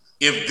coach.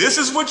 If this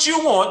is what you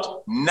want,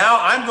 now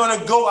I'm going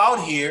to go out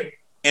here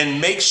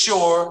and make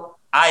sure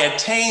I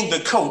attain the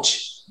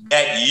coach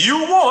that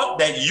you want,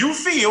 that you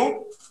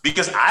feel,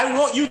 because I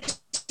want you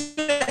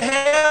to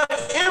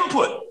have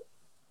input.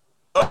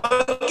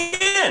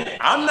 Again,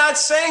 I'm not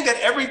saying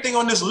that everything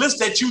on this list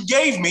that you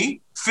gave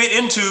me fit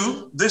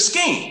into the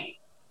scheme.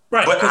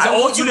 Right. But I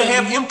want you to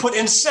have input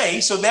and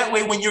say, so that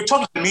way when you're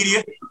talking to the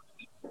media.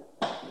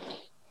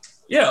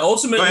 Yeah,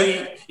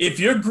 ultimately, if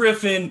you're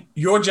Griffin,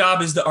 your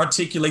job is to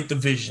articulate the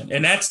vision.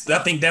 And I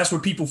think that's where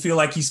people feel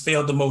like he's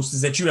failed the most, is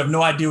that you have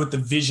no idea what the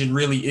vision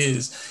really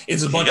is.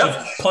 It's a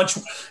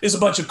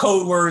bunch of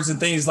code words and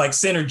things like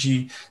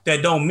synergy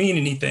that don't mean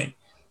anything.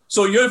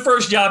 So your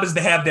first job is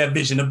to have that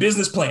vision, a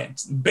business plan.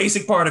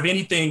 Basic part of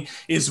anything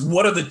is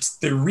what are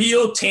the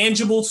real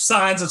tangible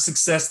signs of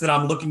success that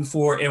I'm looking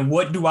for, and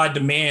what do I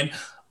demand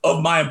of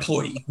my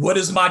employee? What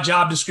is my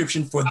job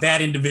description for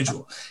that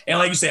individual? And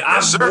like you said,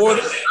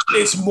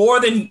 it's more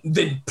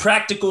than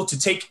practical to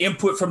take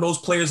input from those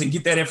players and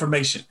get that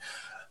information.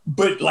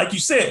 But like you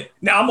said,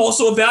 now I'm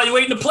also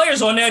evaluating the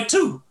players on that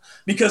too,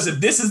 because if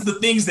this is the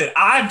things that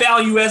I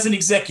value as an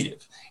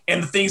executive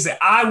and the things that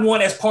I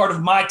want as part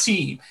of my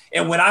team,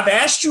 and when I've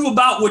asked you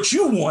about what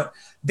you want,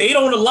 they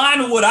don't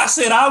align with what I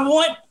said I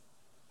want,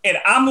 and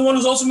I'm the one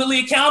who's ultimately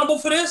accountable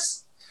for this,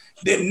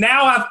 then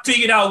now I've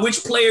figured out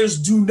which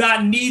players do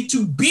not need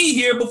to be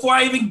here before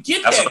I even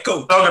get that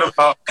coach.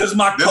 Because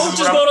my coach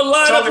is going to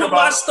line up with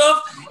my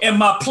stuff, and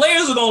my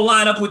players are going to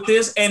line up with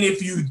this. And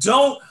if you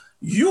don't,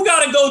 you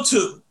got to go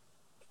too.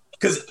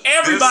 Because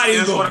everybody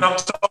is going to. What I'm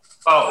talking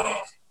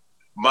about.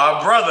 My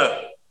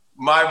brother.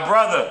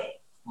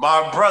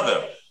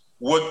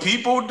 What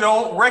people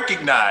don't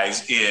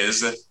recognize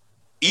is,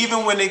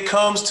 even when it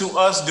comes to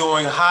us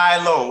doing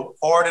high-low,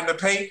 hard in the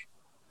paint,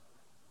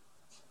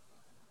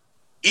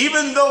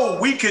 even though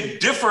we could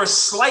differ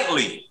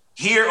slightly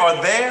here or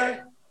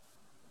there,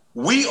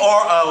 we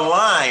are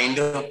aligned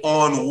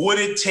on what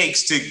it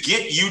takes to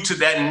get you to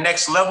that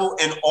next level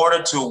in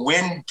order to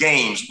win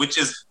games, which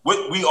is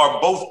what we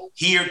are both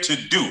here to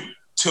do,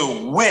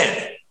 to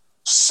win.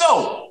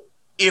 So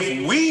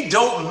if we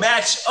don't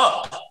match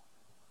up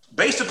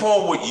based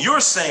upon what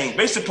you're saying,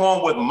 based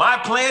upon what my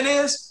plan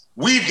is,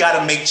 we've got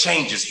to make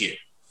changes here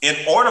in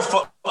order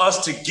for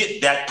us to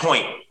get that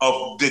point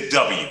of the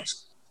W's.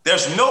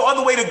 There's no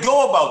other way to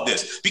go about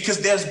this,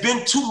 because there's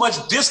been too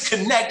much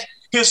disconnect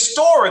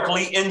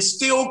historically and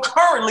still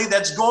currently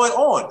that's going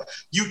on.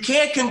 You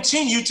can't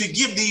continue to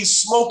give these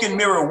smoke and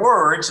mirror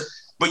words,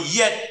 but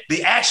yet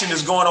the action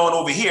is going on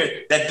over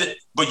here.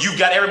 But you've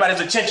got everybody's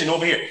attention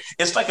over here.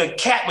 It's like a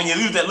cat when you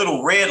lose that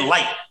little red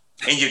light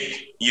and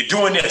you're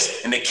doing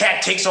this and the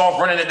cat takes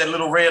off running at that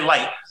little red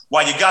light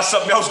while you got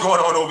something else going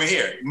on over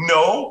here.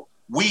 No.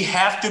 We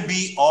have to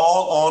be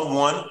all on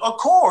one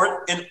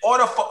accord in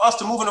order for us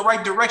to move in the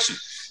right direction.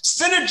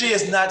 Synergy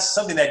is not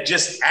something that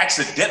just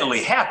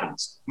accidentally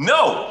happens.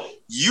 No,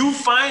 You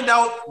find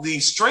out the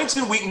strengths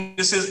and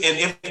weaknesses, and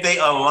if they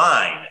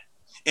align.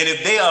 And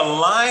if they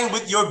align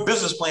with your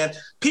business plan,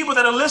 people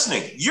that are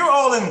listening, you're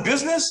all in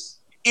business.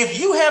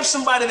 If you have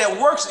somebody that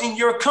works in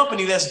your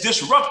company that's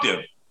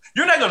disruptive,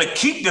 you're not going to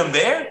keep them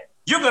there.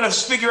 You're going to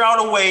figure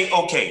out a way.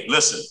 Okay,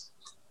 listen,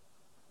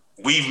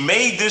 we've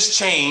made this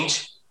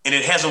change and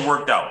it hasn't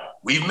worked out.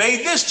 We've made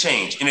this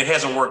change and it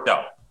hasn't worked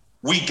out.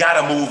 We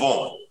got to move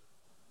on.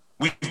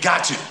 We've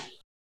got to.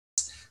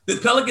 The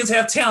Pelicans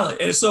have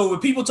talent. And so when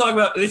people talk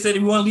about, they said,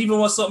 we want to leave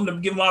them on something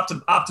to give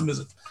them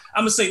optimism.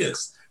 I'm going to say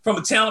this. From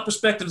a talent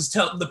perspective,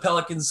 the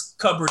Pelicans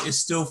cupboard is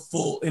still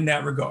full in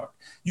that regard.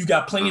 You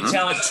got plenty of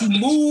talent to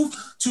move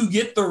to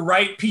get the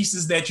right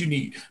pieces that you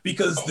need,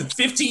 because the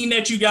 15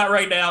 that you got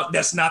right now,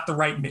 that's not the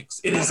right mix.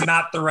 It is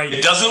not the right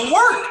mix. It doesn't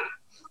work.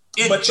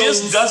 It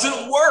just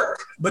doesn't work.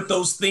 But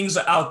those things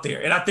are out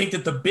there. And I think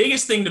that the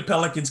biggest thing the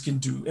Pelicans can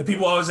do, and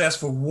people always ask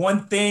for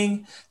one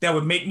thing that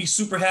would make me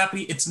super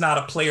happy, it's not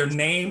a player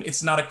name,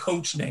 it's not a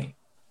coach name.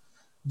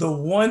 The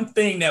one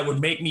thing that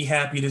would make me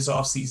happy this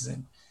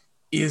offseason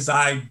is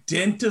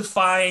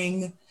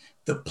identifying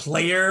the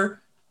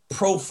player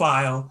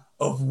profile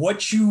of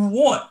what you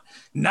want.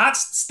 Not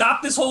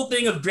stop this whole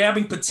thing of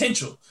grabbing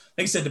potential.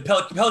 Like I said, the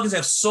Pelicans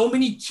have so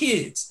many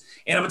kids,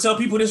 and I'm gonna tell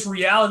people this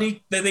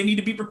reality that they need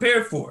to be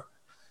prepared for.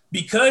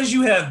 Because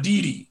you have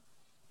Dede,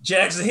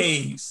 Jackson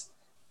Hayes,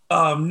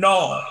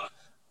 Naw,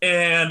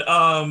 and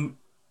all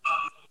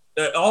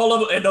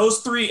of and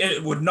those three,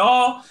 with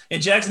Naw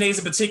and Jackson Hayes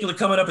in particular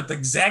coming up at the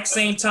exact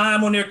same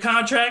time on their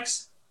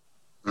contracts.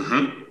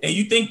 Mm-hmm. And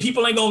you think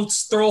people ain't gonna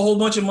throw a whole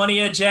bunch of money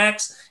at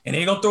Jax and they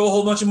ain't gonna throw a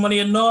whole bunch of money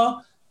at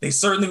Naw? They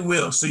certainly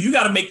will. So you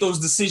got to make those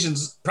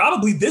decisions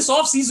probably this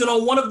offseason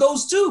on one of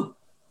those two,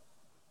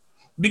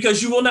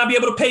 because you will not be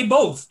able to pay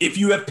both. If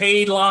you have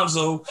paid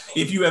Lonzo,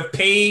 if you have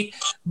paid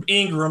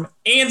Ingram,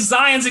 and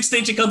Zion's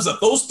extension comes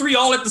up, those three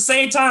all at the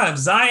same time,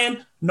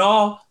 Zion,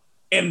 Naw,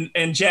 and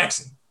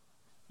Jackson.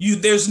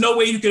 There's no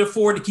way you can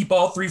afford to keep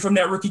all three from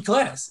that rookie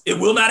class. It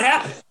will not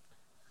happen.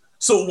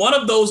 So one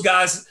of those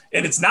guys,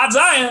 and it's not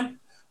Zion,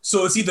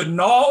 so it's either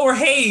Naw or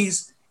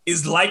Hayes,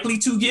 is likely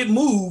to get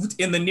moved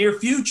in the near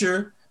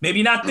future.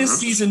 Maybe not this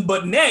season,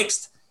 but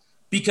next,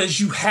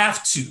 because you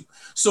have to.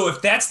 So if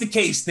that's the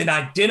case, then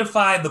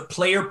identify the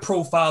player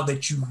profile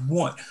that you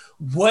want.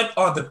 What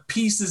are the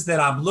pieces that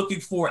I'm looking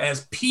for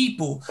as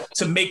people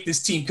to make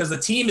this team? Because the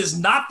team is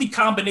not the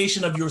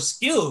combination of your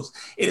skills.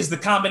 It is the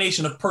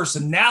combination of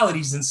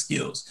personalities and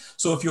skills.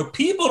 So if your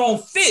people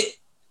don't fit,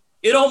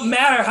 it don't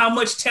matter how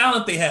much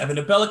talent they have. And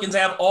the Pelicans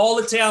have all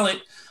the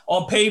talent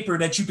on paper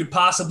that you could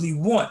possibly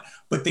want,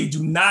 but they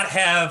do not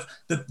have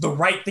the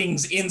right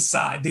things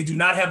inside. They do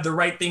not have the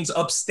right things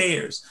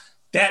upstairs.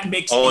 That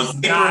makes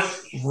it not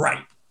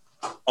right.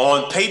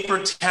 On paper,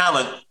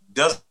 talent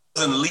doesn't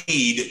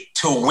lead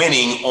to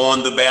winning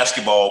on the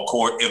basketball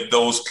court if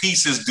those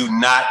pieces do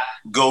not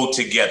go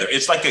together.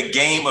 It's like a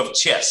game of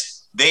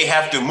chess. They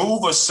have to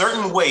move a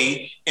certain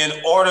way in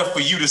order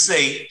for you to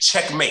say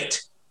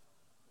checkmate.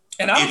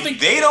 And I don't think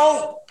they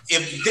don't,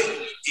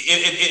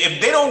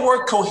 if they don't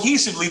work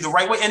cohesively the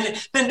right way, and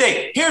then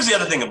Dave, here's the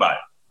other thing about it.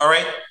 All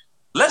right,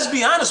 let's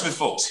be honest with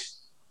folks.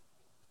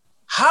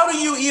 How do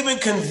you even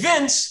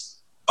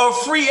convince a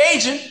free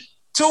agent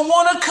to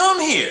want to come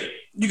here?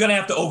 You're gonna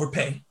have to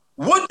overpay.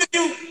 What do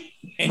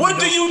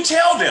you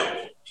tell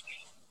them?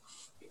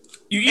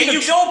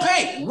 You don't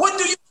pay. What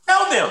do you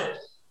tell them?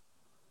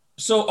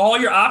 So all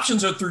your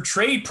options are through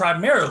trade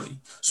primarily.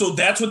 So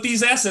that's what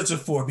these assets are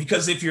for.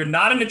 Because if you're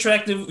not an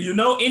attractive, you're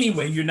not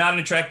an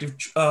attractive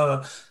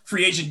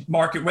free agent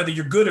market, whether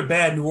you're good or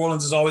bad, New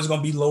Orleans is always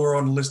going to be lower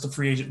on the list of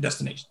free agent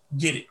destinations.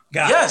 Get it?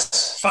 Got it.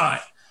 Yes. Fine.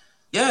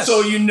 Yes.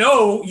 So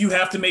you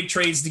have to make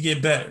trades to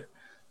get better.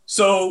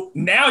 So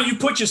now you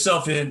put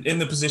yourself in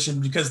the position,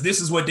 because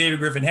this is what David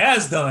Griffin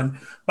has done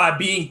by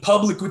being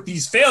public with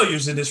these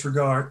failures in this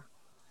regard.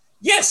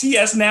 Yes, he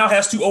now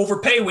has to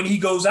overpay when he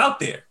goes out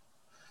there.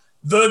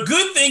 The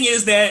good thing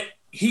is that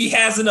he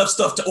has enough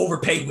stuff to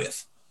overpay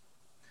with.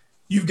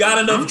 You've got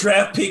enough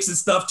draft picks and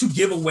stuff to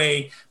give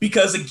away,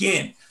 because,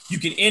 again, you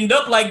can end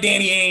up like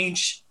Danny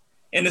Ainge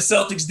and the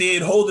Celtics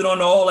did, holding on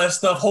to all that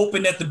stuff,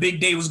 hoping that the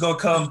big day was going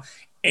to come,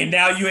 and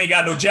now you ain't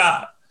got no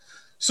job.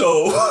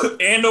 So,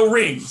 and no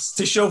rings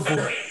to show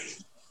for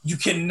it. You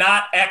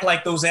cannot act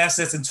like those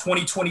assets in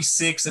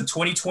 2026 and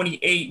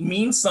 2028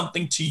 mean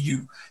something to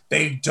you.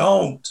 They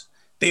don't.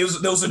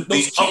 Those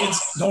kids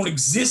don't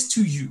exist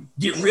to you.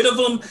 Get rid of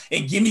them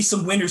and give me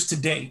some winners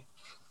today.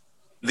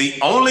 The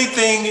only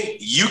thing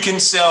you can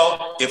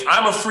sell, if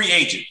I'm a free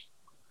agent,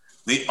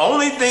 the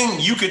only thing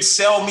you could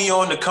sell me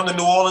on to come to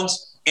New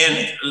Orleans,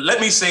 and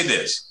let me say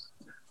this,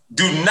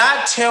 do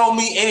not tell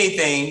me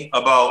anything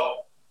about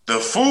the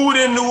food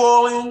in New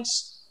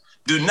Orleans.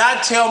 Do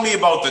not tell me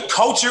about the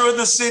culture of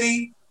the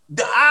city.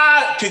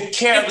 I could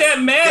care. If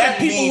that mattered,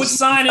 people would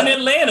sign in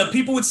Atlanta.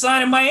 People would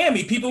sign in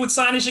Miami. People would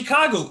sign in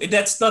Chicago.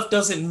 That stuff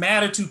doesn't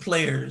matter to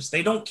players.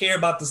 They don't care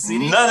about the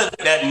city. None of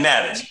that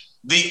matters.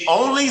 The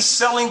only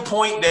selling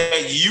point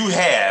that you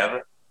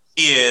have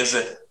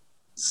is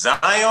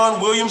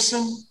Zion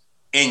Williamson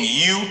and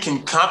you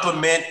can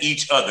complement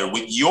each other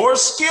with your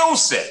skill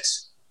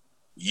sets.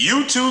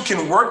 You two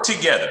can work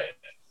together.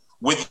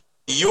 With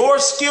your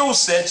skill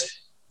sets,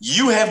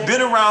 you have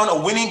been around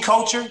a winning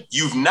culture.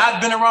 You've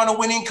not been around a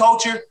winning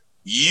culture.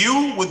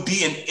 You would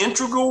be an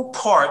integral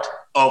part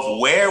of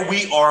where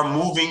we are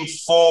moving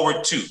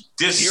forward to,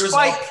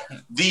 despite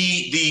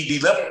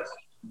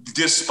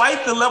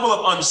despite the level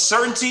of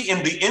uncertainty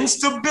and the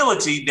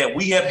instability that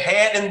we have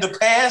had in the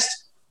past.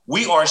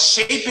 We are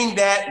shaping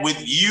that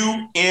with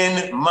you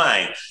in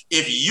mind.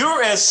 If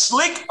you're as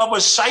slick of a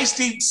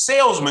shiesty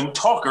salesman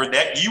talker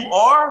that you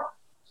are,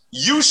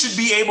 you should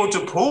be able to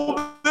pull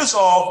this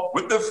off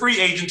with the free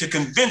agent to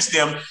convince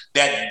them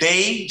that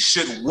they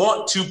should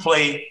want to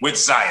play with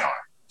Zion.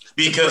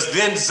 Because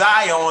then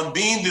Zion,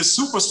 being the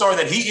superstar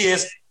that he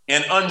is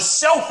and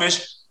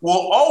unselfish,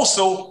 will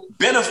also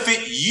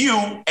benefit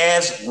you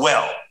as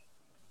well.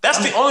 That's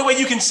the only way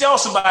you can sell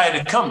somebody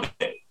to come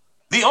there.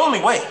 The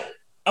only way.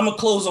 I'm gonna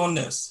close on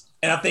this,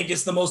 and I think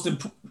it's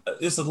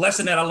it's a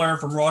lesson that I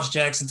learned from Ross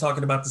Jackson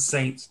talking about the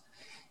Saints,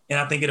 and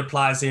I think it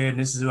applies here. And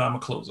this is what I'm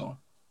gonna close on.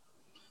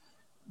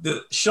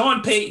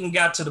 Sean Payton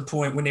got to the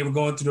point when they were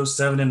going through those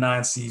 7 and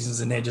 9 seasons,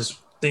 and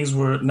things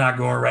were not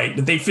going right.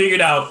 That they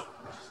figured out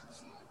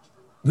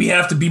we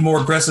have to be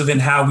more aggressive in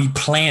how we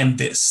plan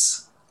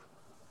this.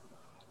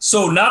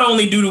 So not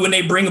only when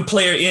they bring a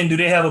player in, do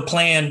they have a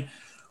plan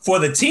for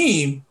the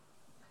team?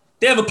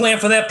 They have a plan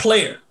for that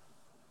player.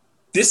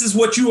 This is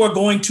what you are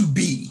going to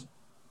be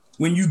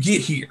when you get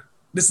here.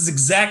 This is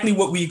exactly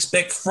what we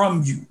expect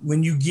from you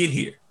when you get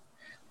here.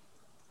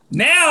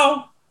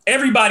 Now,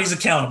 everybody's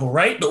accountable,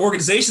 right? The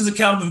organization's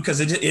accountable because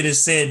it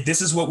has said,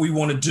 this is what we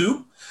want to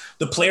do.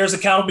 The player's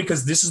accountable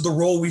because this is the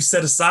role we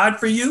set aside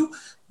for you.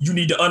 You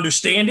need to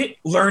understand it,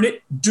 learn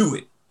it, do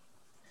it.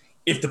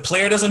 If the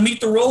player doesn't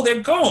meet the role,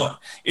 they're gone.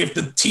 If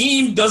the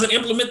team doesn't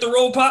implement the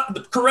role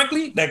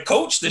correctly, that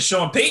coach, that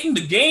Sean Payton,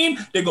 the game,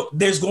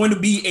 there's going to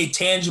be a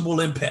tangible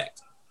impact.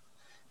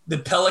 The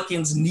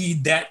Pelicans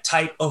need that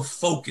type of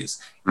focus.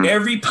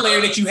 Every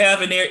player that you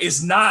have in there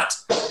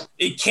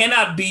it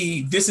cannot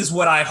be, this is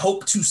what I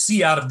hope to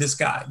see out of this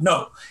guy.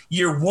 No,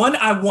 year 1,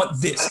 I want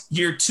this.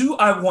 Year 2,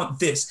 I want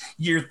this.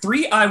 Year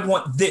 3, I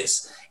want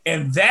this.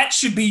 And that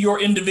should be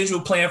your individual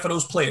plan for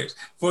those players.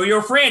 For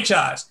your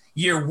franchise,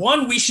 year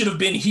 1, we should have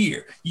been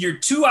here. Year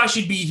 2, I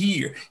should be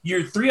here.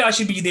 Year 3, I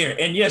should be there.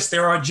 And yes,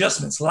 there are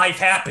adjustments. Life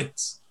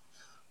happens.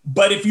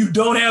 But if you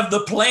don't have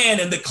the plan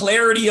and the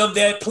clarity of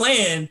that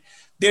plan,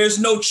 there's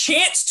no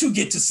chance to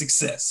get to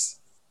success.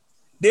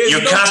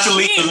 You're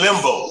constantly in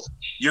limbo.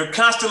 You're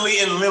constantly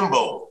in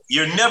limbo.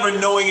 You're never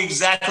knowing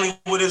exactly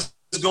what is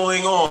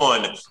going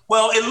on.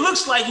 Well, it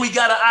looks like we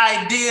got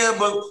an idea,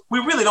 but we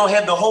really don't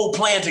have the whole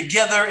plan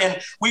together.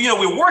 And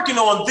we're working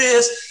on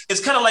this.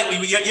 It's kind of like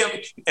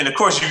and of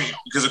course,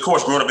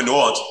 growing up in New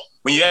Orleans,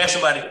 when you ask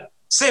somebody,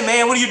 say,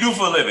 man, what do you do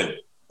for a living?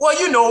 Well,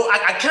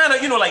 I kind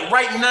of, like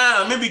right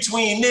now I'm in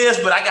between this,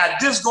 but I got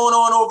this going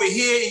on over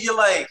here. And you're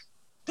like,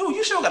 dude,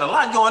 you sure got a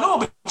lot going on,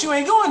 but you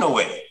ain't going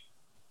nowhere.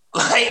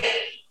 Like,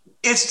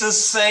 it's the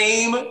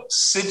same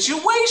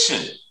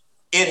situation.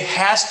 It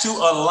has to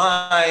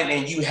align,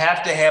 and you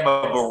have to have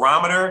a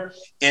barometer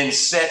and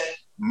set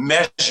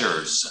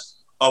measures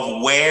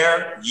of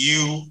where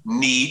you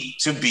need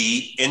to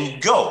be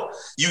and go.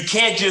 You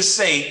can't just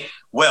say,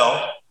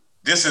 well,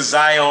 this is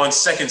Zion's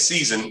second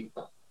season.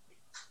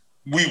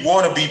 We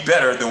want to be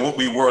better than what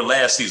we were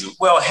last season.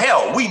 Well,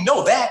 hell, we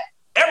know that.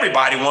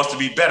 Everybody wants to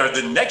be better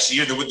than next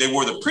year than what they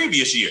were the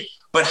previous year.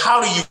 But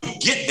how do you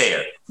get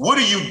there? What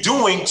are you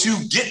doing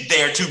to get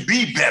there to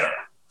be better?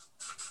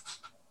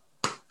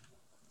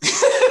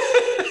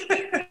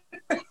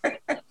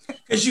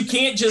 Because you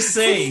can't just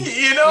say,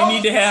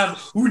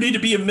 we need to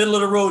be a middle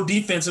of the road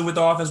defense, and with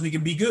the offense we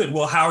can be good.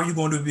 Well, how are you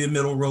going to be a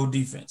middle of the road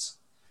defense?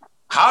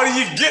 How do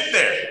you get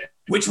there?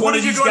 Which one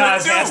of these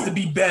guys has to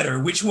be better?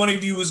 Which one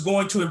of you is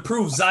going to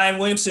improve? Zion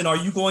Williamson, are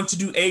you going to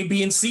do A,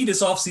 B, and C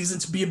this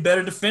offseason to be a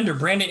better defender?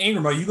 Brandon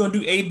Ingram, are you going to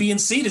do A, B, and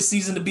C this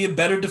season to be a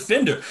better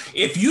defender?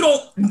 If you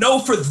don't know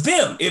for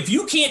them, if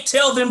you can't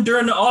tell them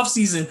during the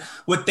offseason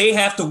what they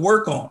have to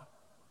work on,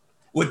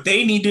 what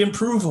they need to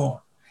improve on,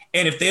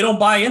 and if they don't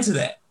buy into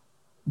that,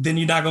 then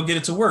you're not going to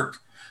get it to work.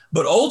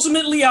 But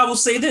ultimately, I will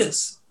say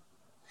this.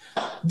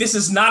 This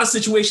is not a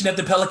situation that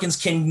the Pelicans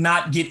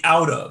cannot get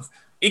out of.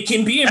 It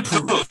can be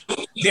improved.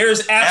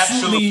 There's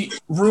absolutely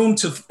room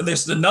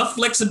there's enough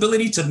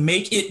flexibility to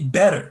make it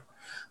better.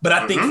 But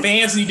I think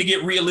fans need to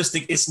get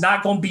realistic. It's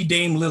not going to be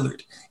Dame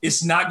Lillard.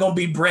 It's not going to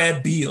be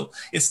Brad Beal.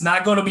 It's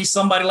not going to be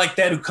somebody like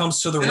that who comes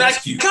to the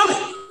rescue.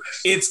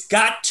 It's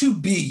got to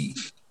be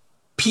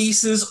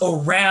pieces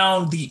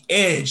around the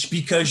edge,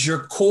 because your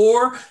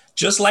core,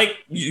 just like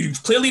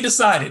you've clearly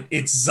decided,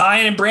 it's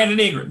Zion and Brandon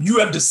Ingram. You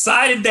have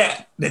decided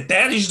that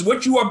is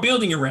what you are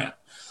building around.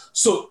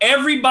 So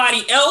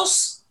everybody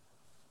else,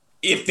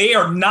 if they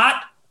are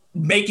not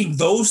making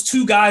those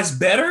two guys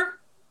better,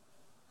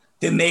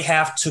 then they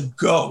have to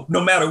go.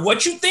 No matter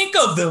what you think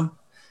of them,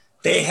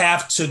 they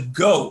have to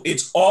go.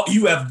 It's all,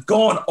 you have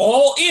gone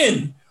all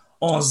in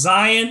on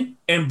Zion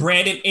and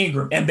Brandon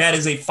Ingram. And that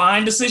is a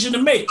fine decision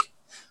to make.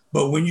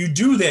 But when you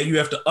do that, you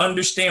have to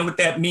understand what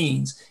that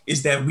means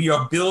is that we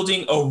are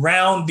building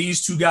around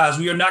these two guys.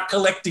 We are not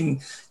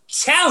collecting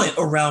talent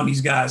around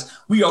these guys.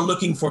 We are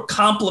looking for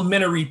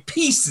complementary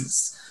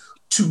pieces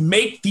to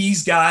make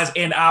these guys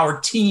and our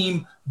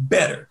team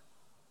better.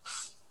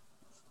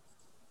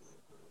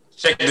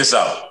 Check this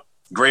out.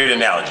 Great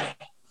analogy.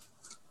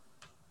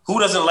 Who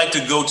doesn't like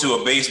to go to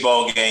a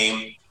baseball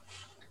game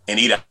and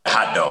eat a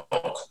hot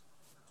dog?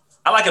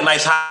 I like a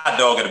nice hot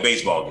dog at a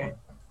baseball game.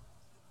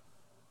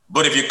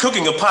 But if you're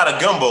cooking a pot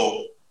of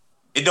gumbo,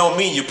 it don't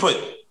mean you put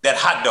that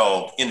hot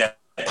dog in that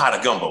pot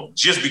of gumbo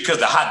just because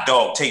the hot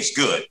dog tastes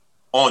good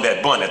on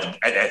that bun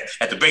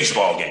at the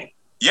baseball game.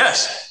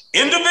 Yes,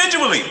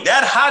 individually,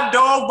 that hot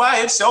dog by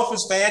itself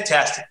is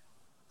fantastic.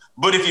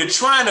 But if you're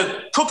trying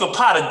to cook a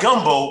pot of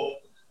gumbo,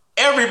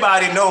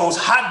 everybody knows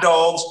hot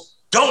dogs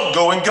don't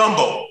go in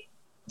gumbo.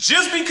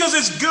 Just because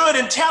it's good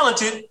and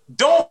talented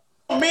don't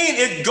mean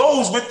it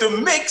goes with the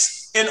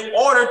mix in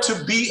order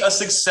to be a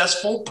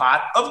successful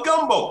pot of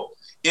gumbo.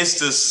 It's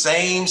the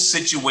same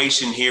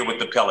situation here with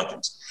the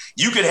Pelicans.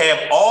 You could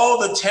have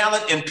all the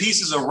talent and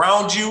pieces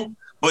around you,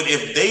 but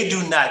if they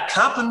do not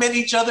complement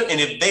each other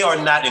and if they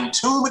are not in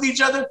tune with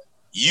each other,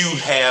 you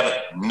have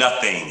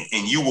nothing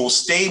and you will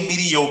stay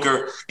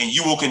mediocre and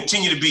you will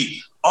continue to be,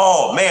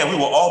 oh man, we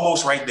were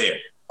almost right there.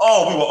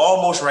 Oh, we were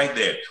almost right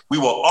there. We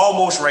were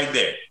almost right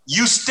there.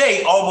 You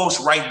stay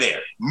almost right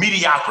there.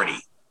 Mediocrity.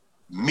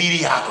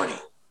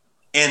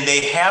 And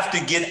they have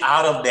to get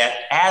out of that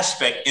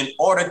aspect in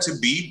order to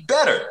be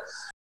better.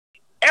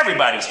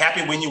 Everybody's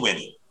happy when you win.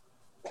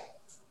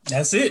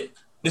 That's it.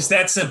 It's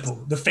that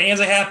simple. The fans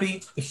are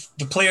happy.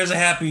 The players are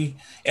happy.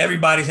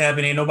 Everybody's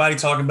happy. Ain't nobody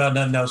talking about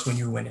nothing else when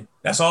you're winning.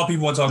 That's all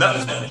people want to talk about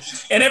is winning.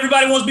 And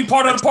everybody wants to be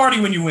part of the party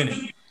when you're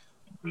winning.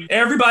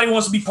 Everybody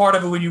wants to be part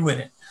of it when you're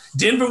winning.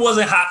 Denver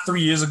wasn't hot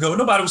 3 years ago.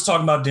 Nobody was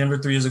talking about Denver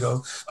 3 years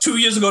ago. 2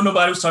 years ago,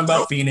 nobody was talking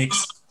about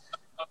Phoenix.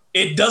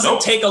 It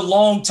doesn't take a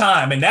long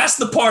time. And that's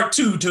the part,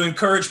 too, to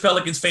encourage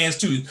Pelicans fans,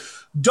 too.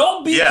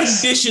 Don't be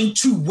conditioned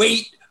to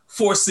wait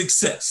for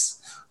success.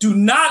 Do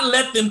not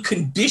let them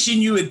condition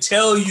you and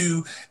tell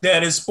you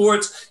that in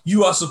sports,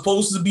 you are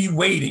supposed to be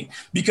waiting.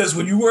 Because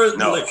when you were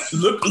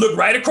look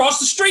right across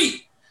the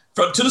street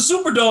to the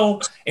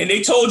Superdome, and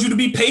they told you to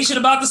be patient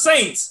about the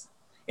Saints,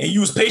 and you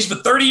was patient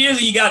for 30 years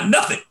and you got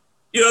nothing.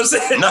 You know what I'm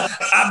saying?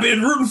 Nothing. I've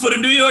been rooting for the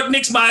New York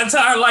Knicks my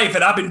entire life,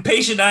 and I've been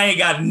patient. I ain't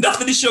got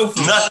nothing to show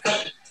for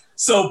it.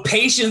 So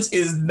patience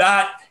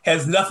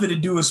has nothing to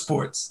do with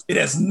sports. It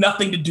has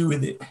nothing to do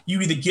with it. You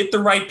either get the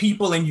right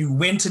people and you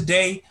win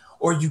today,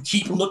 or you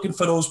keep looking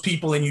for those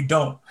people and you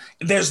don't.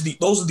 Those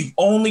are the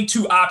only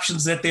two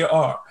options that there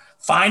are: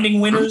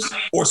 finding winners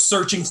or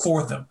searching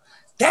for them.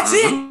 That's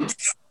it.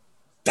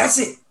 That's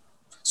it.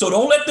 So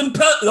don't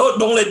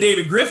let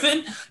David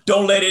Griffin,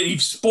 don't let any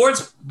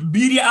sports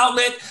media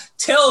outlet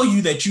tell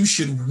you that you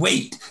should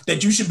wait,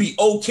 that you should be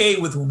okay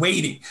with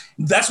waiting.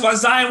 That's why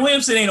Zion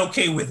Williamson ain't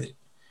okay with it.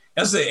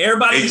 I said,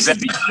 everybody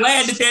should be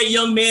glad that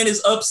young man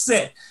is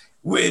upset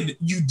when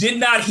you did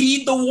not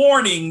heed the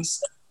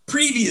warnings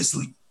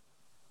previously.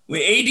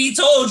 When AD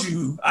told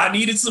you I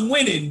needed some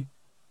winning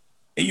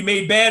and you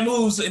made bad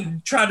moves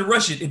and tried to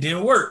rush it, it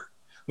didn't work.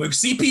 When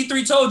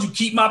CP3 told you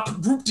keep my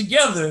group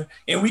together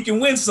and we can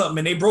win something,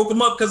 and they broke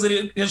him up because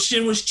his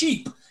shin was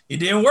cheap, it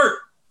didn't work.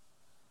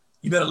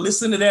 You better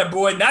listen to that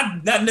boy,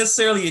 not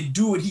necessarily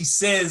do what he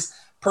says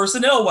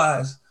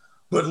personnel-wise,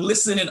 but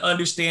listen and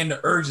understand the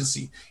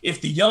urgency.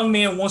 If the young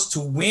man wants to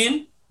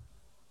win,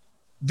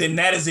 then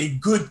that is a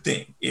good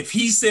thing. If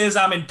he says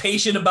I'm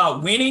impatient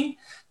about winning,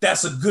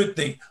 that's a good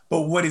thing.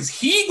 But what is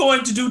he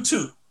going to do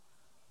too?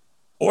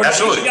 Or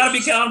you got to be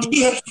accountable.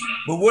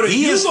 But what are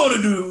you going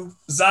to do,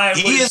 Zion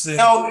Williamson,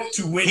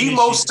 to win? He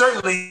most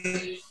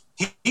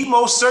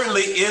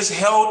certainly is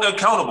held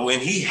accountable,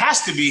 and he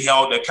has to be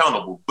held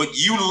accountable. But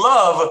you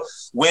love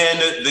when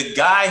the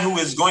guy who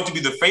is going to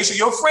be the face of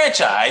your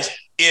franchise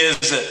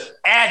is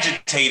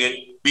agitated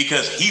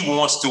because he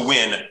wants to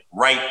win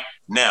right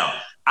now.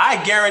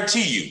 I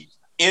guarantee you,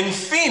 in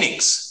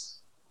Phoenix,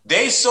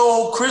 they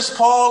sold Chris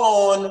Paul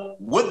on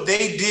what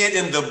they did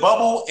in the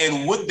bubble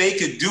and what they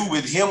could do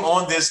with him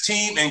on this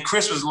team. And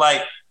Chris was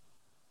like,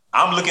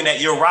 I'm looking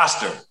at your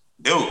roster.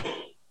 Dude,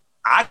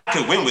 I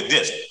could win with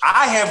this.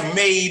 I have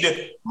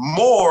made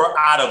more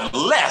out of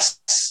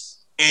less,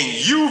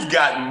 and you've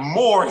got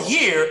more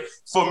here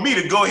for me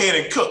to go ahead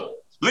and cook.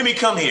 Let me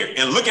come here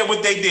and look at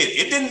what they did.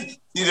 It didn't,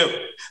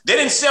 they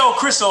didn't sell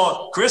Chris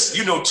on,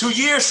 2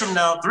 years from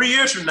now, 3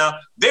 years from now,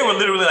 they were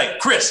literally like,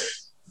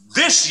 Chris,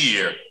 this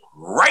year,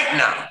 right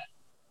now.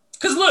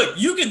 Because look,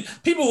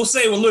 people will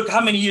say, well, look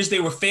how many years they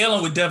were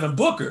failing with Devin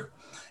Booker.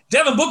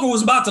 Devin Booker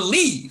was about to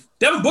leave.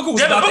 Devin Booker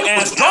was about to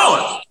ask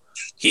out.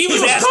 He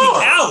was asking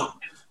out.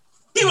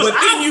 But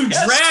then you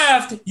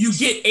draft, you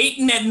get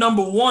Ayton at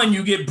number 1,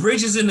 you get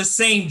Bridges in the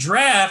same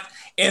draft,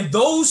 and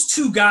those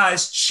two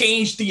guys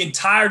changed the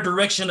entire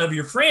direction of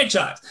your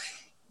franchise.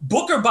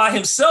 Booker by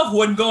himself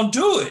wasn't going to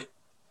do it.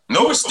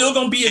 You were still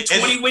going to be a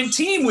 20-win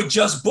team with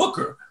just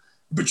Booker.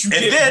 But you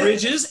get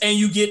Bridges and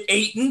you get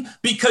Ayton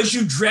because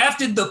you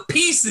drafted the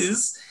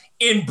pieces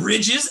in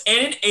Bridges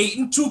and in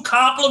Ayton to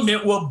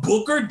complement what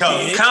Booker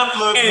did.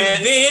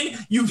 And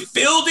then you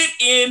filled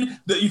in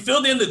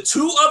the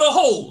two other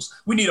holes.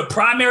 We need a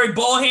primary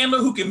ball handler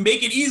who can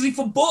make it easy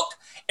for Book,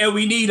 and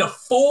we need a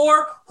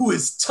 4 who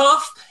is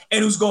tough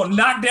and who's going to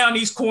knock down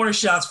these corner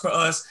shots for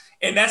us.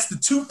 And that's the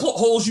two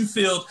holes you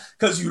filled,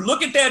 because you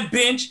look at that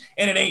bench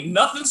and it ain't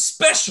nothing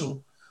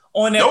special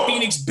on that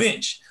Phoenix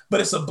bench.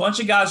 But it's a bunch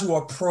of guys who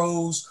are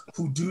pros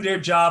who do their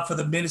job for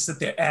the minutes that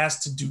they're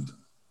asked to do them.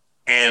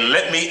 And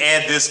let me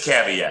add this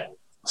caveat.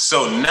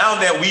 So now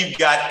that we've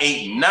got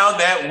Ayton, now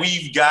that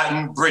we've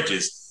gotten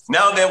Bridges,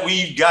 now that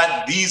we've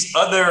got these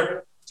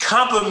other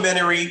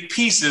complementary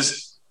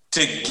pieces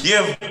to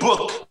give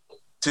Book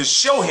to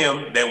show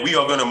him that we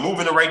are going to move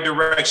in the right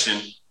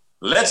direction,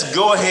 let's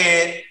go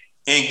ahead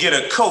and get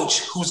a coach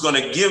who's going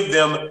to give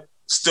them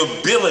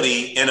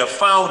stability and a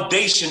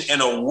foundation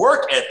and a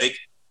work ethic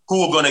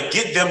who are going to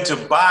get them to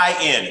buy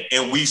in.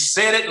 And we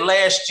said it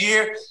last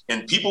year,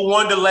 and people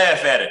wanted to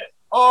laugh at it.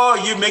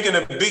 Oh, you're making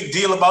a big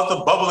deal about the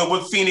bubble and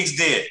what Phoenix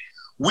did.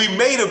 We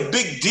made a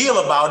big deal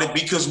about it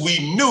because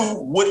we knew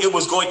what it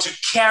was going to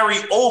carry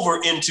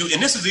over into,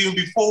 and this is even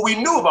before we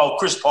knew about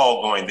Chris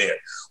Paul going there.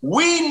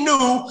 We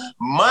knew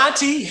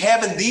Monty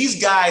having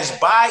these guys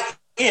buy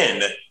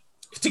in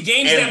to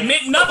games that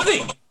meant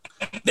nothing,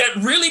 that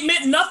really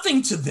meant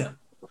nothing to them.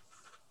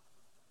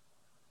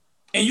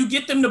 And you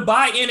get them to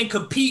buy in and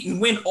compete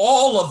and win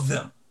all of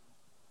them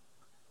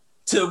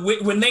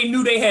when they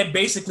knew they had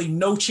basically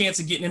no chance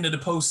of getting into the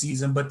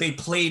postseason, but they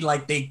played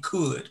like they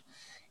could.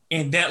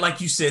 And that,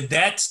 like you said,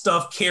 that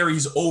stuff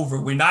carries over.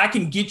 When I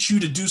can get you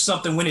to do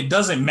something when it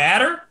doesn't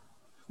matter,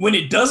 when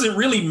it doesn't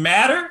really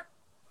matter,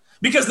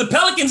 because the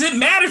Pelicans, it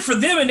mattered for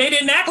them and they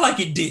didn't act like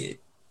it did.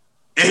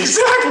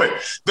 Exactly.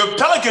 The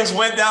Pelicans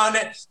went down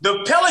there.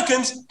 The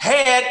Pelicans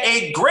had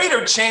a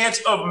greater chance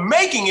of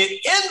making it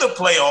in the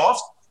playoffs,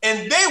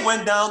 and they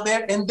went down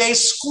there and they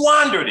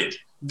squandered it.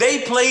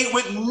 They played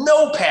with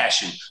no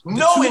passion,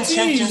 no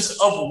intentions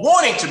of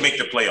wanting to make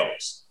the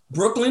playoffs.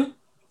 Brooklyn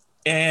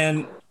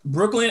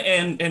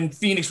and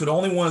Phoenix were the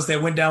only ones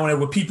that went down there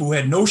with people who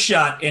had no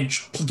shot and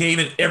gave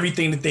it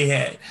everything that they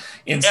had.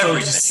 And so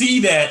to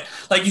see that,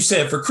 like you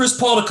said, for Chris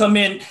Paul to come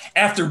in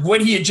after what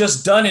he had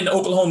just done in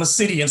Oklahoma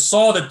City and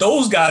saw that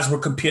those guys were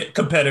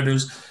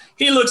competitors,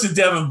 he looks at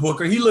Devin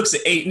Booker, he looks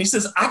at Ayton, he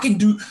says, I can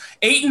do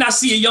Ayton. I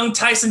see a young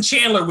Tyson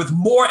Chandler with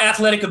more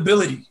athletic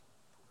ability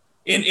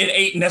in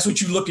Ayton. That's what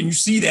you look and you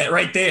see that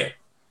right there.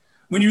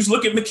 When you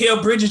look at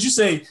Mikal Bridges, you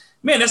say,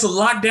 man, that's a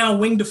lockdown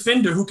wing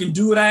defender who can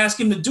do what I ask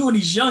him to do. And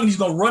he's young, and he's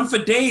going to run for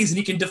days, and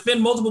he can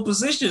defend multiple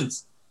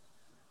positions.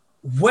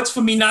 What's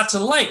for me not to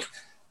like?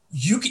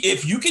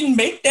 If you can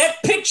make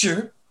that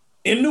picture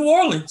in New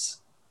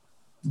Orleans,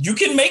 you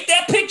can make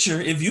that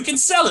picture. If you can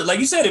sell it, like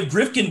you said, if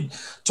Griff can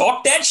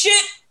talk that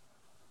shit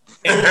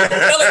and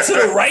sell it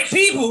to the right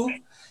people,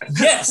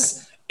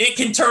 yes, it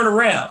can turn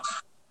around.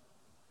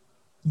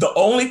 The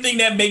only thing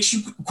that makes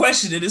you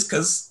question it is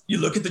because you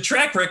look at the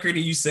track record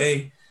and you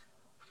say,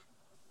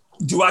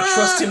 do I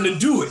trust him to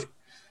do it?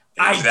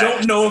 Exactly. I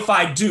don't know if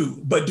I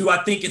do, but do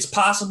I think it's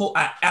possible?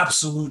 I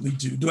absolutely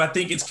do. Do I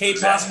think it's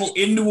possible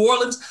in New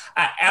Orleans?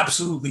 I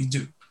absolutely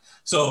do.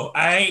 So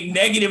I ain't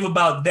negative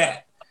about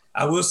that.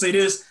 I will say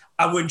this.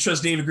 I wouldn't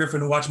trust David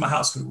Griffin to watch my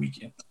house for the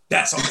weekend.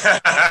 That's all.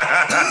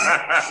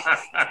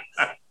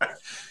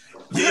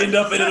 You end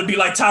up and it'll be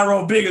like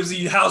Tyrone Biggums,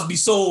 your house be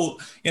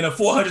sold in a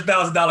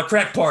 $400,000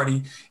 crack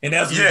party. And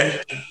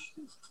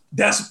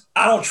that's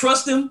I don't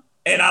trust him.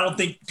 And I don't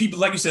think people,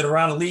 like you said,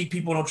 around the league,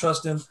 people don't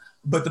trust him.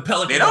 But the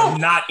Pelicans are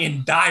not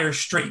in dire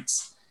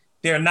straits.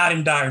 They're not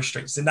in dire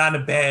straits. They're not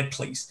in a bad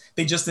place.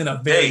 They're just in a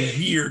very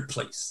weird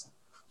place.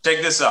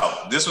 Check this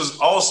out. This was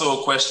also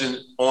a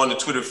question on the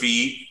Twitter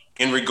feed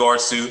in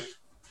regards to,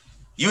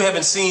 you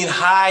haven't seen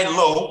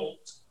high-low,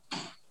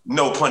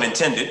 no pun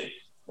intended,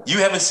 you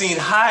haven't seen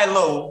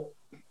high-low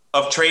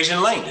of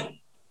Trajan Langdon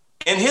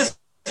and his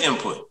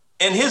input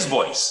and his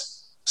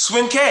voice.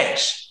 Swin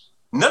Cash.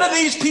 None of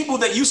these people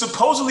that you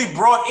supposedly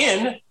brought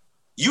in,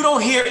 you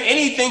don't hear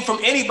anything from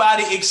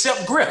anybody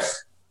except Griff.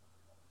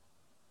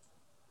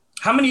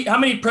 How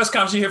many press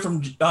conferences you hear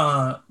from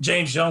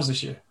James Jones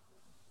this year?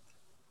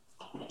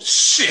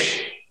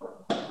 Shit.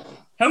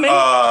 How many?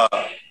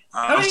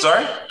 I'm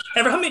sorry?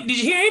 How many? Did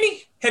you hear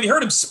any? Have you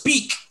heard him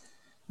speak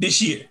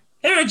this year?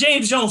 Have you heard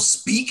James Jones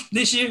speak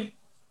this year?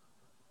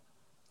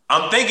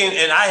 I'm thinking,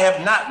 and I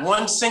have not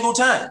one single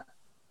time.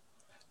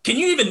 Can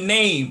you even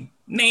name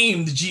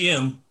the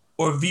GM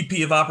or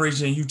VP of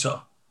operations in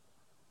Utah?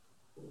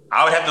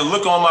 I would have to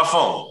look on my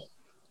phone.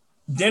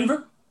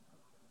 Denver?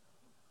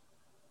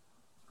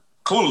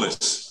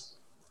 Clueless.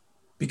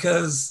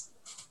 Because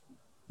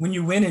when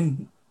you're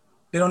winning,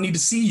 they don't need to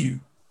see you.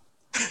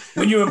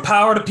 When you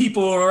empower the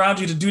people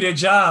around you to do their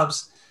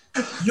jobs,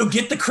 you'll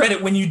get the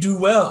credit when you do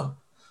well.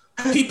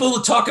 People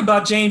are talking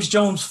about James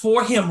Jones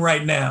for him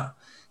right now.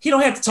 He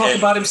don't have to talk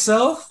about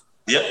himself.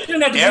 Yep. He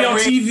don't have to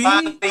be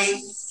on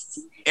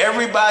TV.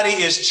 Everybody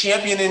is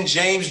championing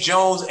James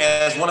Jones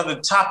as one of the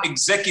top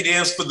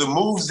executives for the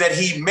moves that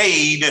he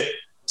made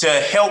to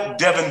help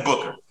Devin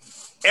Booker.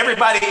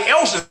 Everybody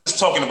else is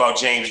talking about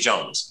James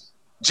Jones.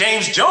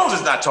 James Jones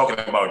is not talking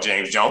about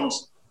James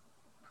Jones.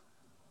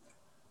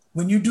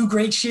 When you do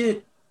great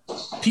shit,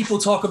 people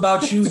talk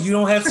about you. You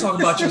don't have to talk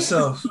about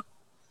yourself.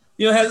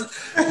 You know,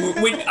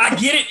 I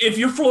get it. If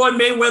you're Floyd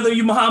Mayweather,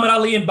 you Muhammad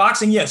Ali in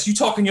boxing, yes, you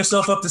talking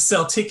yourself up to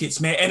sell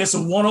tickets, man. And it's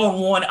a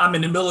one-on-one. I'm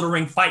in the middle of the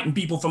ring fighting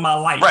people for my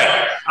life.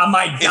 Right. I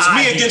might die. It's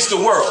me against the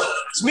world.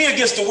 It's me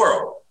against the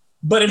world.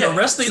 But in the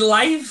rest of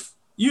life,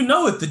 you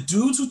know it. The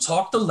dudes who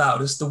talk the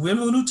loudest, the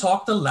women who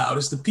talk the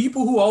loudest, the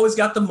people who always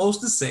got the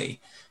most to say,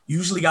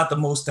 usually got the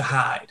most to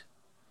hide.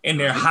 And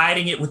they're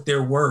hiding it with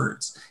their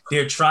words.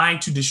 They're trying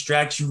to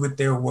distract you with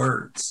their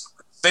words.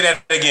 Say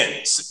that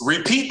again.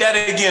 Repeat that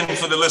again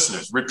for the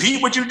listeners.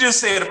 Repeat what you just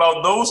said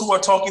about those who are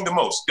talking the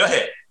most. Go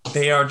ahead.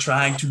 They are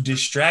trying to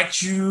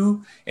distract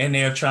you, and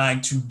they are trying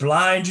to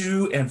blind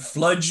you and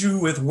flood you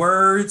with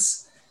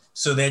words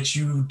so that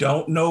you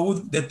don't know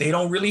that they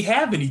don't really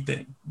have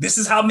anything. This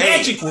is how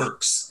magic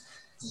works.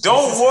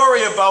 Don't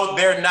worry about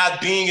there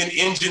not being an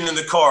engine in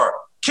the car.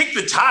 Kick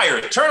the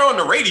tire. Turn on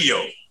the radio.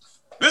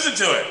 Listen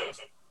to it.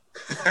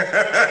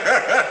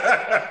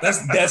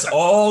 That's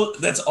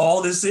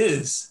all this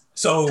is.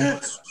 So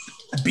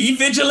be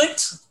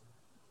vigilant,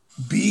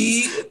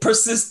 be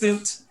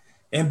persistent,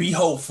 and be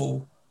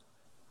hopeful.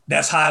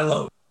 That's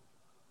high-low.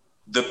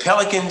 The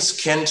Pelicans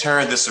can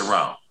turn this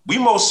around. We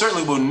most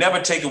certainly will never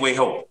take away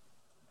hope.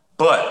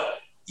 But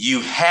you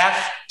have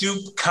to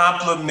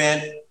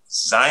complement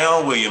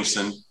Zion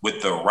Williamson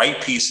with the right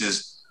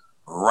pieces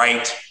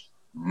right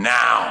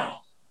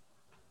now.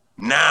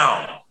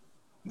 Now.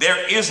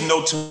 There is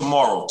no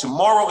tomorrow.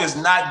 Tomorrow is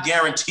not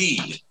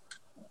guaranteed.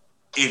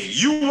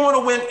 If you want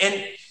to win,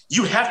 and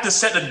you have to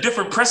set a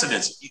different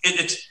precedence.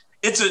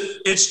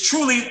 It's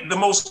truly the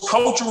most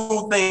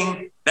cultural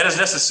thing that is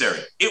necessary.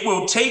 It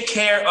will take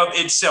care of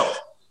itself.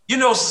 You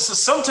know,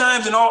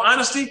 sometimes, in all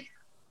honesty,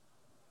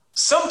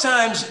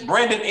 sometimes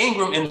Brandon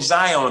Ingram and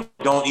Zion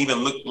don't even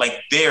look like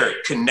they're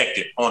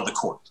connected on the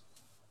court.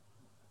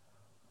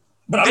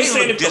 But I'm just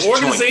saying, if the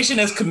organization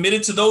has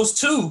committed to those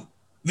two,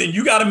 then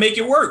you got to make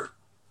it work.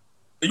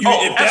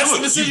 If that's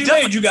the decision you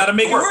made, you got to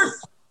make it work.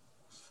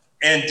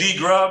 And D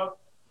Grub,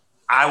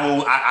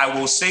 I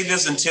will say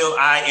this until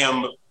I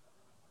am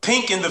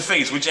pink in the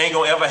face, which ain't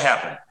gonna ever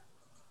happen.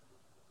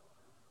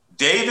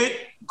 David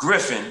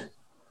Griffin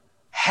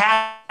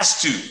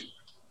has to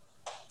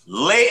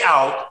lay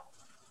out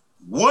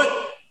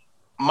what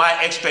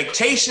my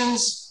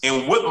expectations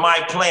and what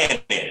my plan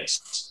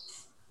is.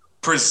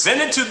 Present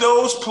it to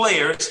those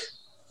players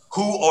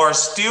who are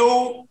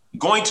still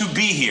going to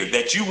be here,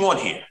 that you want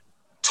here.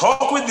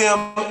 Talk with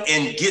them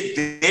and get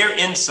their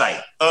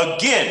insight.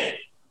 Again,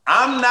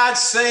 I'm not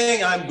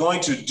saying I'm going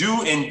to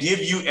do and give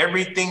you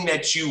everything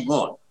that you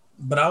want.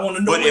 But I want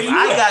to know. But if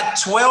I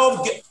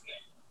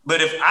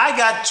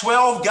got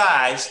 12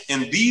 guys,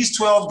 and these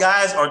 12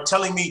 guys are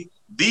telling me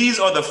these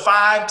are the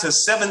 5 to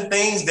 7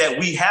 things that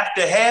we have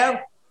to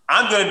have,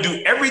 I'm going to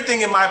do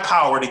everything in my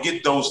power to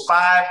get those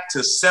 5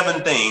 to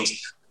 7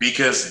 things,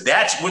 because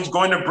that's what's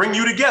going to bring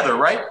you together,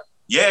 right?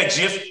 Yeah,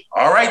 Jiff.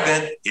 All right,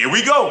 then. Here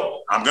we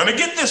go. I'm going to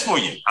get this for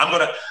you. I'm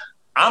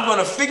going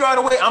to figure out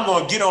a way. I'm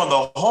going to get on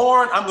the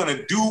horn. I'm going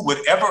to do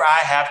whatever I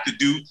have to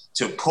do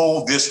to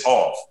pull this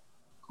off.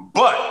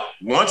 But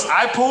once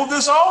I pull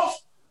this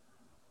off,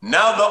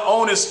 now the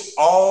onus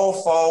all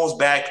falls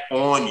back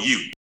on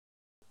you.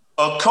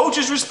 A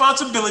coach's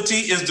responsibility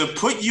is to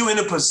put you in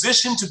a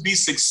position to be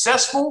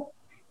successful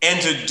and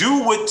to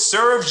do what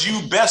serves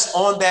you best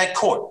on that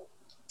court.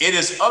 It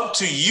is up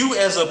to you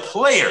as a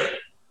player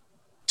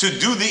to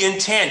do the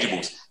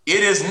intangibles.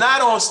 It is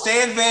not on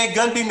Stan Van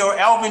Gundy nor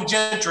Alvin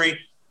Gentry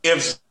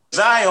if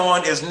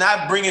Zion is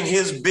not bringing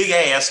his big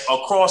ass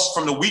across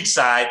from the weak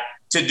side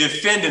to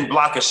defend and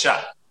block a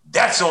shot.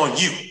 That's on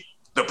you,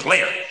 the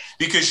player,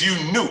 because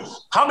you knew.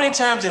 How many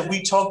times have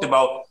we talked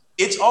about,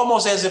 it's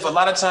almost as if a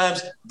lot of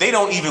times they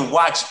don't even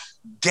watch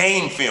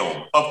game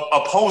film of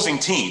opposing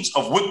teams,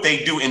 of what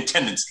they do in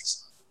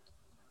tendencies.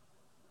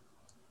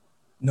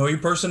 Know your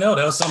personnel.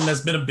 That was something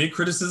that's been a big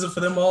criticism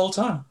for them all the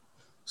time.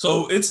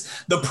 So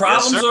it's the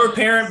problems are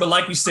apparent, but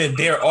like we said,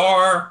 there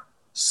are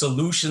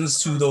solutions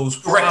to those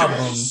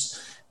problems.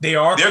 They're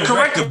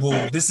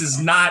correctable. This is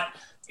not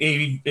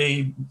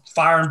a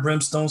fire and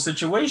brimstone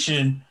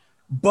situation,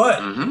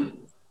 but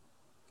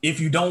if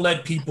you don't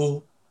let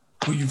people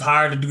who you've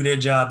hired to do their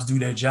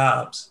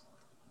jobs,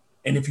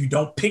 and if you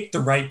don't pick the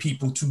right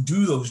people to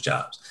do those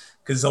jobs,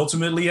 because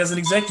ultimately as an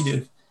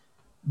executive,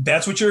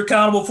 that's what you're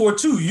accountable for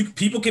too.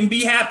 People can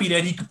be happy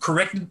that he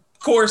corrected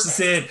course and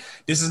said,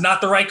 this is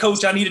not the right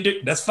coach I need to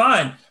do. That's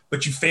fine,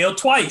 but you failed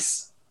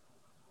twice.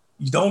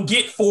 You don't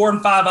get 4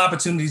 and 5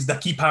 opportunities to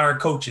keep hiring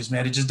coaches,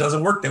 man. It just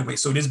doesn't work that way.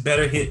 So this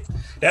better hit.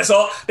 That's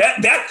all.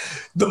 That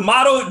the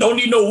motto, don't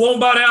need no one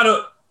body out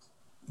of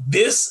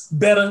this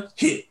better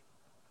hit.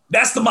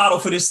 That's the motto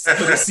for this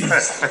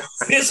season.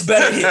 This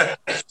better hit.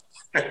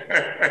 You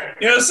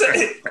know what I'm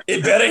saying?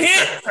 It better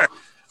hit.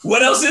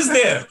 What else is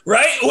there,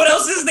 right? What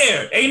else is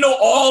there? Ain't no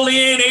all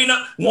in, ain't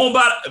no, won't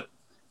about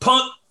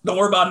Punk, don't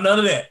worry about none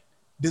of that.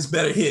 This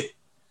better hit.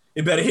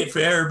 It better hit for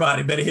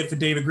everybody. Better hit for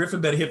David Griffin.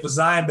 Better hit for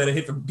Zion. Better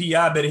hit for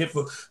B.I. Better hit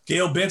for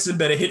Gail Benson.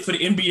 Better hit for the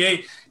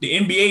NBA. The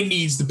NBA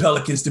needs the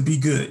Pelicans to be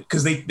good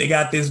because they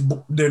got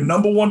their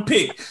number one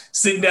pick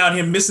sitting down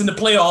here missing the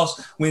playoffs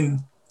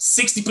when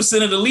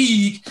 60% of the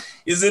league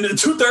is in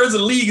 2/3 of the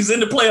league is in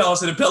the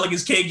playoffs and the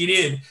Pelicans can't get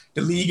in.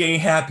 The league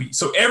ain't happy.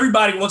 So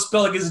everybody wants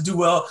Pelicans to do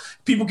well.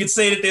 People can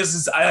say that there's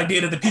this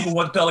idea that the people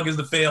want Pelicans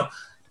to fail.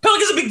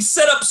 Pelicans have been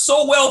set up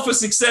so well for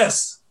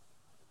success.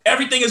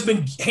 Everything has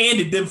been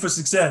handed them for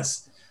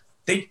success.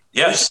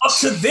 It's up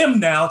to them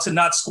now to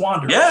not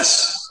squander.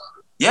 Yes.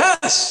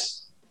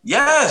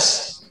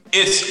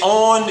 It's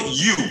on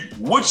you.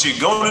 What you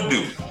gonna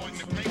do?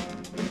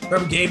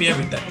 Trevor gave you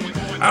everything.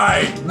 All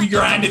right, we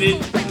grinded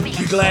it.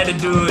 We glad to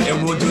do it,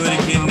 and we'll do it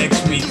again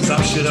next week because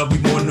I'm sure there'll be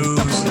more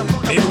news.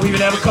 Maybe we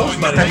even have a coach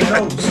by then.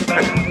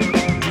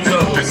 Who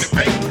knows?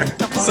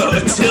 So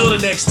until the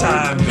next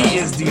time, he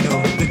is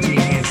Dino, the Dean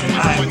Hanson.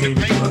 I am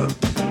David Glove,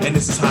 and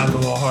this is High,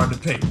 Low, or Hard to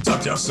Pay.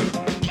 Talk to y'all soon.